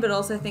your name, but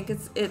also think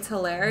it's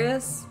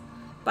hilarious.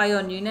 By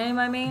your new name,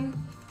 I mean.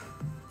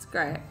 It's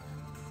great.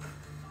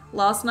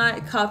 Last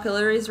night,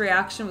 Carpillary's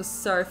reaction was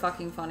so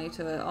fucking funny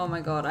to it. Oh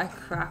my God, I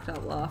cracked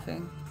up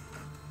laughing.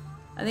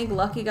 I think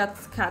Lucky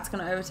Cat's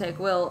gonna overtake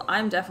Will.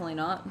 I'm definitely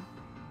not.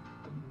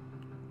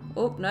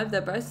 Oh, no,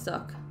 they're both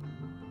stuck.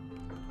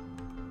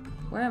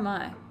 Where am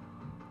I?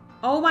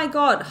 Oh my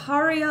god,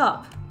 hurry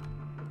up!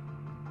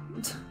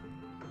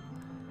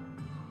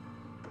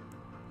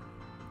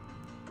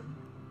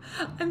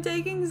 I'm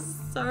taking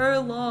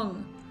so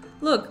long.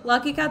 Look,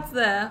 Lucky Cat's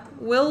there.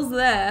 Will's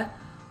there.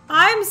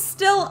 I'm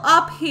still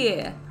up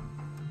here.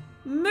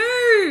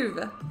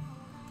 Move!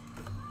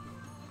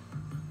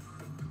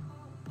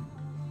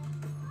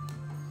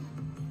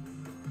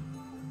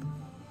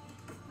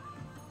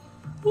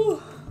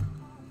 Whew.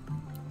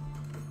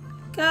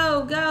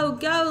 Go, go,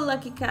 go,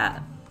 Lucky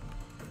Cat.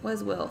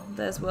 Where's Will?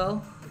 There's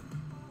Will.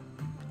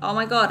 Oh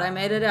my god, I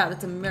made it out.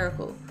 It's a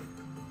miracle.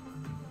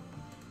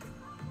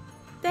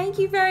 Thank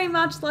you very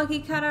much, Lucky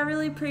Cat. I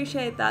really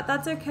appreciate that.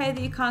 That's okay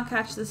that you can't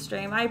catch the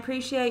stream. I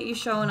appreciate you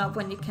showing up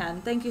when you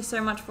can. Thank you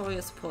so much for all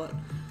your support.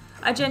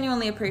 I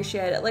genuinely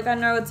appreciate it. Like, I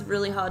know it's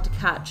really hard to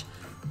catch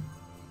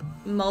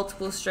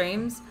multiple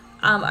streams.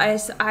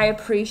 I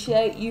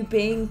appreciate you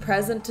being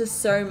present to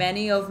so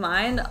many of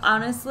mine.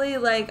 Honestly,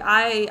 like,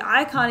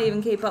 I can't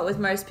even keep up with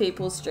most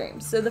people's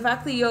streams. So the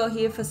fact that you're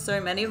here for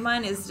so many of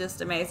mine is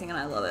just amazing, and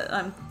I love it.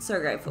 I'm so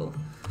grateful.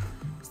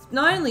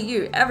 Not only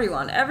you,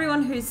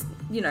 everyone who's,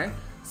 you know,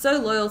 so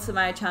loyal to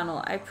my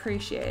channel. I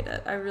appreciate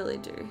it. I really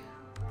do.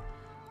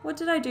 What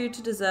did I do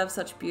to deserve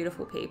such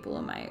beautiful people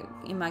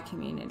in my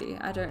community?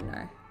 I don't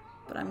know,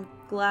 but I'm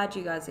glad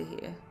you guys are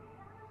here.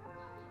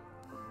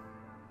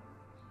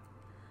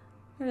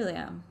 I really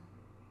am.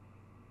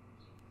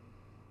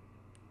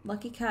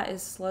 Lucky Cat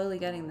is slowly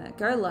getting there.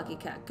 Go, Lucky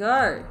Cat,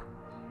 go!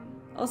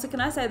 Also, can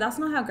I say, that's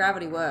not how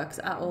gravity works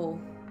at all.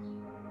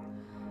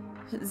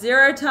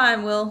 0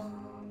 time, Will.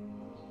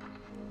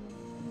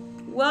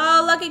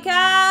 Whoa, Lucky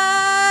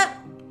Cat!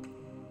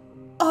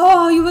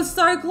 Oh, you were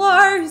so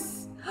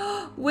close!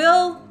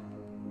 Will.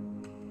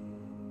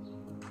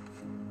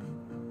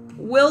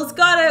 Will's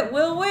got it.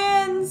 Will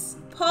wins.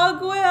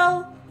 Pog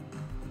Will.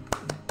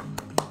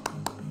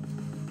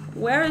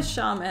 Where is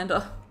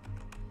Charmander?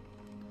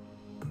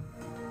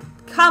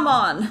 Come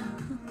on.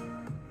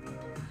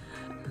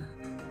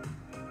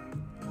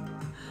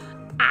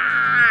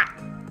 Ah!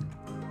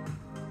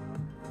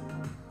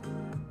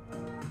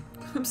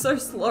 I'm so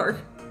slow.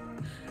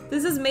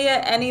 This is me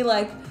at any,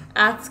 like,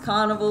 Axe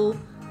Carnival,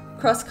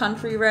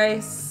 cross-country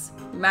race,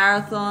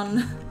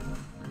 marathon.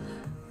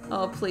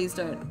 Oh, please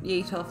don't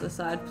yeet off the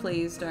side.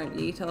 Please don't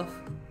yeet off.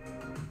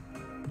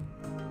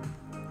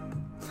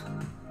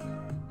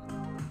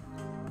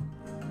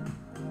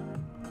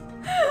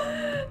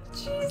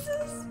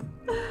 Jesus.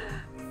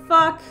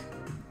 Fuck.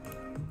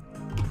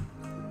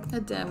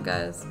 God damn,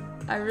 guys.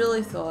 I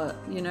really thought,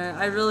 you know,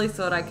 I really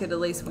thought I could at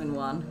least win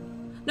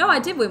one. No, I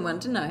did win one,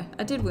 didn't I?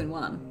 I did win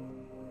one.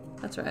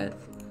 That's right.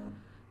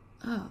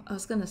 Oh, I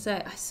was gonna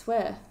say, I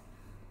swear.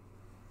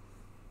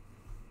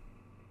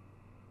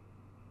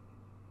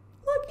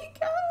 Lucky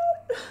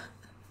Cat!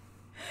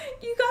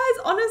 You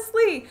guys,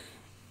 honestly,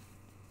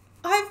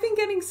 I've been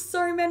getting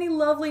so many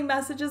lovely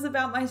messages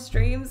about my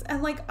streams,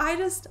 and like, I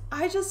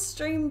just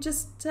stream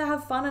just to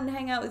have fun and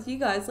hang out with you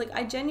guys. Like,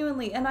 I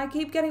genuinely, and I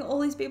keep getting all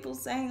these people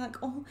saying like,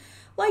 oh,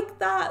 like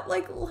that,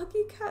 like,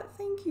 Lucky Cat,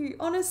 thank you.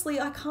 Honestly,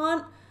 I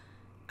can't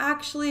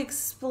actually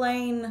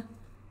explain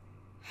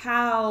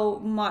how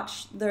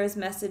much those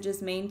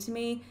messages mean to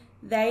me.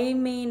 They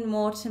mean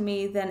more to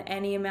me than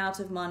any amount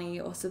of money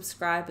or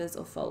subscribers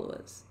or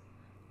followers.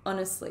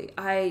 Honestly,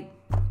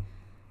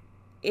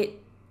 it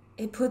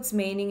puts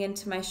meaning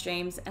into my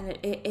streams, and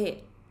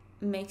it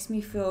makes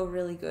me feel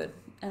really good,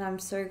 and I'm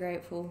so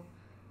grateful.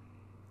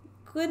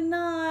 Good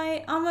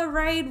night. I'm a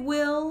raid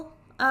Will.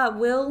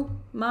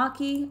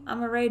 Markie.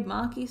 I'm a raid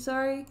Markie,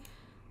 sorry.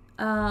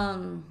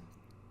 Markie,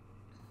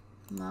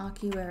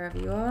 wherever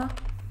you are.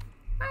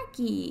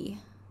 Markie.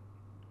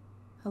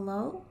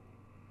 Hello?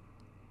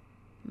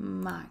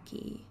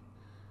 Markie.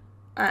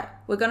 Alright,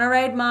 we're gonna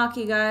raid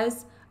Markie,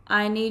 guys.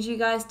 I need you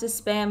guys to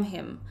spam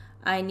him.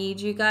 I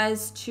need you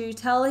guys to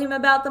tell him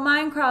about the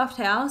Minecraft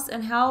house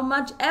and how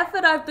much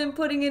effort I've been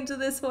putting into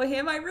this for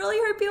him. I really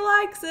hope he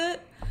likes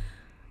it.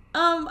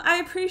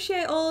 I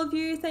appreciate all of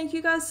you. Thank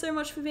you guys so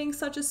much for being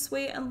such a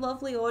sweet and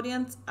lovely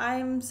audience.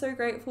 I'm so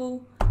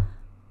grateful.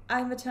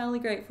 I'm eternally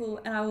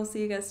grateful, and I will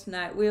see you guys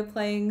tonight. We are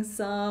playing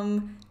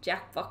some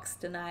Jackbox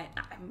tonight.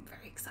 I'm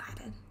very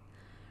excited.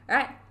 All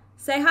right,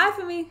 say hi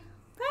for me.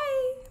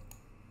 Bye.